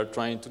and we are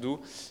trying to do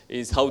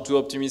is how to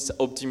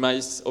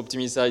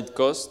optimize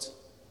cost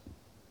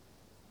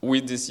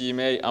with the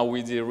CMA and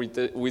with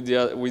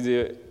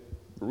the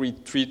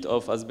retreat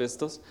of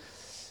asbestos,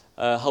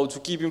 how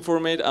to keep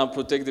informed and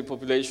protect the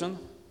population.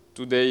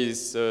 Today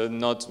is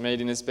not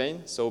made in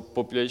Spain, so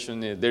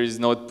population, there is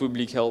no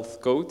public health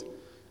code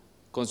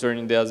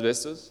concerning the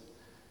asbestos.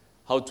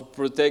 How to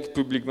protect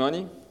public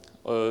money.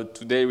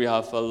 Today we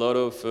have a lot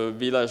of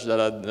villages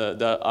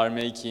that are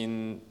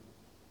making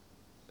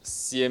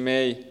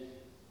CMA,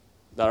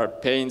 that are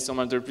paying some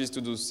enterprise to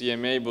do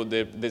CMA, but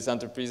these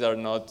enterprises are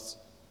not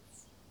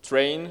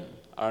trained,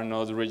 are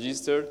not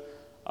registered,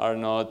 are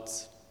not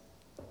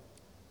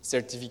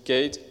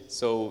certificated,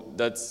 so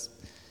that's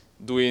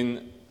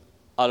doing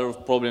a lot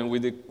of problem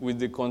with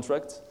the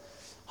contract.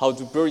 How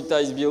to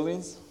prioritize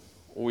buildings.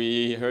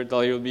 We heard a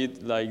little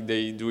bit like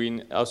they do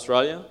in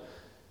Australia.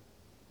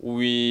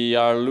 We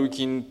are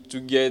looking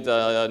to get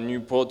a new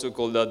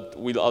protocol that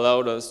will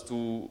allow us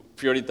to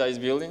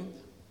prioritize buildings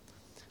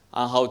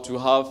and how to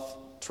have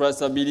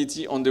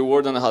traceability on the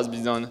work that has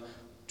been done.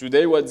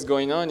 Today what's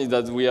going on is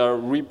that we are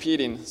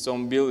repeating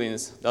some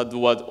buildings that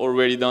was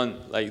already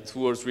done like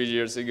 2 or 3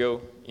 years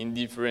ago in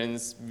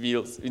different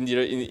fields,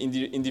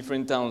 in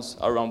different towns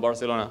around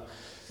Barcelona.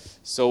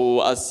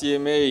 So a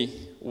CMA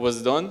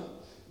was done,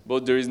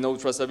 but there is no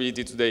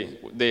traceability today.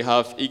 They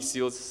have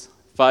Excel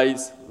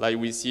files like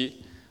we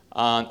see,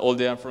 and all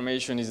the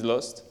information is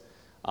lost.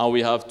 And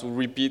we have to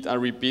repeat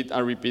and repeat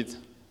and repeat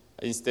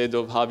instead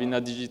of having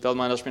a digital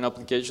management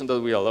application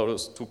that will allow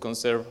us to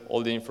conserve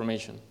all the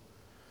information.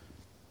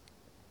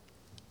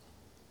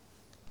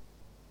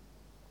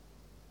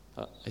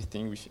 I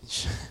think we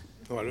finish.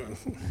 Well,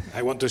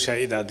 I want to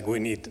say that we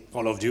need,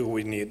 all of you,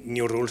 we need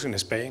new rules in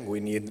Spain. We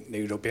need the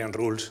European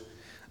rules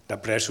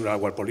that pressure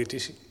our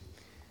politics.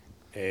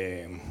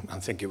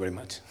 And thank you very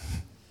much.